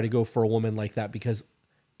was to try to go for a woman like that, because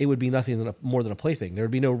it would be nothing more than a plaything. There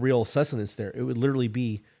would be no real sustenance there. It would literally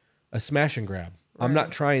be a smash and grab. Right. I'm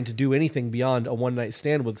not trying to do anything beyond a one-night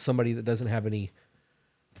stand with somebody that doesn't have any...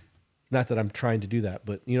 Not that I'm trying to do that,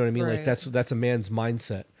 but you know what I mean? Right. Like that's a man's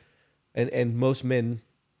mindset. And most men...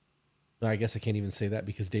 I guess I can't even say that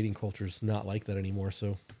because dating culture is not like that anymore.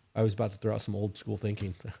 So I was about to throw out some old school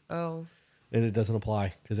thinking. Oh. And it doesn't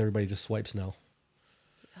apply because everybody just swipes now.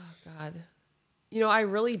 Oh, God. You know, I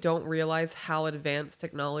really don't realize how advanced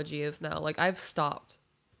technology is now. Like, I've stopped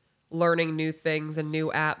learning new things and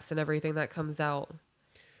new apps and everything that comes out.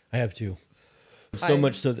 I have too. So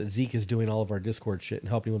much so that Zeke is doing all of our Discord shit and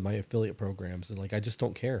helping with my affiliate programs. And like, I just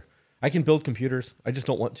don't care. I can build computers. I just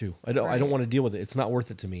don't want to. I don't want to deal with it. It's not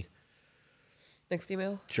worth it to me. Next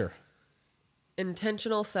email. Sure.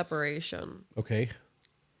 Intentional separation. Okay.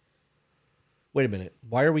 Wait a minute.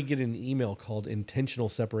 Why are we getting an email called intentional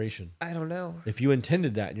separation? I don't know. If you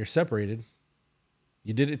intended that and you're separated,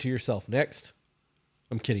 you did it to yourself. Next.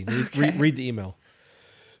 I'm kidding. Read the email.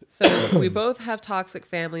 So we both have toxic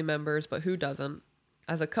family members, but who doesn't?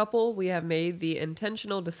 As a couple, we have made the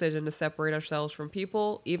intentional decision to separate ourselves from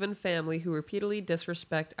people, even family, who repeatedly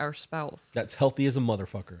disrespect our spouse. That's healthy as a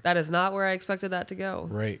motherfucker. That is not where I expected that to go.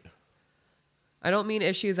 Right. I don't mean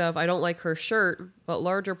issues of I don't like her shirt, but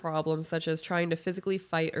larger problems such as trying to physically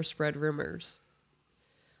fight or spread rumors.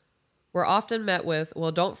 We're often met with,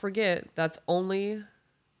 well, don't forget, that's the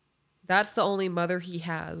only mother he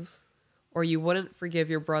has, or you wouldn't forgive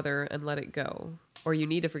your brother and let it go, or you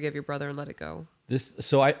need to forgive your brother and let it go.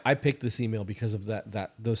 So I picked this email because of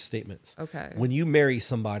those statements. Okay. When you marry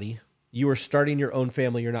somebody, you are starting your own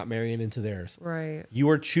family. You're not marrying into theirs. Right. You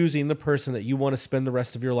are choosing the person that you want to spend the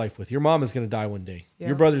rest of your life with. Your mom is going to die one day. Yeah.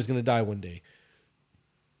 Your brother's going to die one day.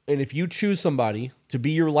 And if you choose somebody to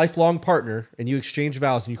be your lifelong partner and you exchange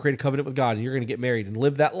vows and you create a covenant with God and you're going to get married and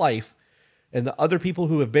live that life, and the other people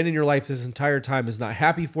who have been in your life this entire time is not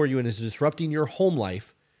happy for you and is disrupting your home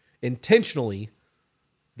life intentionally,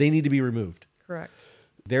 they need to be removed. Correct.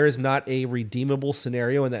 There is not a redeemable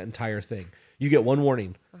scenario in that entire thing. You get one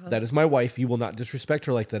warning. That is my wife. You will not disrespect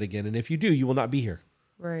her like that again. And if you do, you will not be here.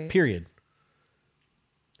 Right. Period.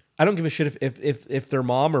 I don't give a shit if their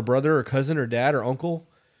mom or brother or cousin or dad or uncle.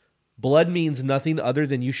 Blood means nothing other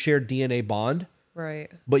than you share DNA bond. Right.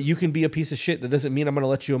 But you can be a piece of shit. That doesn't mean I'm going to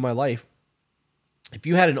let you in my life. If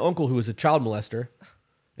you had an uncle who was a child molester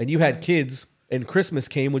and you had kids and Christmas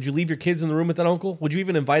came, would you leave your kids in the room with that uncle? Would you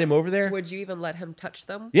even invite him over there? Would you even let him touch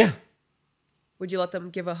them? Yeah. Would you let them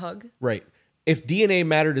give a hug? Right. If DNA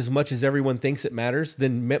mattered as much as everyone thinks it matters,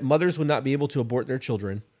 then mothers would not be able to abort their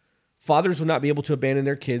children. Fathers would not be able to abandon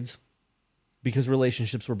their kids because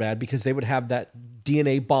relationships were bad, because they would have that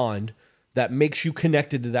DNA bond that makes you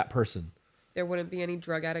connected to that person. There wouldn't be any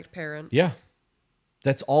drug addict parents. Yeah.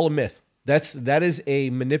 That's all a myth. That is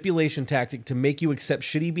a manipulation tactic to make you accept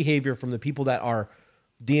shitty behavior from the people that are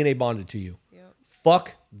DNA bonded to you. Yep.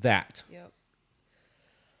 Fuck that. Yep.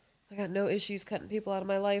 I got no issues cutting people out of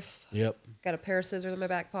my life. Yep. Got a pair of scissors in my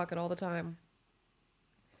back pocket all the time.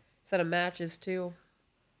 Set of matches too.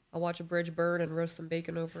 I'll watch a bridge burn and roast some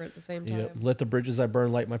bacon over it at the same time. Yep. Let the bridges I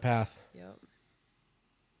burn light my path. Yep.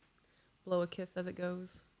 Blow a kiss as it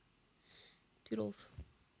goes. Toodles.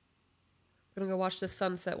 I'm gonna go watch the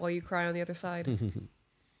sunset while you cry on the other side.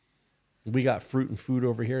 We got fruit and food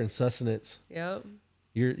over here and sustenance. Yep.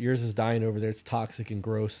 Yours is dying over there. It's toxic and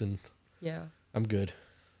gross, and Yeah. I'm good.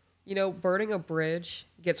 You know, burning a bridge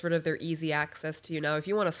gets rid of their easy access to you. Now, if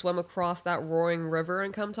you want to swim across that roaring river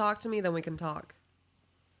and come talk to me, then we can talk.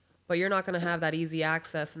 But you're not going to have that easy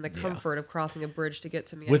access and the comfort of crossing a bridge to get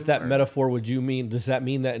to me With that anymore. metaphor, does that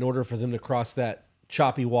mean that in order for them to cross that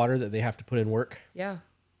choppy water that they have to put in work? Yeah.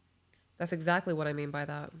 That's exactly what I mean by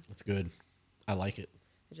that. That's good. I like it.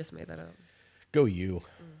 I just made that up. Go you.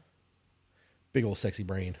 Big old sexy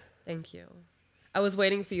brain. Thank you. I was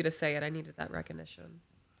waiting for you to say it. I needed that recognition.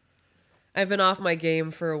 I've been off my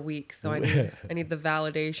game for a week, so I need the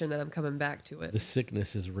validation that I'm coming back to it. The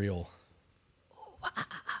sickness is real.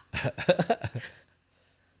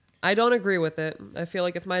 I don't agree with it. I feel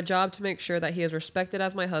like it's my job to make sure that he is respected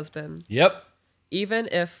as my husband, Yep. even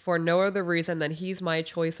if for no other reason than he's my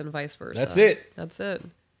choice and vice versa. That's it. That's it.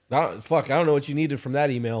 Fuck, I don't know what you needed from that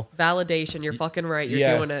email. Validation. You're fucking right.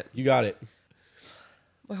 You're doing it. You got it.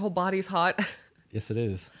 My whole body's hot. Yes, it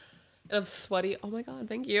is. And I'm sweaty. Oh my God,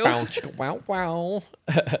 thank you. Bow, chicka, wow, wow.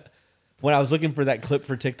 When I was looking for that clip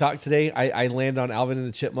for TikTok today, I landed on Alvin and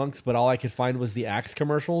the Chipmunks, but all I could find was the Axe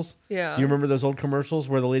commercials. Yeah. You remember those old commercials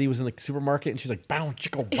where the lady was in the supermarket and she's like, bow,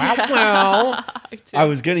 chicka, wow, wow. I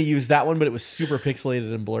was going to use that one, but it was super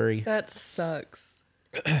pixelated and blurry. That sucks.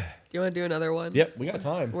 Do you want to do another one? Yep, we got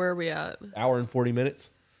time. Where are we at? Hour and 40 minutes.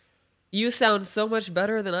 You sound so much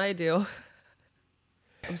better than I do.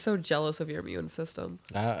 I'm so jealous of your immune system.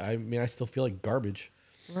 I mean, I still feel like garbage.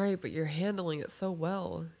 Right, but you're handling it so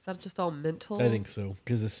well. Is that just all mental? I think so.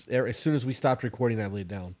 Because as soon as we stopped recording, I laid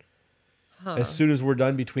down. As soon as we're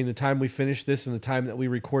done, between the time we finish this and the time that we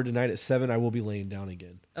record tonight at 7, I will be laying down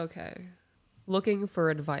again. Okay. Looking for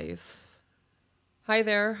advice. Hi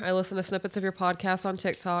there. I listen to snippets of your podcast on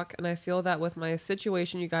TikTok, and I feel that with my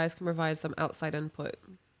situation, you guys can provide some outside input.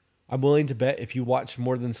 I'm willing to bet if you watch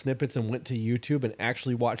more than snippets and went to YouTube and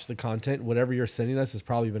actually watched the content, whatever you're sending us has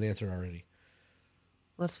probably been answered already.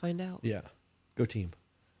 Let's find out. Yeah. Go team.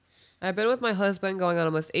 I've been with my husband going on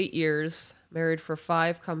almost 8 years, married for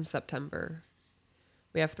 5 come September.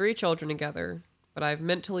 We have 3 children together, but I've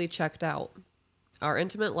mentally checked out. Our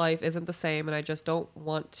intimate life isn't the same, and I just don't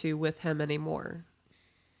want to with him anymore.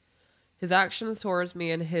 His actions towards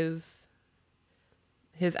me and his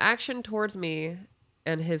action towards me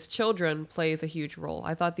and his children plays a huge role.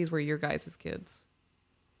 I thought these were your guys' kids.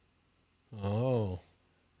 Oh.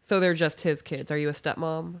 So they're just his kids. Are you a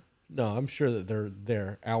stepmom? No, I'm sure that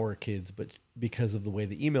they're our kids, but because of the way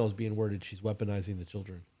the email is being worded, she's weaponizing the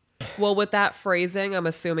children. Well, with that phrasing, I'm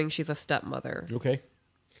assuming she's a stepmother. Okay.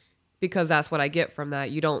 Because that's what I get from that.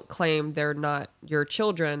 You don't claim they're not your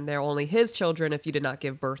children. They're only his children if you did not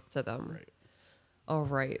give birth to them. Right. All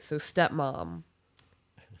right. So stepmom.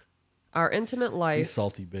 Our intimate You life.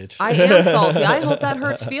 salty bitch. I am salty. I hope that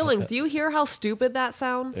hurts feelings. Do you hear how stupid that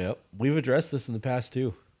sounds? Yep. We've addressed this in the past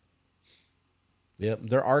too. Yep.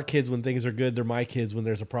 They're our kids when things are good. They're my kids when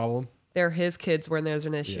there's a problem. They're his kids when there's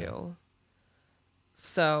an issue. Yeah.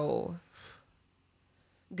 So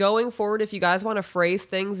going forward, if you guys want to phrase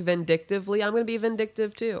things vindictively, I'm going to be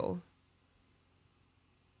vindictive too.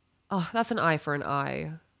 Oh, that's an eye for an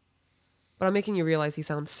eye. But I'm making you realize you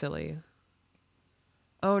sound silly.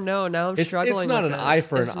 Oh no, now I'm struggling It's not with an this. eye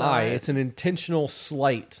for It's an eye. not. It's an intentional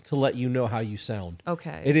slight to let you know how you sound.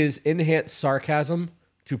 Okay. It is enhanced sarcasm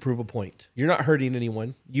to prove a point. You're not hurting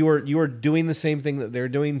anyone. You are doing the same thing that they're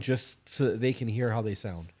doing just so that they can hear how they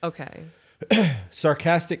sound. Okay.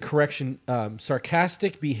 Sarcastic correction,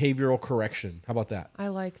 sarcastic behavioral correction. How about that? I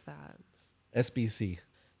like that. SBC.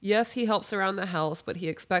 Yes, he helps around the house, but he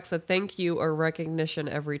expects a thank you or recognition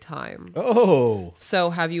every time. Oh. So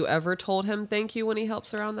have you ever told him thank you when he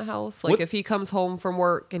helps around the house? Like What- if he comes home from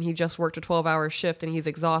work and he just worked a 12-hour shift and he's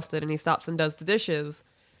exhausted and he stops and does the dishes,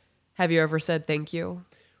 have you ever said thank you?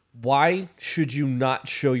 Why should you not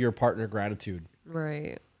show your partner gratitude?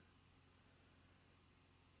 Right.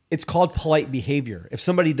 It's called polite behavior. If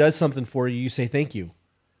somebody does something for you, you say thank you.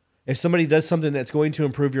 If somebody does something that's going to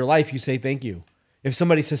improve your life, you say thank you. If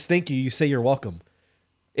somebody says thank you, you say you're welcome.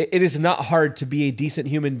 It is not hard to be a decent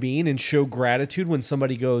human being and show gratitude when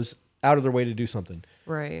somebody goes out of their way to do something.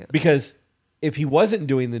 Right. Because if he wasn't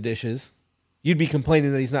doing the dishes, you'd be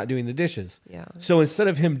complaining that he's not doing the dishes. Yeah. So instead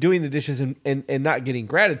of him doing the dishes and not getting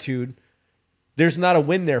gratitude, there's not a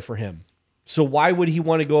win there for him. So why would he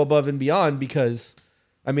want to go above and beyond? Because,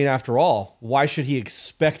 I mean, after all, why should he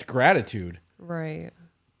expect gratitude? Right.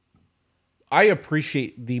 I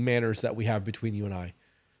appreciate the manners that we have between you and I.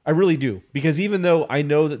 I really do. Because even though I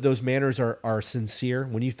know that those manners are sincere,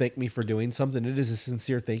 when you thank me for doing something, it is a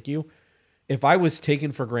sincere thank you. If I was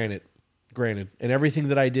taken for granted, and everything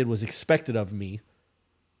that I did was expected of me,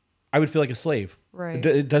 I would feel like a slave. Right.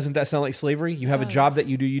 Doesn't that sound like slavery? You have a job that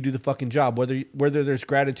you do the fucking job, whether there's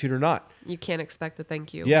gratitude or not. You can't expect a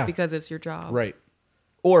thank you. Yeah. Because it's your job. Right.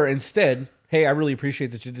 Or instead, hey, I really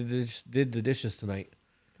appreciate that you did the dishes tonight.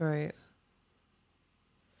 Right.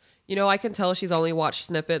 You know, I can tell she's only watched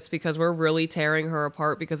snippets because we're really tearing her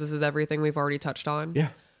apart because this is everything we've already touched on. Yeah.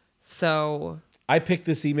 So, I picked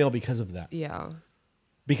this email because of that. yeah,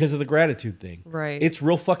 Because of the gratitude thing. right. It's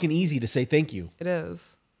real fucking easy to say thank you. It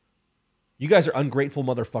is. You guys are ungrateful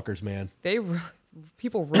motherfuckers, man.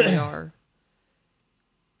 People really are.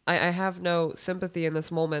 I have no sympathy in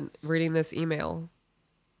this moment reading this email.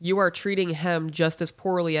 You are treating him just as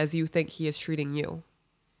poorly as you think he is treating you.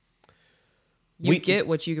 You get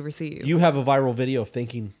what you receive. You have a viral video of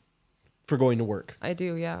thanking for going to work. I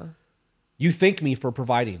do, yeah. You thank me for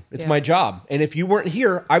providing. It's Yeah. my job. And if you weren't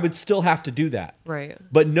here, I would still have to do that. Right.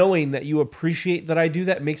 But knowing that you appreciate that I do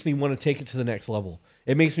that makes me want to take it to the next level.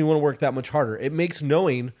 It makes me want to work that much harder. It makes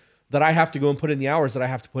knowing that I have to go and put in the hours that I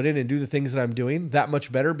have to put in and do the things that I'm doing that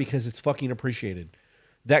much better because it's fucking appreciated.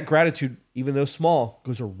 That gratitude, even though small,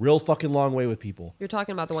 goes a real fucking long way with people. You're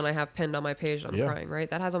talking about the one I have pinned on my page that I'm Yeah. crying, right?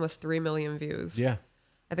 That has almost 3 million views. Yeah.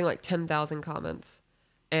 I think like 10,000 comments.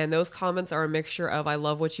 And those comments are a mixture of, I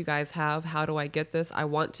love what you guys have. How do I get this? I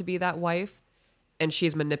want to be that wife. And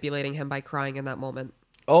she's manipulating him by crying in that moment.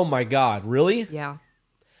 Oh my God. Really? Yeah.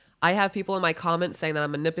 I have people in my comments saying that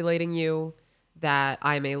I'm manipulating you, that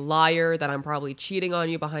I'm a liar, that I'm probably cheating on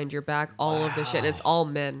you behind your back, all of this shit. And it's all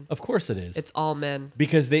men. Of course it is. It's all men.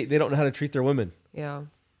 Because they don't know how to treat their women. Yeah.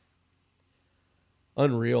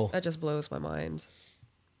 Unreal. That just blows my mind.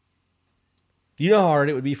 You know how hard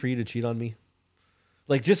it would be for you to cheat on me?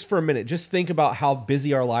 Like, just for a minute, just think about how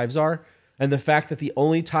busy our lives are and the fact that the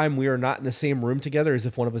only time we are not in the same room together is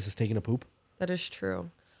if one of us is taking a poop. That is true.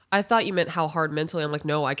 I thought you meant how hard mentally. I'm like,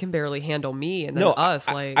 no, I can barely handle me and then No, us.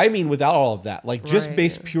 I mean without all of that. Like, just Right.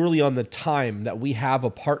 based purely on the time that we have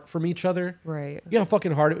apart from each other. right. You know how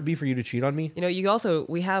fucking hard it would be for you to cheat on me? You know,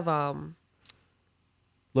 we have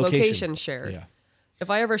location shared. Yeah. If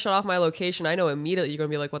I ever shut off my location, I know immediately you're going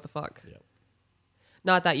to be like, what the fuck? Yeah.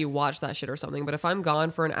 Not that you watch that shit or something, but if I'm gone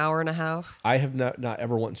for an hour and a half, I have not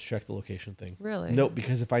ever once checked the location thing. Really? Nope,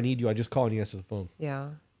 because if I need you, I just call and you answer the phone. yeah.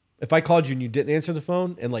 If I called you and you didn't answer the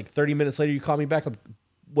phone and like 30 minutes later you call me back, I'm,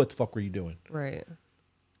 what the fuck were you doing? Right.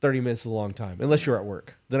 30 minutes is a long time. Unless you're at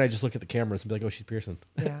work. Then I just look at the cameras and be like, oh, she's Pearson.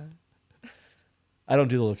 Yeah. I don't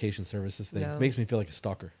do the location services thing. No. It makes me feel like a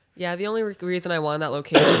stalker. Yeah. The only reason I want that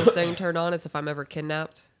location thing turned on is if I'm ever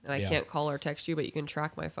kidnapped and I Yeah. can't call or text you, but you can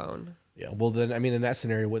track my phone. Yeah. Well, then, I mean, in that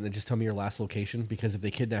scenario, wouldn't they just tell me your last location? Because if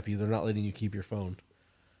they kidnap you, they're not letting you keep your phone.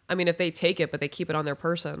 I mean, if they take it, but they keep it on their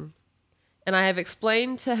person. And I have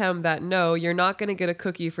explained to him that no, you're not going to get a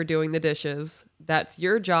cookie for doing the dishes. That's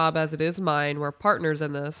your job as it is mine. We're partners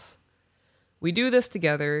in this. We do this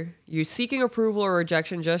together. You seeking approval or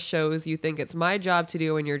rejection just shows you think it's my job to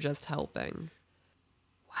do and you're just helping.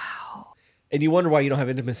 Wow. And you wonder why you don't have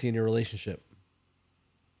intimacy in your relationship.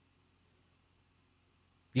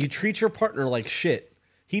 You treat your partner like shit.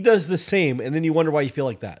 He does the same, and then you wonder why you feel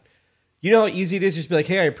like that. You know how easy it is just to be like,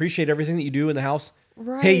 hey, I appreciate everything that you do in the house.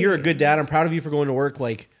 Right. Hey, you're a good dad. I'm proud of you for going to work.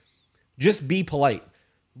 Like, just be polite.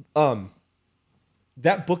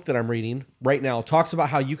 That book that I'm reading right now talks about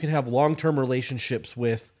how you can have long-term relationships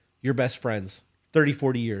with your best friends, 30,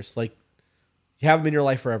 40 years. Like, you have them in your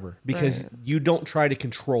life forever because Right. you don't try to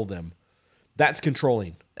control them. That's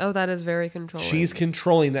controlling. Oh, that is very controlling. She's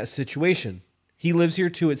controlling that situation. He lives here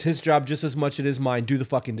too. It's his job just as much as it is mine. Do the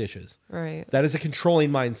fucking dishes. Right. That is a controlling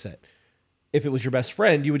mindset. If it was your best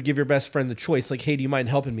friend, you would give your best friend the choice, like, hey, do you mind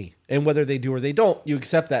helping me? And whether they do or they don't, you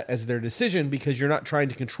accept that as their decision because you're not trying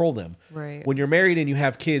to control them. Right. When you're married and you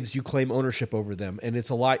have kids, you claim ownership over them. And it's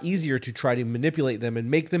a lot easier to try to manipulate them and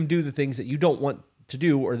make them do the things that you don't want to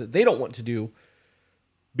do or that they don't want to do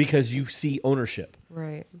because you see ownership.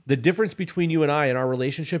 Right. The difference between you and I in our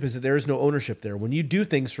relationship is that there is no ownership there. When you do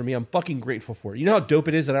things for me, I'm fucking grateful for it. You know how dope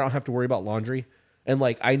it is that I don't have to worry about laundry? And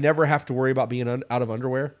like, I never have to worry about being out of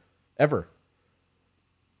underwear, ever.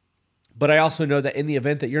 But I also know that in the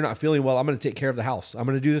event that you're not feeling well, I'm going to take care of the house. I'm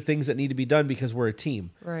going to do the things that need to be done because we're a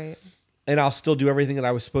team. Right. And I'll still do everything that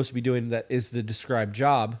I was supposed to be doing that is the described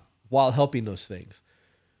job while helping those things.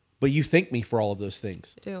 But you thank me for all of those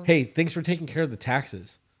things. I do. Hey, thanks for taking care of the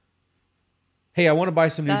taxes. Hey, I want to buy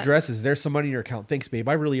some new dresses. There's some money in your account. Thanks, babe.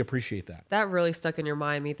 I really appreciate that. That really stuck in your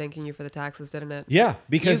mind, me thanking you for the taxes, didn't it? Yeah,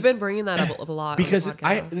 because you've been bringing that up a lot. because on the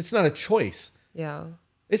podcast. it's not a choice. Yeah.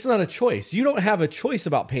 It's not a choice. You don't have a choice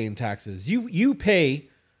about paying taxes. You pay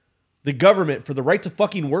the government for the right to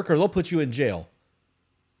fucking work or they'll put you in jail.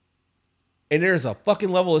 And there's a fucking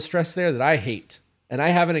level of stress there that I hate. And I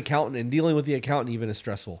have an accountant and dealing with the accountant even is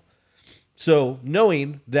stressful. So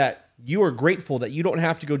knowing that you are grateful that you don't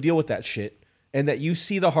have to go deal with that shit and that you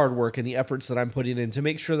see the hard work and the efforts that I'm putting in to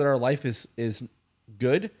make sure that our life is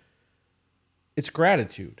good, it's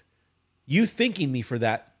gratitude. You thanking me for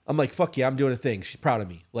that, I'm like, fuck yeah, I'm doing a thing. She's proud of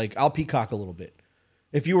me. Like, I'll peacock a little bit.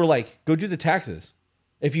 If you were like, go do the taxes.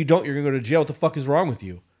 If you don't, you're going to go to jail. What the fuck is wrong with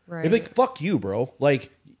you? Right. They'd be like, fuck you, bro.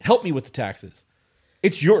 Like, help me with the taxes.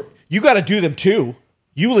 You got to do them too.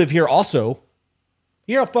 You live here also.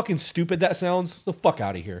 You hear how fucking stupid that sounds? The fuck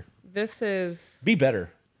out of here. This is Be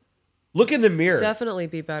better. Look in the mirror. definitely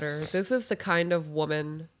be better. This is the kind of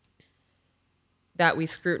woman that we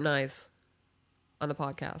scrutinize on the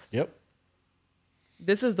podcast. Yep.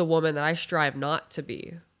 This is the woman that I strive not to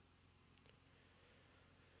be.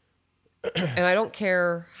 And I don't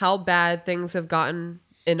care how bad things have gotten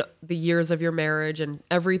in the years of your marriage and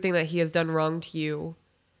everything that he has done wrong to you.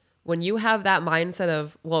 When you have that mindset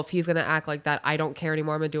of, well, if he's going to act like that, I don't care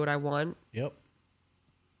anymore. I'm going to do what I want. Yep.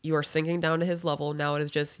 You are sinking down to his level. Now it is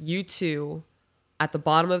just you two at the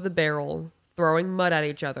bottom of the barrel throwing mud at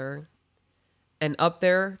each other. And up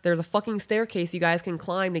there's a fucking staircase you guys can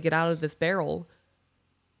climb to get out of this barrel.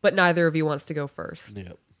 But neither of you wants to go first.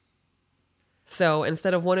 Yep. So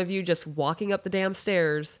instead of one of you just walking up the damn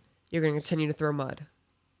stairs, you're going to continue to throw mud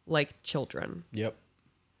like children. Yep.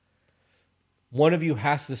 One of you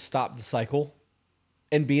has to stop the cycle,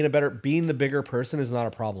 and being the bigger person is not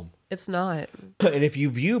a problem. It's not. And if you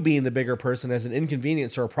view being the bigger person as an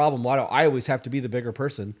inconvenience or a problem, why do I always have to be the bigger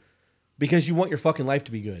person? Because you want your fucking life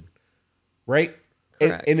to be good, right?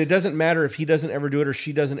 Correct. And it doesn't matter if he doesn't ever do it or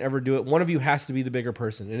she doesn't ever do it. One of you has to be the bigger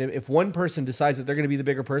person. And if one person decides that they're going to be the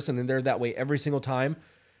bigger person and they're that way every single time,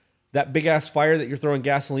 that big ass fire that you're throwing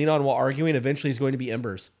gasoline on while arguing eventually is going to be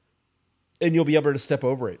embers. And you'll be able to step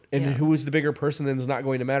over it. And Yeah. who is the bigger person then is not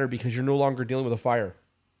going to matter because you're no longer dealing with a fire.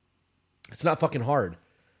 It's not fucking hard.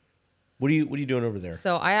 What are you doing over there?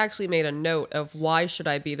 So I actually made a note of why should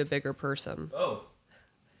I be the bigger person. Oh.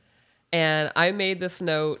 And I made this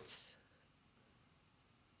note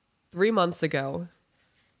 3 months ago.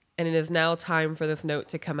 And it is now time for this note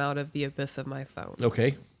to come out of the abyss of my phone.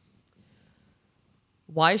 Okay.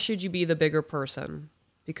 Why should you be the bigger person?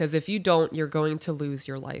 Because if you don't, you're going to lose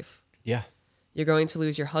your life. Yeah. You're going to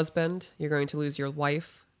lose your husband. You're going to lose your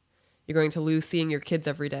wife. You're going to lose seeing your kids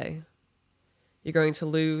every day. You're going to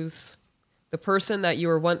lose the person that you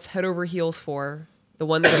were once head over heels for, the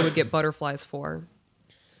one that you would get butterflies for.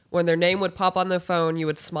 When their name would pop on the phone, you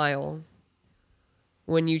would smile.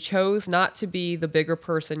 When you chose not to be the bigger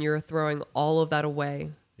person, you're throwing all of that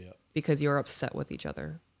away because you're upset with each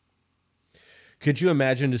other. Could you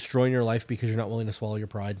imagine destroying your life because you're not willing to swallow your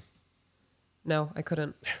pride? No, I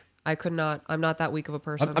couldn't. I could not. I'm not that weak of a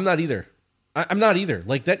person. I'm not either. I'm not either.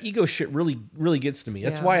 Like, that ego shit really, really gets to me.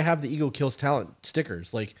 That's Yeah. why I have the ego kills talent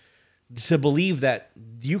stickers. Like, to believe that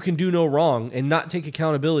you can do no wrong and not take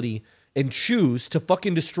accountability and choose to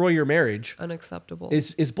fucking destroy your marriage Unacceptable.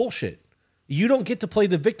 is bullshit. You don't get to play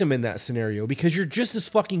the victim in that scenario because you're just as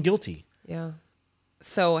fucking guilty. Yeah.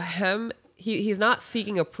 So he's not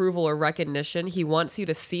seeking approval or recognition. He wants you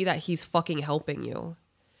to see that he's fucking helping you.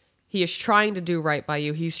 He is trying to do right by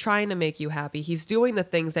you. He's trying to make you happy. He's doing the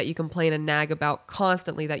things that you complain and nag about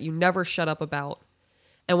constantly that you never shut up about.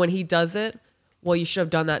 And when he does it, well, you should have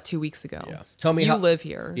done that 2 weeks ago. Yeah. Tell me you how- live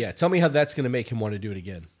here. Yeah, tell me how that's going to make him want to do it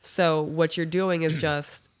again. So what you're doing is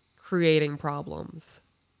just creating problems.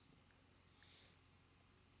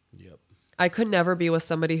 Yep. I could never be with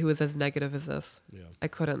somebody who is as negative as this. Yeah. I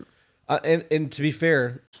couldn't. And to be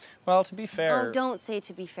fair, Well, to be fair. Oh, don't say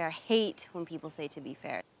to be fair. Hate when people say to be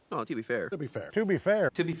fair. No, to be fair. To be fair. To be fair.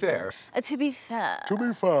 To be fair. To be fair. To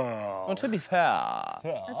be fair. Well, to be fair.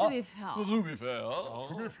 To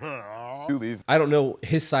be fair. I don't know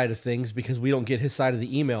his side of things because we don't get his side of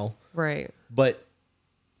the email. Right. But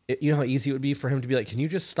you know how easy it would be for him to be like, can you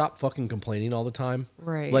just stop fucking complaining all the time?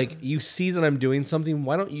 Right. Like, you see that I'm doing something.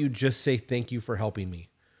 Why don't you just say thank you for helping me?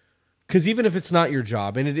 Because even if it's not your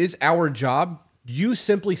job and it is our job, you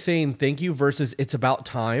simply saying thank you versus it's about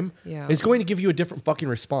time is going to give you a different fucking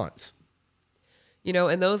response. You know,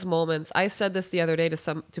 in those moments, I said this the other day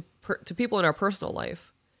to people in our personal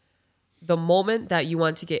life. The moment that you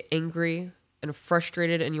want to get angry and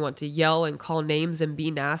frustrated and you want to yell and call names and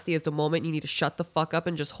be nasty is the moment you need to shut the fuck up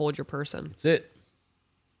and just hold your person. That's it.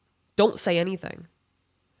 Don't say anything.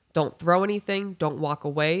 Don't throw anything. Don't walk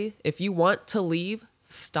away. If you want to leave,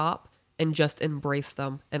 stop and just embrace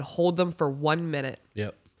them and hold them for 1 minute.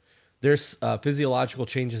 Yep. There's physiological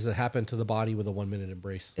changes that happen to the body with a 1 minute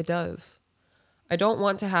embrace. It does. I don't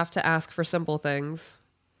want to have to ask for simple things.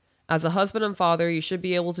 As a husband and father, you should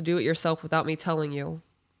be able to do it yourself without me telling you.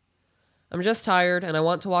 I'm just tired and I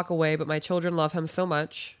want to walk away, but my children love him so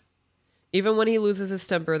much. Even when he loses his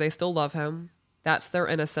temper, they still love him. That's their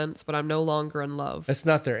innocence, but I'm no longer in love. That's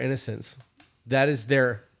not their innocence. That is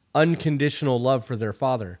their unconditional love for their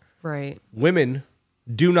father. Right. Women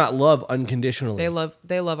do not love unconditionally.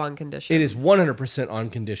 They love on conditions. It is 100%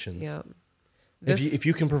 on conditions. Yeah. If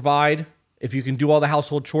you can provide, if you can do all the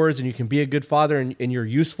household chores and you can be a good father and you're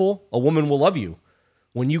useful, a woman will love you.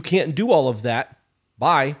 When you can't do all of that,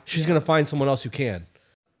 bye. She's going to find someone else who can.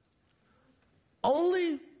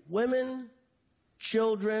 Only women,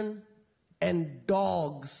 children, and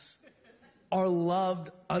dogs are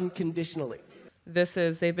loved unconditionally.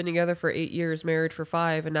 They've been together for 8 years, married for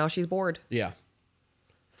 5, and now she's bored. Yeah.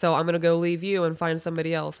 So I'm going to go leave you and find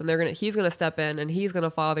somebody else. And he's going to step in and he's going to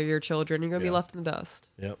father your children. You're going to be left in the dust.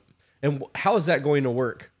 Yep. And how is that going to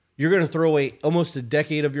work? You're going to throw away almost a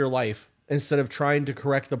decade of your life instead of trying to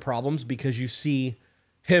correct the problems because you see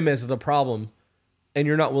him as the problem and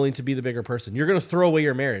you're not willing to be the bigger person. You're going to throw away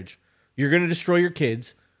your marriage. You're going to destroy your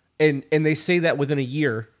kids. And they say that within a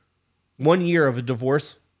year, 1 year of a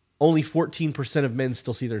divorce, only 14% of men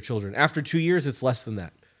still see their children. After 2 years, it's less than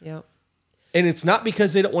that. Yep. And it's not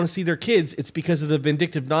because they don't want to see their kids. It's because of the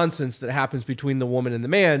vindictive nonsense that happens between the woman and the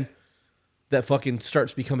man that fucking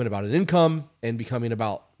starts becoming about an income and becoming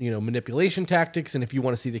about, manipulation tactics. And if you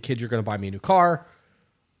want to see the kids, you're going to buy me a new car.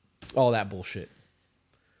 All that bullshit.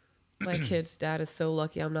 My kid's dad is so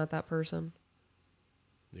lucky I'm not that person.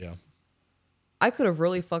 Yeah. I could have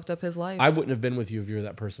really fucked up his life. I wouldn't have been with you if you were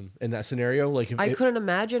that person in that scenario. Like, I couldn't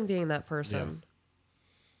imagine being that person.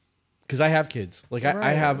 Because I have kids. Like, I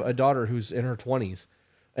Right. have a daughter who's in her 20s.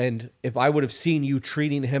 And if I would have seen you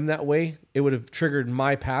treating him that way, it would have triggered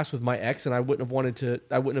my past with my ex, and I wouldn't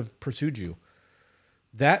have pursued you.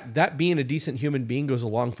 That being a decent human being goes a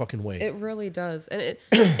long fucking way. It really does. And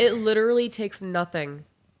it literally takes nothing.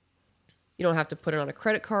 You don't have to put it on a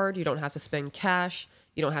credit card. You don't have to spend cash.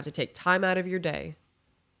 You don't have to take time out of your day.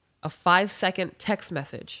 A 5-second text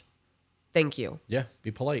message. Thank you. Yeah,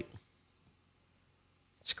 be polite.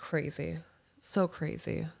 It's crazy. So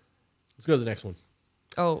crazy. Let's go to the next one.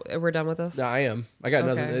 Oh, we're done with this? No, I am. I got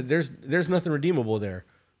Okay. nothing. There's nothing redeemable there.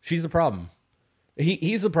 She's the problem.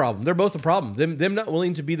 He's the problem. They're both the problem. Them not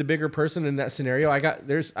willing to be the bigger person in that scenario.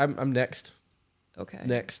 I'm next. Okay.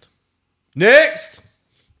 Next.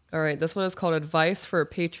 All right. This one is called Advice for a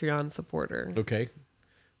Patreon Supporter. Okay.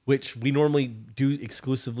 Which we normally do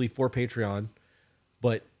exclusively for Patreon,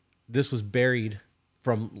 but this was buried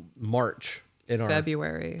from March in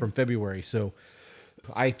February. From February. So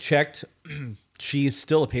I checked. She is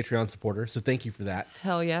still a Patreon supporter, so thank you for that.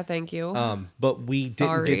 Hell yeah, thank you. But we didn't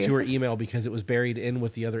Sorry. get to her email because it was buried in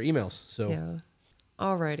with the other emails. So Yeah.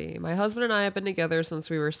 Alrighty. My husband and I have been together since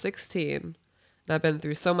we were 16, and I've been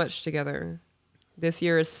through so much together. This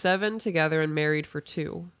year is 7 together and married for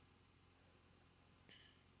 2.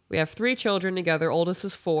 We have 3 children together. Oldest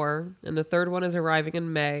is 4, and the third one is arriving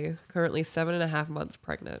in May, currently 7.5 months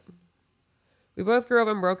pregnant. We both grew up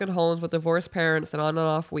in broken homes with divorced parents and on and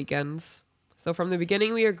off weekends. So from the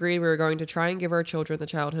beginning, we agreed we were going to try and give our children the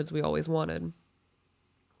childhoods we always wanted.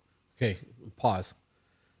 okay, pause.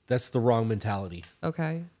 That's the wrong mentality.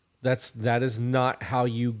 Okay. That is not how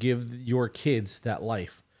you give your kids that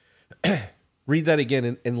life. Read that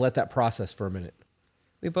again and let that process for a minute.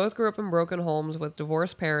 We both grew up in broken homes with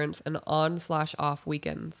divorced parents and on/off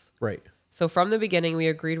weekends. Right. So from the beginning, we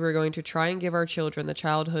agreed we were going to try and give our children the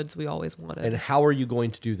childhoods we always wanted. And how are you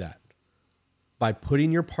going to do that? by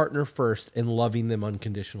putting your partner first and loving them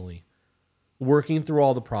unconditionally, working through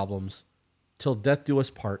all the problems till death do us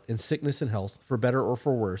part, in sickness and health, for better or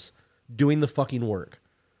for worse, doing the fucking work.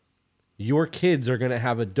 Your kids are going to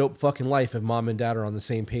have a dope fucking life if mom and dad are on the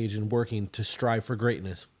same page and working to strive for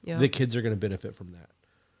greatness. Yeah. The kids are going to benefit from that.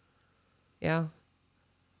 Yeah.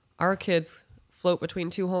 Our kids float between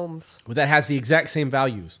two homes. But that has the exact same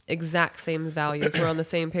values. Exact same values. We're on the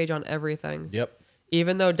same page on everything. Yep.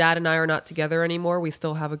 Even though dad and I are not together anymore, we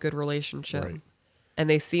still have a good relationship. Right. And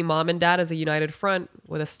they see mom and dad as a united front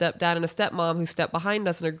with a stepdad and a stepmom who step behind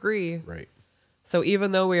us and agree. Right. So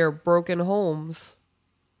even though we are broken homes,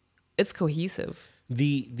 it's cohesive.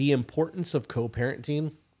 The importance of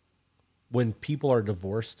co-parenting when people are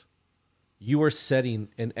divorced, you are setting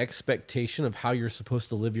an expectation of how you're supposed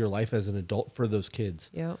to live your life as an adult for those kids.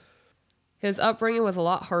 Yeah. His upbringing was a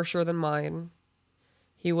lot harsher than mine.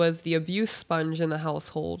 He was the abuse sponge in the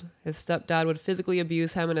household. His stepdad would physically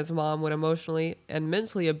abuse him, and his mom would emotionally and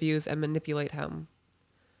mentally abuse and manipulate him.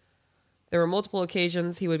 There were multiple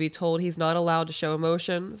occasions he would be told he's not allowed to show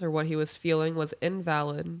emotions, or what he was feeling was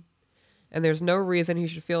invalid, and there's no reason he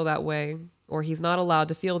should feel that way, or he's not allowed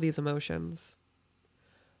to feel these emotions.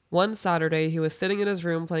 One Saturday, he was sitting in his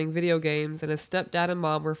room playing video games, and his stepdad and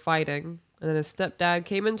mom were fighting, and then his stepdad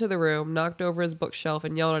came into the room, knocked over his bookshelf,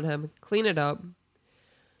 and yelled at him, "Clean it up."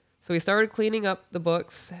 So he started cleaning up the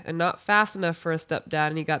books, and not fast enough for his stepdad,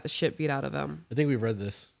 and he got the shit beat out of him. I think we've read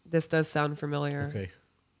this. This does sound familiar. Okay.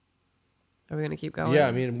 Are we going to keep going? Yeah,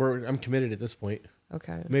 I mean, I'm committed at this point.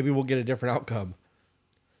 Okay. Maybe we'll get a different outcome.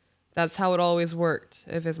 That's how it always worked.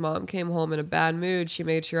 If his mom came home in a bad mood, she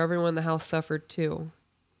made sure everyone in the house suffered too.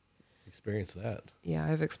 Experienced that. Yeah,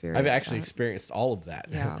 I've experienced I've actually that. experienced all of that.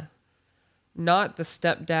 Yeah. Not the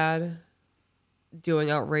stepdad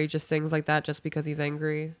doing outrageous things like that just because he's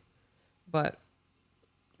angry. But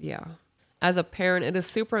yeah. As a parent, it is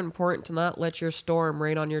super important to not let your storm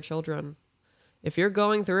rain on your children. If you're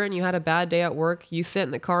going through it and you had a bad day at work, you sit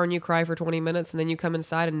in the car and you cry for 20 minutes and then you come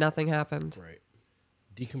inside and nothing happened. Right.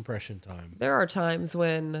 Decompression time. There are times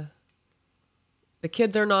when the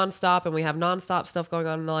kids are nonstop and we have nonstop stuff going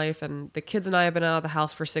on in life, and the kids and I have been out of the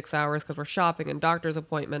house for 6 hours because we're shopping and doctor's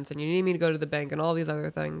appointments and you need me to go to the bank and all these other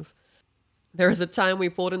things. There was a time we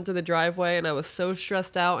pulled into the driveway and I was so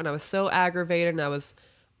stressed out and I was so aggravated and I was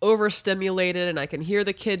overstimulated, and I can hear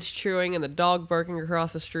the kids chewing and the dog barking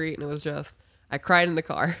across the street, and it was just, I cried in the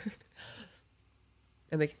car.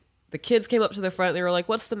 And the kids came up to the front and they were like,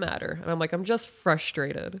 "What's the matter?" And I'm like, "I'm just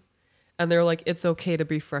frustrated." And they were like, "It's okay to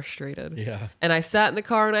be frustrated." Yeah. And I sat in the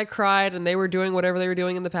car and I cried, and they were doing whatever they were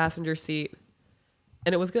doing in the passenger seat.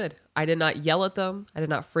 And it was good. I did not yell at them. I did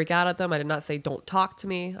not freak out at them. I did not say, "Don't talk to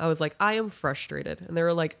me." I was like, "I am frustrated." And they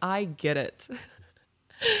were like, "I get it."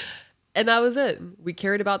 And that was it. We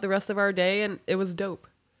carried about the rest of our day, and it was dope.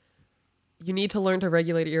 You need to learn to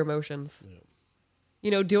regulate your emotions. Yeah. You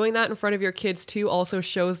know, doing that in front of your kids too also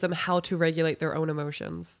shows them how to regulate their own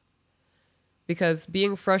emotions. Because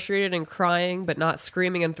being frustrated and crying but not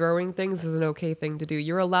screaming and throwing things is an okay thing to do.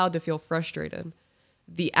 You're allowed to feel frustrated.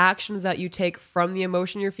 The actions that you take from the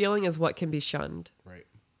emotion you're feeling is what can be shunned. Right.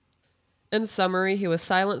 In summary, he was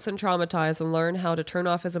silenced and traumatized and learned how to turn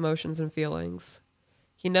off his emotions and feelings.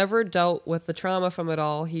 He never dealt with the trauma from it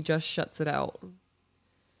all. He just shuts it out.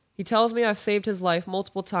 He tells me I've saved his life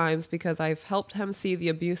multiple times because I've helped him see the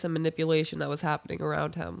abuse and manipulation that was happening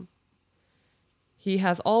around him. He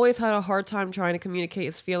has always had a hard time trying to communicate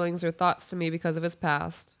his feelings or thoughts to me because of his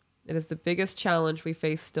past. It is the biggest challenge we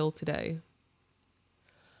face still today.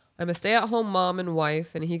 I'm a stay-at-home mom and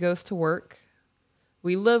wife, and he goes to work.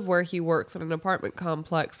 We live where he works in an apartment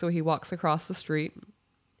complex, so he walks across the street.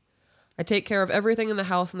 I take care of everything in the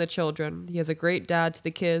house and the children. He is a great dad to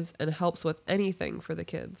the kids and helps with anything for the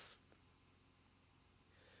kids.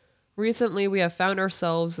 Recently, we have found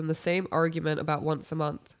ourselves in the same argument about once a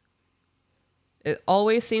month. It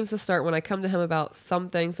always seems to start when I come to him about some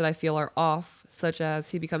things that I feel are off, such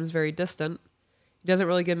as he becomes very distant. He doesn't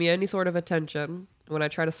really give me any sort of attention. When I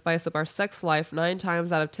try to spice up our sex life, 9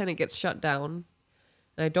 times out of 10 it gets shut down.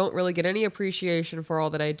 And I don't really get any appreciation for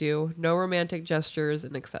all that I do, no romantic gestures,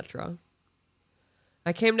 and etc.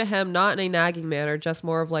 I came to him not in a nagging manner, just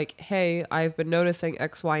more of like, "Hey, I've been noticing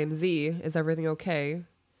X, Y, and Z. Is everything okay?"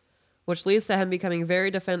 Which leads to him becoming very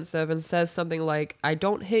defensive and says something like, "I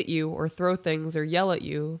don't hit you or throw things or yell at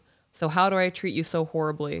you, so how do I treat you so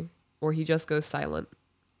horribly?" Or he just goes silent.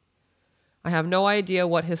 I have no idea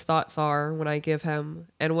what his thoughts are when I give him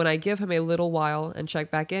a little while and check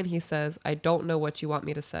back in, he says, "I don't know what you want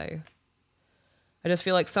me to say." I just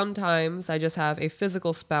feel like sometimes I just have a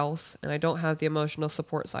physical spouse and I don't have the emotional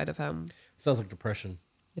support side of him. Sounds like depression.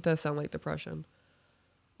 It does sound like depression.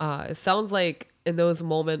 It sounds like in those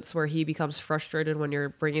moments where he becomes frustrated when you're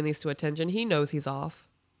bringing these to attention, he knows he's off.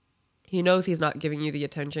 He knows he's not giving you the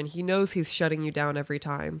attention. He knows he's shutting you down every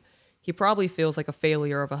time. He probably feels like a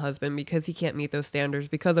failure of a husband because he can't meet those standards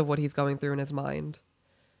because of what he's going through in his mind.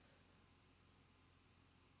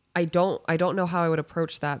 I don't know how I would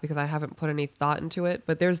approach that because I haven't put any thought into it,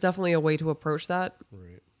 but there's definitely a way to approach that.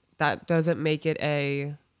 Right. That doesn't make it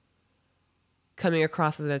a coming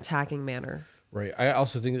across as an attacking manner. Right. I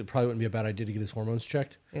also think it probably wouldn't be a bad idea to get his hormones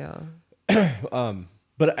checked. Yeah.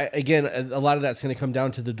 But again, a lot of that's going to come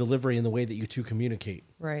down to the delivery and the way that you two communicate.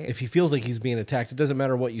 Right. If he feels like he's being attacked, it doesn't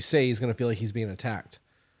matter what you say, he's going to feel like he's being attacked.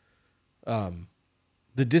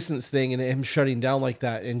 The distance thing and him shutting down like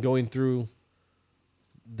that and going through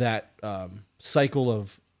that cycle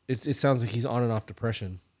of, it sounds like he's on and off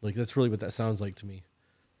depression. Like, that's really what that sounds like to me.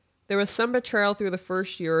 There was some betrayal through the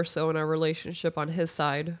first year or so in our relationship on his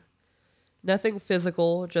side. Nothing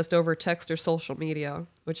physical, just over text or social media,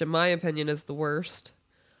 which in my opinion is the worst.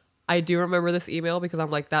 I do remember this email because I'm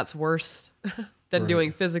like, that's worse than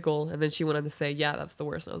doing physical. And then she went on to say, yeah, that's the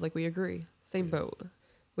worst. And I was like, we agree. Same boat.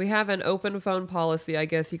 We have an open phone policy, I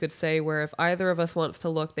guess you could say, where if either of us wants to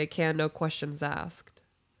look, they can, no questions asked.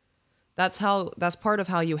 That's part of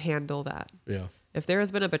how you handle that. Yeah. If there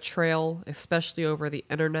has been a betrayal, especially over the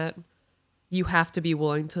internet, you have to be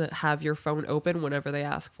willing to have your phone open whenever they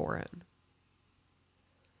ask for it.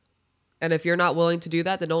 And if you're not willing to do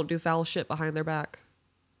that, then don't do foul shit behind their back.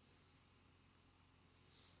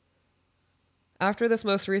 After this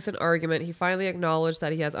most recent argument, he finally acknowledged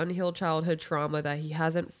that he has unhealed childhood trauma that he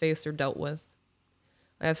hasn't faced or dealt with.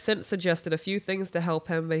 I have since suggested a few things to help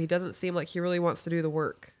him, but he doesn't seem like he really wants to do the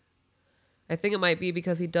work. I think it might be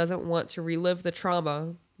because he doesn't want to relive the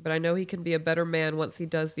trauma, but I know he can be a better man once he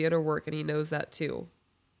does the inner work, and he knows that too.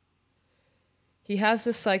 He has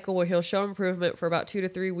this cycle where he'll show improvement for about 2 to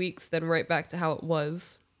 3 weeks, then right back to how it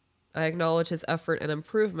was. I acknowledge his effort and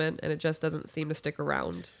improvement, and it just doesn't seem to stick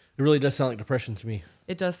around. It really does sound like depression to me.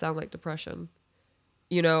 It does sound like depression.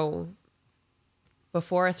 You know,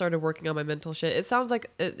 before I started working on my mental shit, it sounds like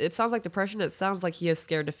depression. It sounds like he is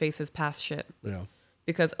scared to face his past shit. Yeah.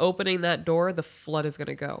 Because opening that door, the flood is going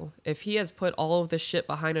to go. If he has put all of this shit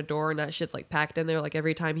behind a door and that shit's like packed in there, like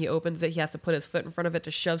every time he opens it, he has to put his foot in front of it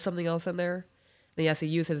to shove something else in there. Then he has to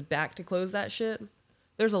use his back to close that shit.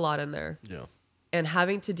 There's a lot in there. Yeah. And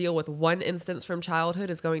having to deal with one instance from childhood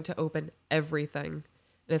is going to open everything.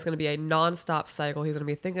 And it's going to be a nonstop cycle. He's going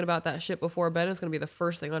to be thinking about that shit before bed. And it's going to be the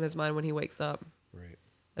first thing on his mind when he wakes up. Right.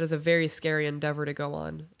 That is a very scary endeavor to go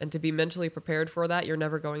on. And to be mentally prepared for that, you're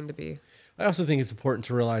never going to be. I also think it's important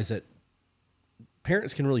to realize that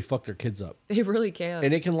parents can really fuck their kids up. They really can.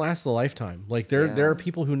 And it can last a lifetime. Like there are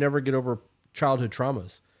people who never get over childhood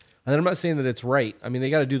traumas. And I'm not saying that it's right. I mean, they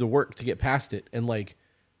got to do the work to get past it. And like,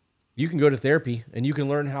 you can go to therapy and you can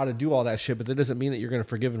learn how to do all that shit, but that doesn't mean that you're going to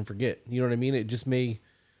forgive and forget. You know what I mean? It just may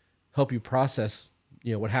help you process,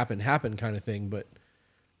 what happened kind of thing. But,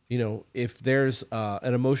 if there's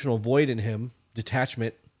an emotional void in him,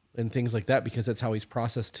 detachment and things like that, because that's how he's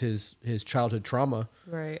processed his childhood trauma.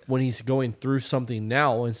 Right. When he's going through something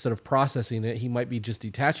now, instead of processing it, he might be just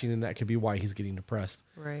detaching, and that could be why he's getting depressed.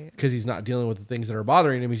 Right. Because he's not dealing with the things that are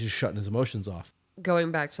bothering him. He's just shutting his emotions off.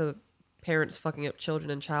 Going back to parents fucking up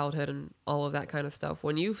children in childhood and all of that kind of stuff.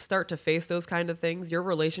 When you start to face those kind of things, your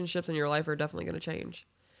relationships in your life are definitely going to change.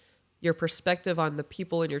 Your perspective on the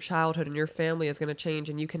people in your childhood and your family is going to change,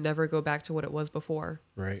 and you can never go back to what it was before.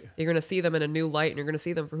 Right. You're going to see them in a new light, and you're going to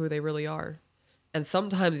see them for who they really are. And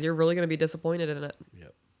sometimes you're really going to be disappointed in it.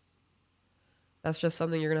 Yep. That's just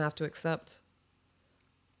something you're going to have to accept.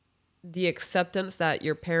 The acceptance that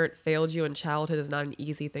your parent failed you in childhood is not an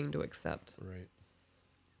easy thing to accept. Right.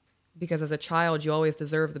 Because as a child, you always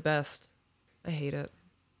deserve the best. I hate it.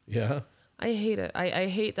 Yeah. I hate it. I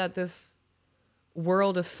hate that this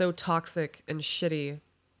world is so toxic and shitty.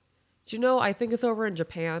 Do you know, I think it's over in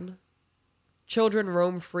Japan. Children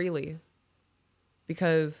roam freely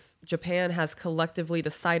because Japan has collectively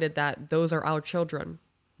decided that those are our children.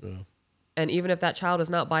 Yeah. And even if that child is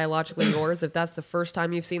not biologically yours, if that's the first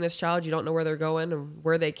time you've seen this child, you don't know where they're going and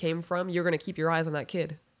where they came from, you're going to keep your eyes on that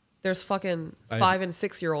kid. There's fucking 5 and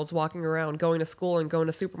 6 year olds walking around, going to school and going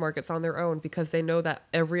to supermarkets on their own because they know that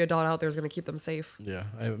every adult out there is going to keep them safe. Yeah,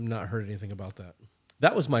 I have not heard anything about that.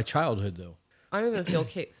 That was my childhood, though. I don't even feel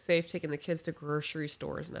safe taking the kids to grocery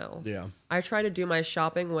stores now. Yeah. I try to do my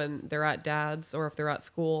shopping when they're at dad's or if they're at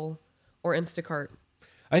school or Instacart.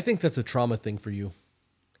 I think that's a trauma thing for you.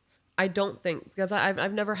 I don't think, because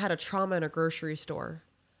I've never had a trauma in a grocery store.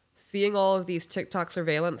 seeing all of these TikTok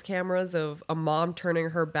surveillance cameras of a mom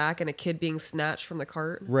turning her back and a kid being snatched from the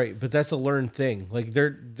cart. Right, but that's a learned thing. Like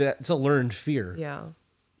that's a learned fear. Yeah.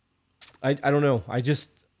 I don't know.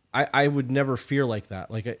 I would never fear like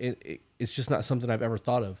that. Like it's just not something I've ever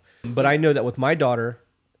thought of. But I know that with my daughter,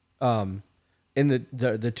 in the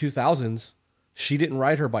 2000s, she didn't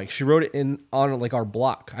ride her bike. She rode it on like our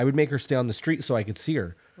block. I would make her stay on the street so I could see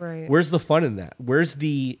her. Right. Where's the fun in that? Where's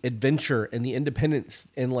the adventure and the independence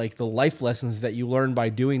and like the life lessons that you learn by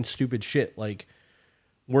doing stupid shit? Like,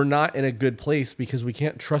 we're not in a good place because we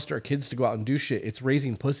can't trust our kids to go out and do shit. It's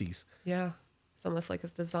raising pussies. Yeah. It's almost like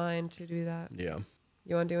it's designed to do that. Yeah.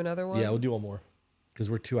 You want to do another one? Yeah, we'll do one more because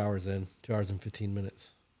we're 2 hours in, 2 hours and 15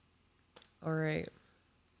 minutes. All right.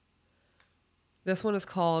 This one is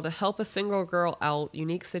called Help a Single Girl Out,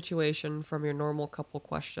 Unique Situation from Your Normal Couple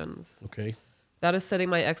Questions. Okay. That is setting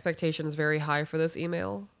my expectations very high for this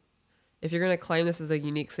email. If you're going to claim this is a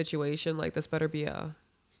unique situation, like this better be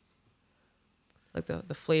like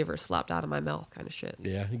the flavor slapped out of my mouth kind of shit.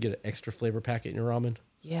 Yeah, you get an extra flavor packet in your ramen.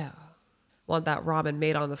 Yeah. Want that ramen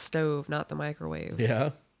made on the stove, not the microwave. Yeah.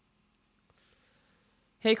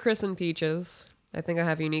 Hey, Chris and Peaches. I think I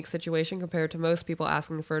have a unique situation compared to most people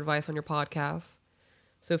asking for advice on your podcast.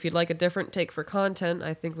 So if you'd like a different take for content,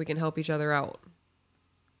 I think we can help each other out.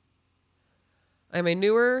 I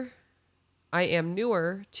am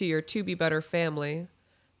newer to your To Be Better family,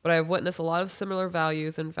 but I have witnessed a lot of similar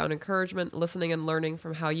values and found encouragement, listening, and learning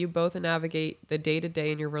from how you both navigate the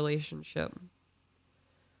day-to-day in your relationship.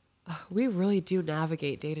 We really do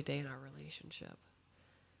navigate day-to-day in our relationship.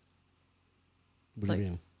 What do you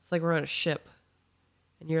mean? It's like we're on a ship,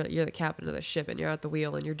 and you're the captain of the ship, and you're at the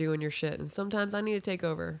wheel, and you're doing your shit. And sometimes I need to take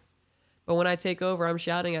over, but when I take over, I'm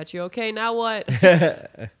shouting at you, "Okay, now what?"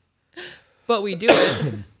 But we do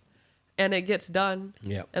it, and it gets done.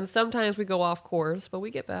 Yeah. And sometimes we go off course, but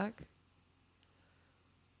we get back.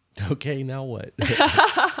 Okay, now what?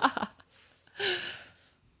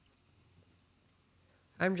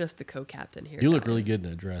 I'm just the co-captain here. You look guys. really good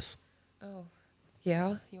in a dress. Oh,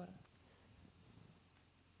 yeah. You want?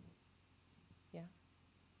 Yeah.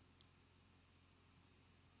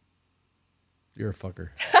 You're a fucker.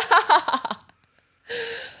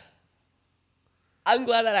 I'm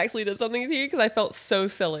glad that actually did something to you because I felt so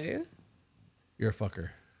silly. You're a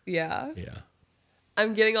fucker. Yeah. Yeah.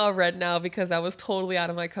 I'm getting all red now because I was totally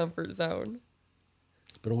out of my comfort zone.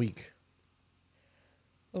 It's been a week.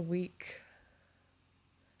 A week.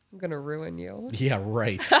 I'm going to ruin you. Yeah,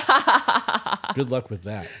 right. Good luck with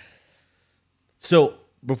that. So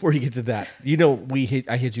before you get to that, you know,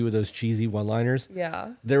 I hit you with those cheesy one-liners.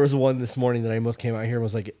 Yeah. There was one this morning that I almost came out here and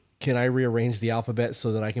was like, can I rearrange the alphabet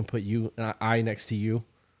so that I can put you and I next to you?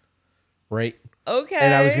 Right? Okay.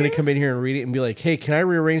 And I was going to come in here and read it and be like, hey, can I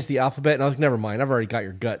rearrange the alphabet? And I was like, never mind. I've already got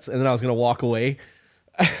your guts. And then I was going to walk away.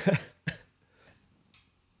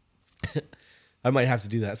 I might have to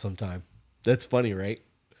do that sometime. That's funny, right?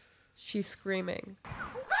 She's screaming.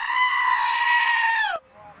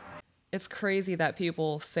 It's crazy that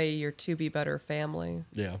people say you're To Be Better family.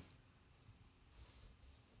 Yeah.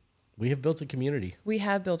 We have built a community. We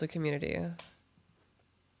have built a community.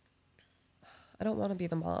 I don't want to be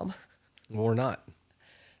the mom. Well, we're not.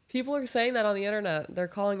 People are saying that on the internet. They're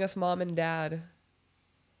calling us mom and dad. It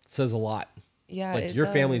says a lot. Yeah, Like it your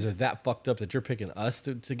does. families are that fucked up that you're picking us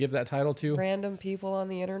to give that title to? Random people on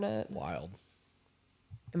the internet. Wild.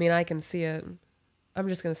 I mean, I can see it. I'm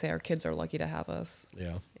just going to say our kids are lucky to have us.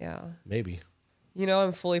 Yeah. Yeah. Maybe. You know,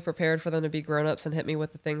 I'm fully prepared for them to be grown-ups and hit me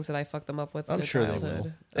with the things that I fucked them up with in I'm their sure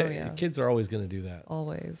childhood. they will. Oh, yeah. Kids are always going to do that.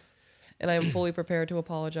 Always. And I am fully prepared to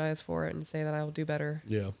apologize for it and say that I will do better.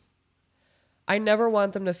 Yeah. I never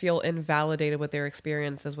want them to feel invalidated with their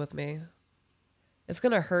experiences with me. It's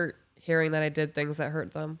going to hurt hearing that I did things that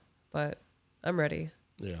hurt them, but I'm ready.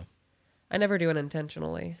 Yeah. I never do it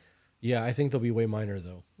intentionally. Yeah, I think they'll be way minor,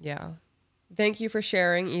 though. Yeah. Thank you for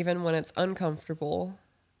sharing, even when it's uncomfortable.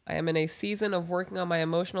 I am in a season of working on my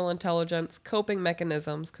emotional intelligence, coping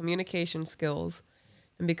mechanisms, communication skills,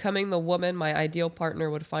 and becoming the woman my ideal partner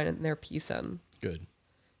would find their peace in. Good.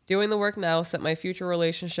 Doing the work now set my future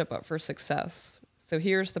relationship up for success. So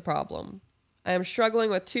here's the problem. I am struggling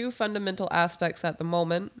with two fundamental aspects at the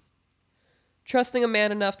moment. Trusting a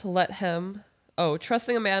man enough to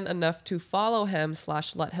follow him /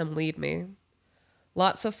 let him lead me.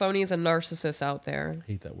 Lots of phonies and narcissists out there.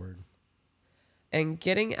 I hate that word. And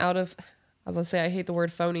getting out of, I was going to say I hate the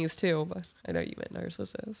word phonies too, but I know you meant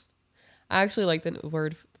narcissist. I actually like the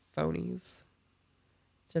word phonies.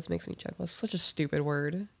 It just makes me chuckle. It's such a stupid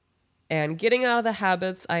word. And getting out of the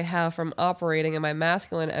habits I have from operating in my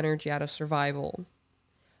masculine energy out of survival.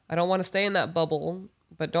 I don't want to stay in that bubble,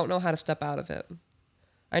 but don't know how to step out of it.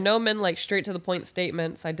 I know men like straight to the point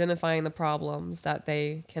statements, identifying the problems that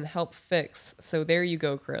they can help fix. So there you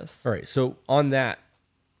go, Chris. All right. So on that,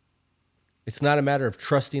 it's not a matter of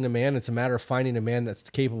trusting a man. It's a matter of finding a man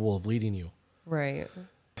that's capable of leading you. Right.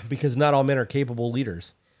 Because not all men are capable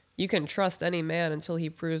leaders. You can trust any man until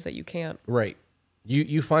he proves that you can't. Right.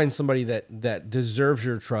 You find somebody that deserves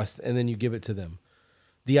your trust, and then you give it to them.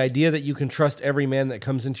 The idea that you can trust every man that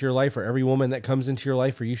comes into your life or every woman that comes into your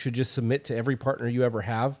life, or you should just submit to every partner you ever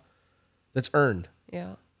have, that's earned.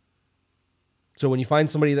 Yeah. So when you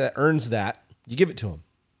find somebody that earns that, you give it to them.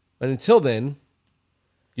 And until then,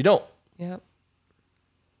 you don't. Yep.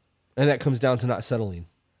 And that comes down to not settling.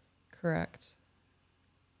 Correct.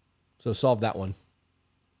 So solve that one.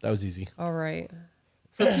 That was easy. All right.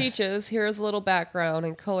 For Peaches, here's a little background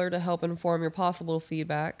and color to help inform your possible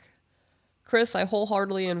feedback. Chris, I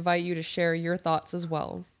wholeheartedly invite you to share your thoughts as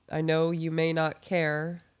well. I know you may not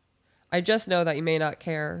care. I just know that you may not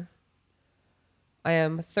care. I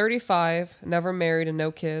am 35, never married and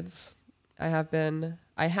no kids. I happen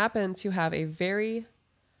to have a very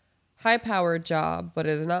high-powered job, but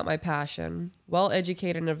it is not my passion.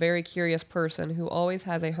 Well-educated and a very curious person who always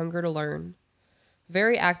has a hunger to learn.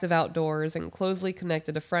 Very active outdoors and closely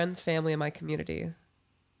connected to friends, family, and my community.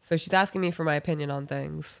 So she's asking me for my opinion on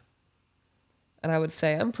things. And I would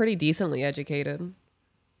say I'm pretty decently educated.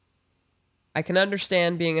 I can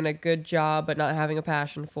understand being in a good job but not having a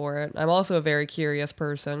passion for it. I'm also a very curious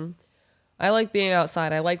person. I like being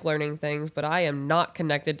outside. I like learning things, but I am not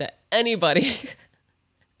connected to anybody.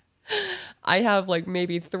 I have like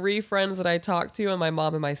maybe 3 friends that I talk to, and my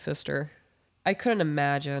mom and my sister. I couldn't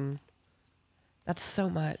imagine. That's so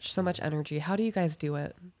much energy. How do you guys do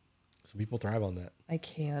it? Some people thrive on that. I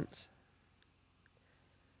can't.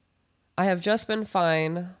 I have just been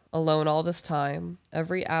fine alone all this time.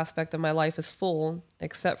 Every aspect of my life is full,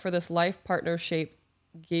 except for this life partner-shaped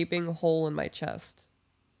gaping hole in my chest.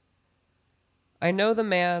 I know the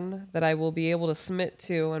man that I will be able to submit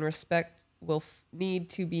to and respect will need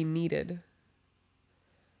to be needed.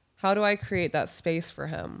 How do I create that space for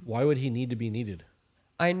him? Why would he need to be needed?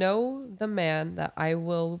 I know the man that I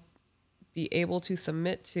will be able to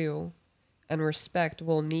submit to and respect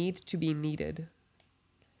will need to be needed.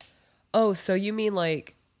 Oh, so you mean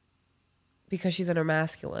like because she's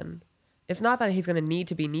intermasculine? It's not that he's going to need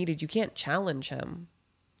to be needed. You can't challenge him.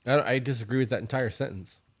 I disagree with that entire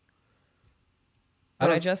sentence.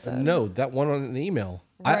 What I just said? No, that one on an email.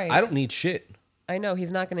 Right. I don't need shit. I know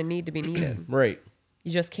he's not going to need to be needed. Right.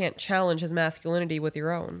 You just can't challenge his masculinity with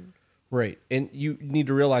your own. Right. And you need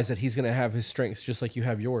to realize that he's going to have his strengths just like you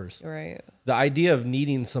have yours. Right. The idea of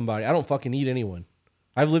needing somebody, I don't fucking need anyone.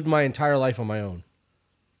 I've lived my entire life on my own.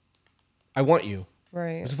 I want you.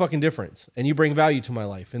 Right. There's a fucking difference. And you bring value to my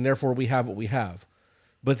life, and therefore we have what we have.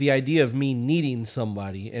 But the idea of me needing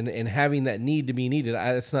somebody and having that need to be needed,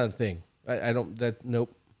 that's not a thing.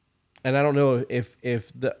 Nope. And I don't know if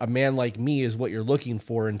a man like me is what you're looking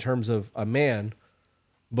for in terms of a man,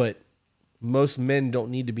 but most men don't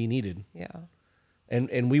need to be needed. Yeah.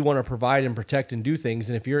 And we want to provide and protect and do things.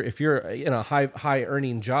 And if you're in a high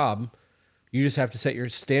earning job, you just have to set your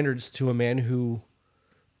standards to a man who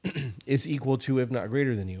is equal to, if not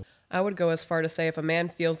greater than you. I would go as far to say if a man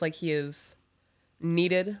feels like he is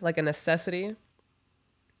needed, like a necessity,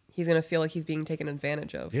 he's going to feel like he's being taken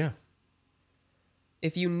advantage of. Yeah.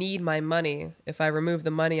 If you need my money, if I remove the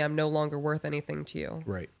money, I'm no longer worth anything to you.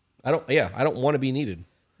 Right. I don't want to be needed.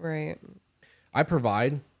 Right. I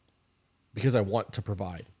provide because I want to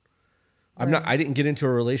provide. I didn't get into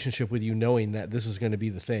a relationship with you knowing that this was going to be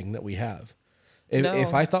the thing that we have.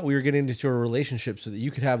 If I thought we were getting into a relationship so that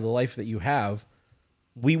you could have the life that you have,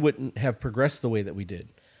 we wouldn't have progressed the way that we did.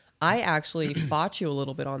 I actually fought you a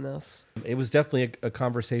little bit on this. It was definitely a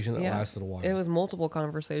conversation that lasted a while. It was multiple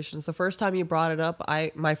conversations. The first time you brought it up,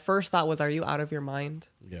 my first thought was, are you out of your mind?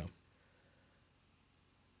 Yeah.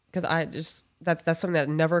 Because that's something that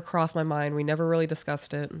never crossed my mind. We never really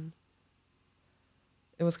discussed it.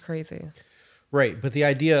 It was crazy. Right. But the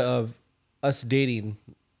idea of us dating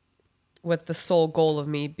with the sole goal of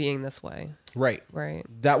me being this way. Right. Right.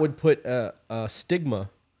 That would put a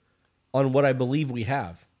stigma on what I believe we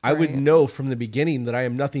have. I would know from the beginning that I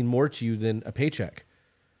am nothing more to you than a paycheck.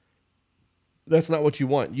 That's not what you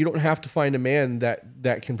want. You don't have to find a man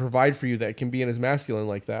that can provide for you, that can be in his masculine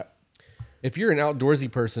like that. If you're an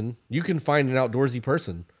outdoorsy person, you can find an outdoorsy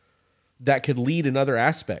person that could lead in other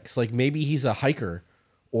aspects. Like maybe he's a hiker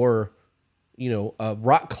or, a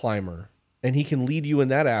rock climber, and he can lead you in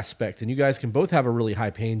that aspect. And you guys can both have a really high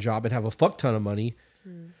paying job and have a fuck ton of money.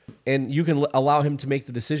 And you can allow him to make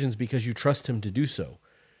the decisions because you trust him to do so.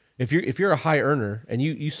 If you're a high earner and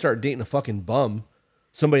you start dating a fucking bum,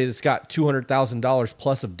 somebody that's got $200,000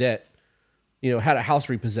 plus of debt, you know, had a house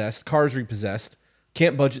repossessed, cars repossessed,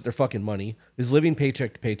 can't budget their fucking money, is living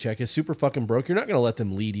paycheck to paycheck, is super fucking broke, you're not going to let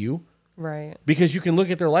them lead you. Right. Because you can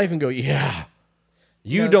look at their life and go, yeah,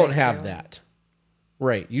 you No, don't thank have you. that.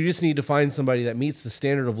 Right. You just need to find somebody that meets the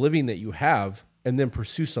standard of living that you have and then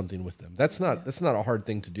pursue something with them. That's not a hard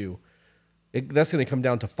thing to do. That's going to come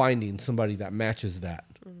down to finding somebody that matches that.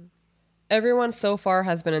 Everyone so far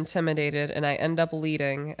has been intimidated, and I end up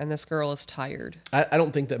leading, and this girl is tired. I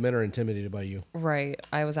don't think that men are intimidated by you. Right.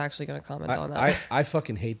 I was actually going to comment on that. I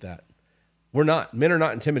fucking hate that. We're not. Men are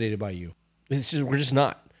not intimidated by you. We're just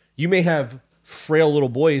not. You may have frail little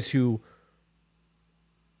boys who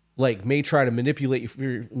like may try to manipulate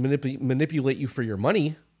you for your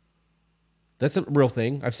money. That's a real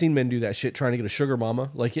thing. I've seen men do that shit trying to get a sugar mama.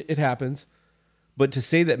 Like it happens. But to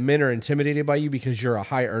say that men are intimidated by you because you're a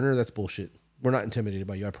high earner, that's bullshit. We're not intimidated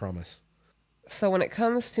by you, I promise. So when it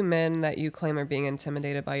comes to men that you claim are being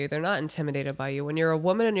intimidated by you, they're not intimidated by you. When you're a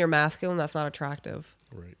woman and you're masculine, that's not attractive.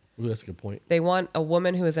 Right. Ooh, that's a good point. They want a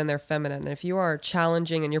woman who is in their feminine. If you are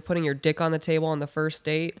challenging and you're putting your dick on the table on the first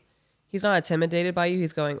date, he's not intimidated by you.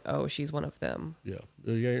 He's going, oh, she's one of them. Yeah.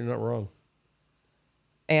 Yeah, you're not wrong.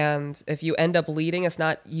 And if you end up leading, it's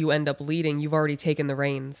not you end up leading. You've already taken the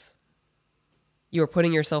reins. You are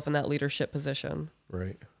putting yourself in that leadership position.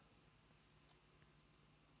 Right.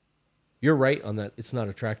 You're right on that. It's not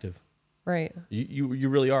attractive. Right. You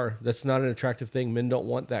really are. That's not an attractive thing. Men don't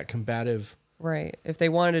want that combative. Right. If they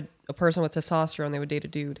wanted a person with testosterone, they would date a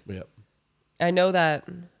dude. Yep. I know that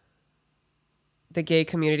the gay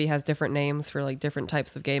community has different names for like different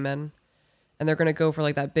types of gay men. And they're going to go for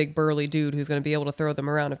like that big burly dude who's going to be able to throw them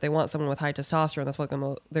around. If they want someone with high testosterone, that's what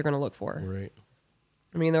they're going to look for. Right.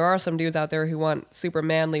 I mean, there are some dudes out there who want super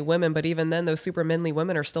manly women, but even then, those super manly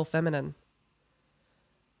women are still feminine.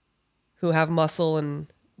 Who have muscle and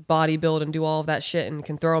body build and do all of that shit and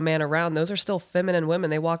can throw a man around. Those are still feminine women.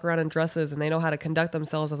 They walk around in dresses and they know how to conduct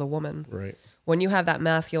themselves as a woman. Right. When you have that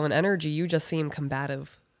masculine energy, you just seem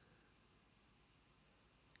combative.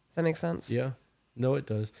 Does that make sense? Yeah. No, it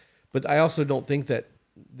does. But I also don't think that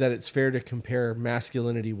it's fair to compare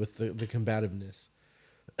masculinity with the combativeness.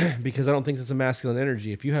 Because I don't think that's a masculine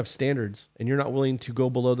energy. If you have standards and you're not willing to go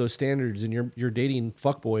below those standards and you're dating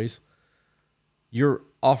fuckboys, you're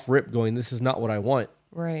off rip going, this is not what I want.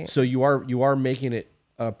 Right. So you are making it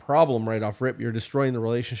a problem right off rip. You're destroying the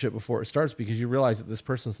relationship before it starts because you realize that this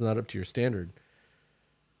person's not up to your standard.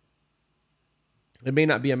 It may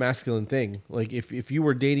not be a masculine thing. Like if you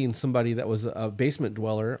were dating somebody that was a basement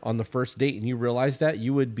dweller on the first date and you realized that,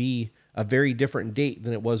 you would be a very different date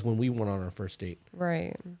than it was when we went on our first date.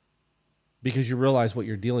 Right. Because you realize what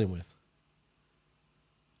you're dealing with.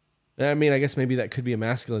 I mean, I guess maybe that could be a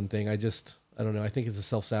masculine thing. I don't know. I think it's a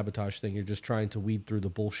self-sabotage thing. You're just trying to weed through the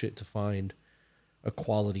bullshit to find a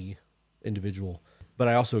quality individual. But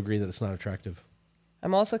I also agree that it's not attractive.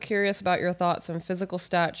 I'm also curious about your thoughts on physical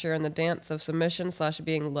stature and the dance of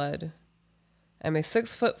submission/being led. I'm a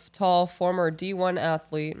 6 foot tall former D1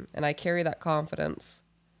 athlete, and I carry that confidence.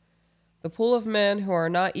 The pool of men who are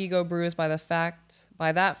not ego bruised by that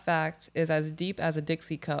fact is as deep as a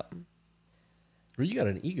Dixie cup. Well, you got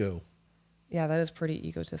an ego. Yeah, that is pretty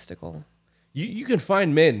egotistical. You can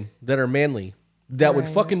find men that are manly that would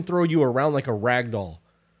fucking throw you around like a rag doll.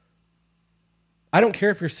 I don't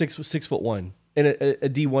care if you're 6'1" and a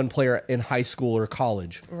D1 player in high school or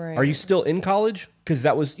college. Right. Are you still in college? Because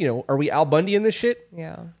that was, are we Al Bundy in this shit?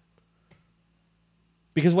 Yeah.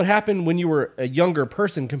 Because what happened when you were a younger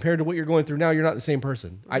person compared to what you're going through now, you're not the same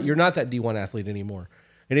person. You're not that D1 athlete anymore.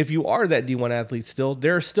 And if you are that D1 athlete still,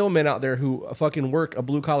 there are still men out there who fucking work a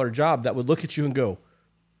blue collar job that would look at you and go,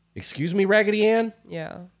 "Excuse me, Raggedy Ann?"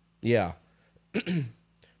 Yeah. Yeah.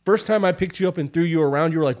 First time I picked you up and threw you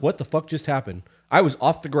around, you were like, "What the fuck just happened?" I was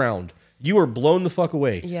off the ground. You were blown the fuck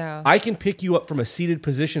away. Yeah. I can pick you up from a seated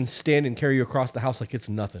position, stand and carry you across the house like it's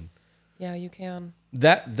nothing. Yeah, you can.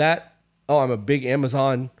 I'm a big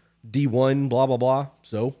Amazon D1, blah, blah, blah.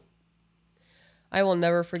 So? I will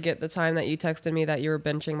never forget the time that you texted me that you were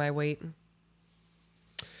benching my weight.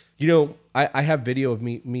 I have video of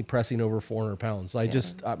me pressing over 400 pounds.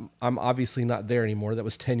 I'm obviously not there anymore. That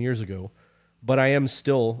was 10 years ago. But I am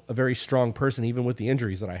still a very strong person, even with the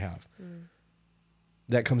injuries that I have.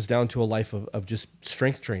 That comes down to a life of just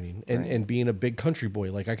strength training and being a big country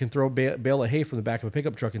boy. Like I can throw a bale of hay from the back of a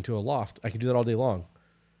pickup truck into a loft. I can do that all day long.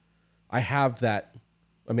 I have that.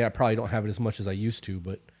 I mean, I probably don't have it as much as I used to,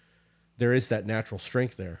 but there is that natural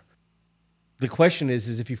strength there. The question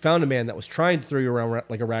is if you found a man that was trying to throw you around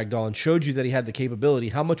like a rag doll and showed you that he had the capability,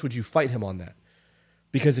 how much would you fight him on that?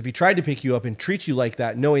 Because if he tried to pick you up and treat you like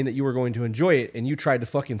that, knowing that you were going to enjoy it, and you tried to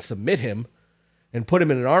fucking submit him and put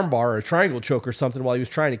him in an armbar or a triangle choke or something while he was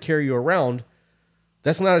trying to carry you around,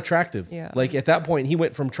 that's not attractive. Yeah. Like at that point, he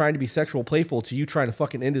went from trying to be sexual playful to you trying to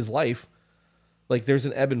fucking end his life. Like there's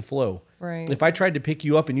an ebb and flow. Right. If I tried to pick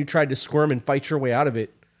you up and you tried to squirm and fight your way out of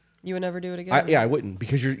it, You would never do it again. I wouldn't,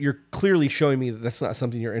 because you're clearly showing me that that's not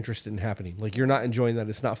something you're interested in happening. Like you're not enjoying that.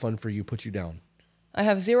 It's not fun for you. Put you down. I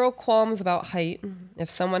have zero qualms about height. If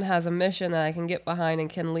someone has a mission that I can get behind and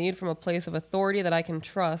can lead from a place of authority that I can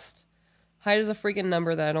trust, height is a freaking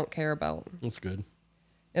number that I don't care about. That's good.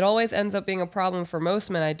 It always ends up being a problem for most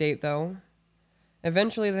men I date, though.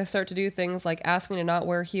 Eventually, they start to do things like ask me to not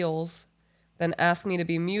wear heels, then ask me to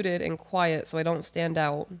be muted and quiet so I don't stand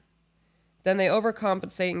out. Then they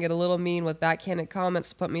overcompensate and get a little mean with backhanded comments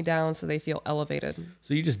to put me down so they feel elevated.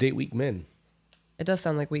 So you just date weak men. It does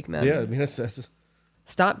sound like weak men. Yeah, I mean that's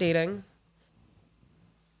Stop dating.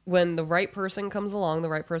 When the right person comes along, the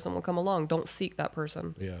right person will come along. Don't seek that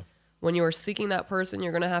person. yeah. When you are seeking that person,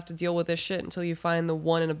 you're going to have to deal with this shit until you find the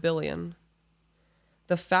one in a billion.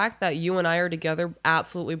 The fact that you and I are together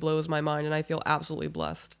absolutely blows my mind, and I feel absolutely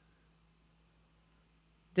blessed.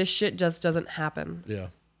 This shit just doesn't happen. Yeah.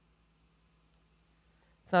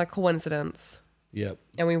 It's not a coincidence. Yep.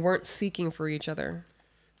 And we weren't seeking for each other.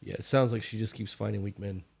 Yeah, it sounds like she just keeps finding weak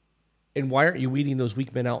men. And why aren't you weeding those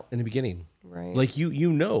weak men out in the beginning? Right. Like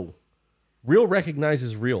you know. Real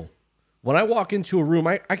recognizes real. When I walk into a room,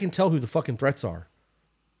 I can tell who the fucking threats are.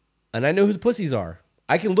 And I know who the pussies are.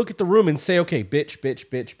 I can look at the room and say, okay, bitch, bitch,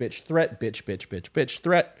 bitch, bitch, threat, bitch, bitch, bitch, bitch,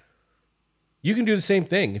 threat. You can do the same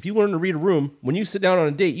thing. If you learn to read a room, when you sit down on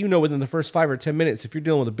a date, you know within the first 5 or 10 minutes if you're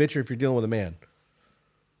dealing with a bitch or if you're dealing with a man.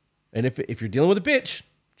 And if you're dealing with a bitch,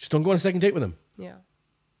 just don't go on a second date with him. Yeah.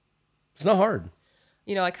 It's not hard.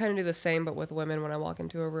 You know, I kind of do the same, but with women when I walk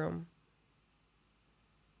into a room.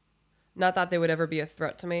 Not that they would ever be a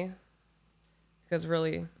threat to me. Because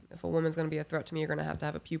really, if a woman's going to be a threat to me, you're going to have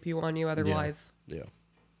a pew-pew on you. Otherwise, Yeah.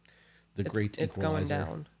 The great it's going equalizer.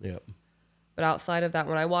 down. Yep. But outside of that,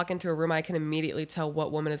 when I walk into a room, I can immediately tell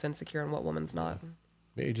what woman is insecure and what woman's not.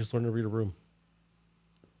 Yeah, you just learn to read a room.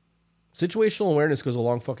 Situational awareness goes a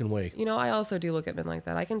long fucking way. You know, I also do look at men like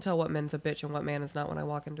that. I can tell what man's a bitch and what man is not when I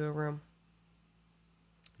walk into a room.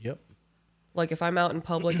 Yep. Like if I'm out in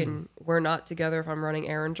public and we're not together, if I'm running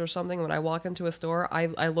errands or something, when I walk into a store,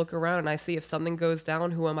 I look around and I see if something goes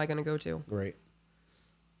down, who am I going to go to? Right.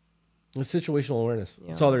 It's situational awareness. Yeah.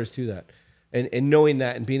 That's all there is to that. And knowing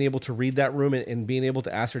that and being able to read that room and being able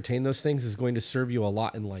to ascertain those things is going to serve you a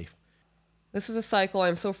lot in life. This is a cycle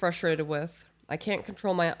I'm so frustrated with. I can't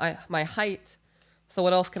control my height, so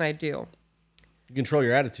what else can I do? You control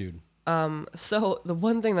your attitude. So the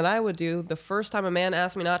one thing that I would do, the first time a man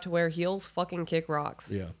asked me not to wear heels, fucking kick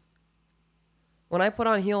rocks. Yeah. When I put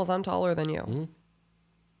on heels, I'm taller than you. Mm-hmm.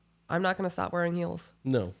 I'm not going to stop wearing heels.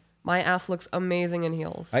 No. My ass looks amazing in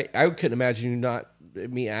heels. I couldn't imagine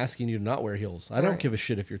me asking you to not wear heels. I don't Right. give a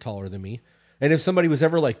shit if you're taller than me. And if somebody was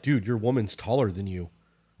ever like, dude, your woman's taller than you,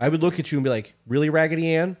 I would look at you and be like, really,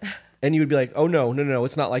 Raggedy Ann? And you would be like, oh, no,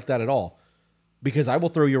 it's not like that at all. Because I will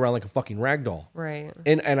throw you around like a fucking rag doll. Right.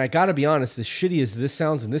 And I gotta be honest, as shitty as this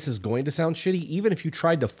sounds, and this is going to sound shitty, even if you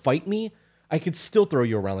tried to fight me, I could still throw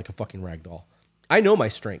you around like a fucking rag doll. I know my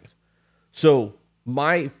strength. So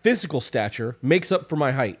my physical stature makes up for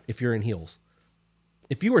my height if you're in heels.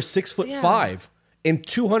 If you were 6'5" and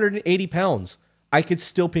 280 pounds, I could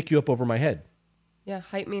still pick you up over my head. Yeah,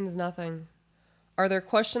 height means nothing. Are there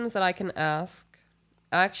questions that I can ask?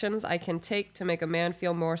 Actions I can take to make a man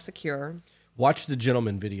feel more secure? Watch the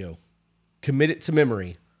gentleman video, commit it to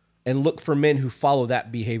memory, and look for men who follow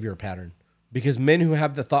that behavior pattern. Because men who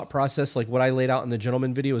have the thought process like what I laid out in the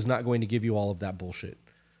gentleman video is not going to give you all of that bullshit.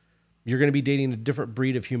 You're going to be dating a different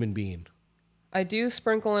breed of human being. I do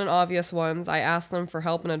sprinkle in obvious ones. I ask them for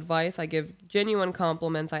help and advice. I give genuine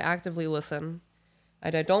compliments. I actively listen.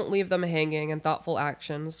 And I don't leave them hanging in thoughtful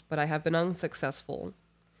actions, but I have been unsuccessful.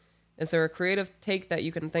 Is there a creative take that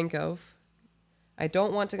you can think of? I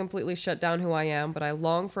don't want to completely shut down who I am, but I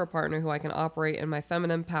long for a partner who I can operate in my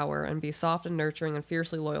feminine power and be soft and nurturing and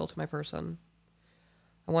fiercely loyal to my person.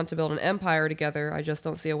 I want to build an empire together. I just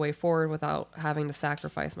don't see a way forward without having to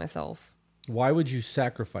sacrifice myself. Why would you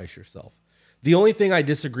sacrifice yourself? The only thing I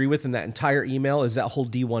disagree with in that entire email is that whole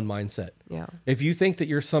D1 mindset. Yeah. If you think that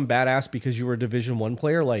you're some badass because you were a Division I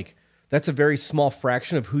player, like that's a very small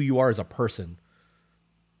fraction of who you are as a person.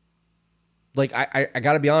 Like I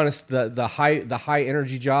gotta be honest, the high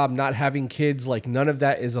energy job, not having kids, like none of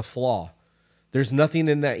that is a flaw. There's nothing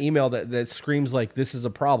in that email that screams like this is a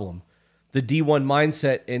problem. The D1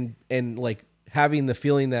 mindset and like having the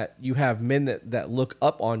feeling that you have men that look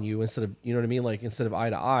up on you instead of, you know what I mean? Like instead of eye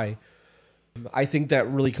to eye. I think that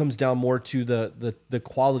really comes down more to the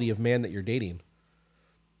quality of man that you're dating.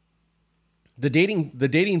 The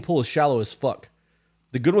dating pool is shallow as fuck.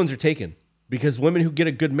 The good ones are taken because women who get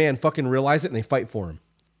a good man fucking realize it and they fight for him.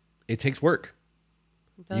 It takes work.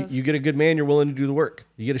 You get a good man, you're willing to do the work.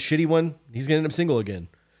 You get a shitty one, he's going to end up single again.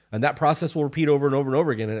 And that process will repeat over and over and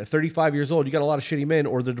over again. And at 35 years old, you got a lot of shitty men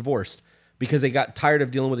or they're divorced because they got tired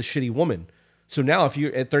of dealing with a shitty woman. So now if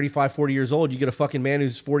you're at 35, 40 years old, you get a fucking man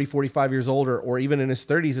who's 40, 45 years old or even in his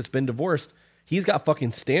 30s that's been divorced. He's got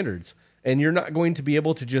fucking standards. And you're not going to be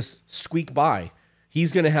able to just squeak by.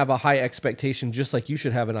 He's going to have a high expectation just like you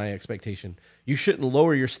should have an high expectation. You shouldn't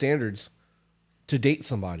lower your standards to date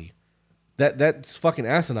somebody. That's fucking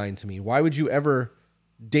asinine to me. Why would you ever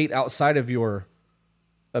date outside of your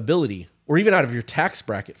ability or even out of your tax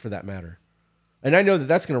bracket for that matter? And I know that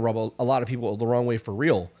that's going to rub a lot of people the wrong way for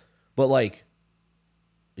real, but like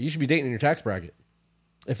you should be dating in your tax bracket.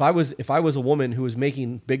 If I was a woman who was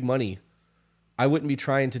making big money, I wouldn't be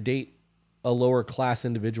trying to date a lower class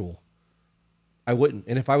individual. I wouldn't.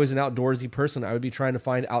 And if I was an outdoorsy person, I would be trying to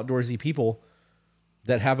find outdoorsy people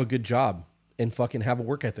that have a good job and fucking have a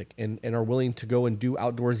work ethic and are willing to go and do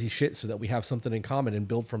outdoorsy shit so that we have something in common and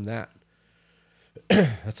build from that.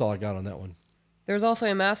 That's all I got on that one. There's also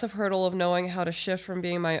a massive hurdle of knowing how to shift from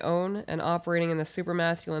being my own and operating in the super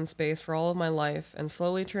masculine space for all of my life and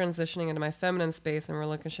slowly transitioning into my feminine space and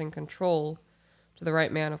relinquishing control to the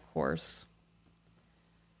right man, of course.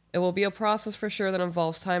 It will be a process for sure that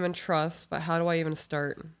involves time and trust, but how do I even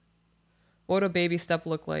start? What would a baby step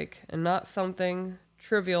look like? And not something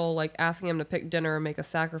trivial like asking him to pick dinner or make a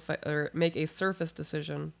sacrifice or make a surface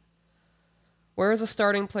decision. Where is a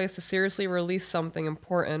starting place to seriously release something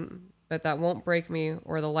important, but that won't break me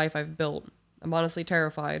or the life I've built? I'm honestly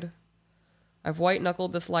terrified. I've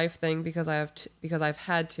white-knuckled this life thing because I've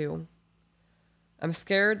had to. I'm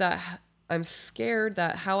scared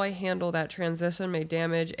that how I handle that transition may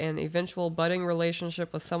damage an eventual budding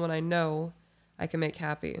relationship with someone I know I can make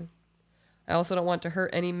happy. I also don't want to hurt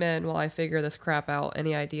any men while I figure this crap out.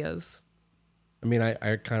 Any ideas? I mean,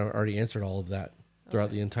 I kind of already answered all of that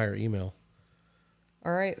throughout the entire email.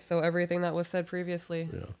 All right, so everything that was said previously.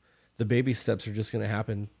 You know, the baby steps are just going to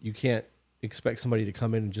happen. You can't expect somebody to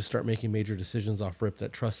come in and just start making major decisions off rip.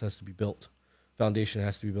 That trust has to be built. Foundation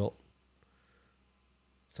has to be built.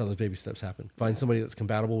 That's how those baby steps happen. Find somebody that's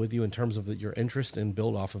compatible with you in terms of your interest and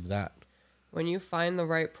build off of that. When you find the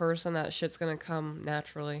right person, that shit's going to come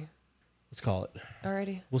naturally. Let's call it.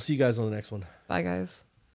 Alrighty. We'll see you guys on the next one. Bye, guys.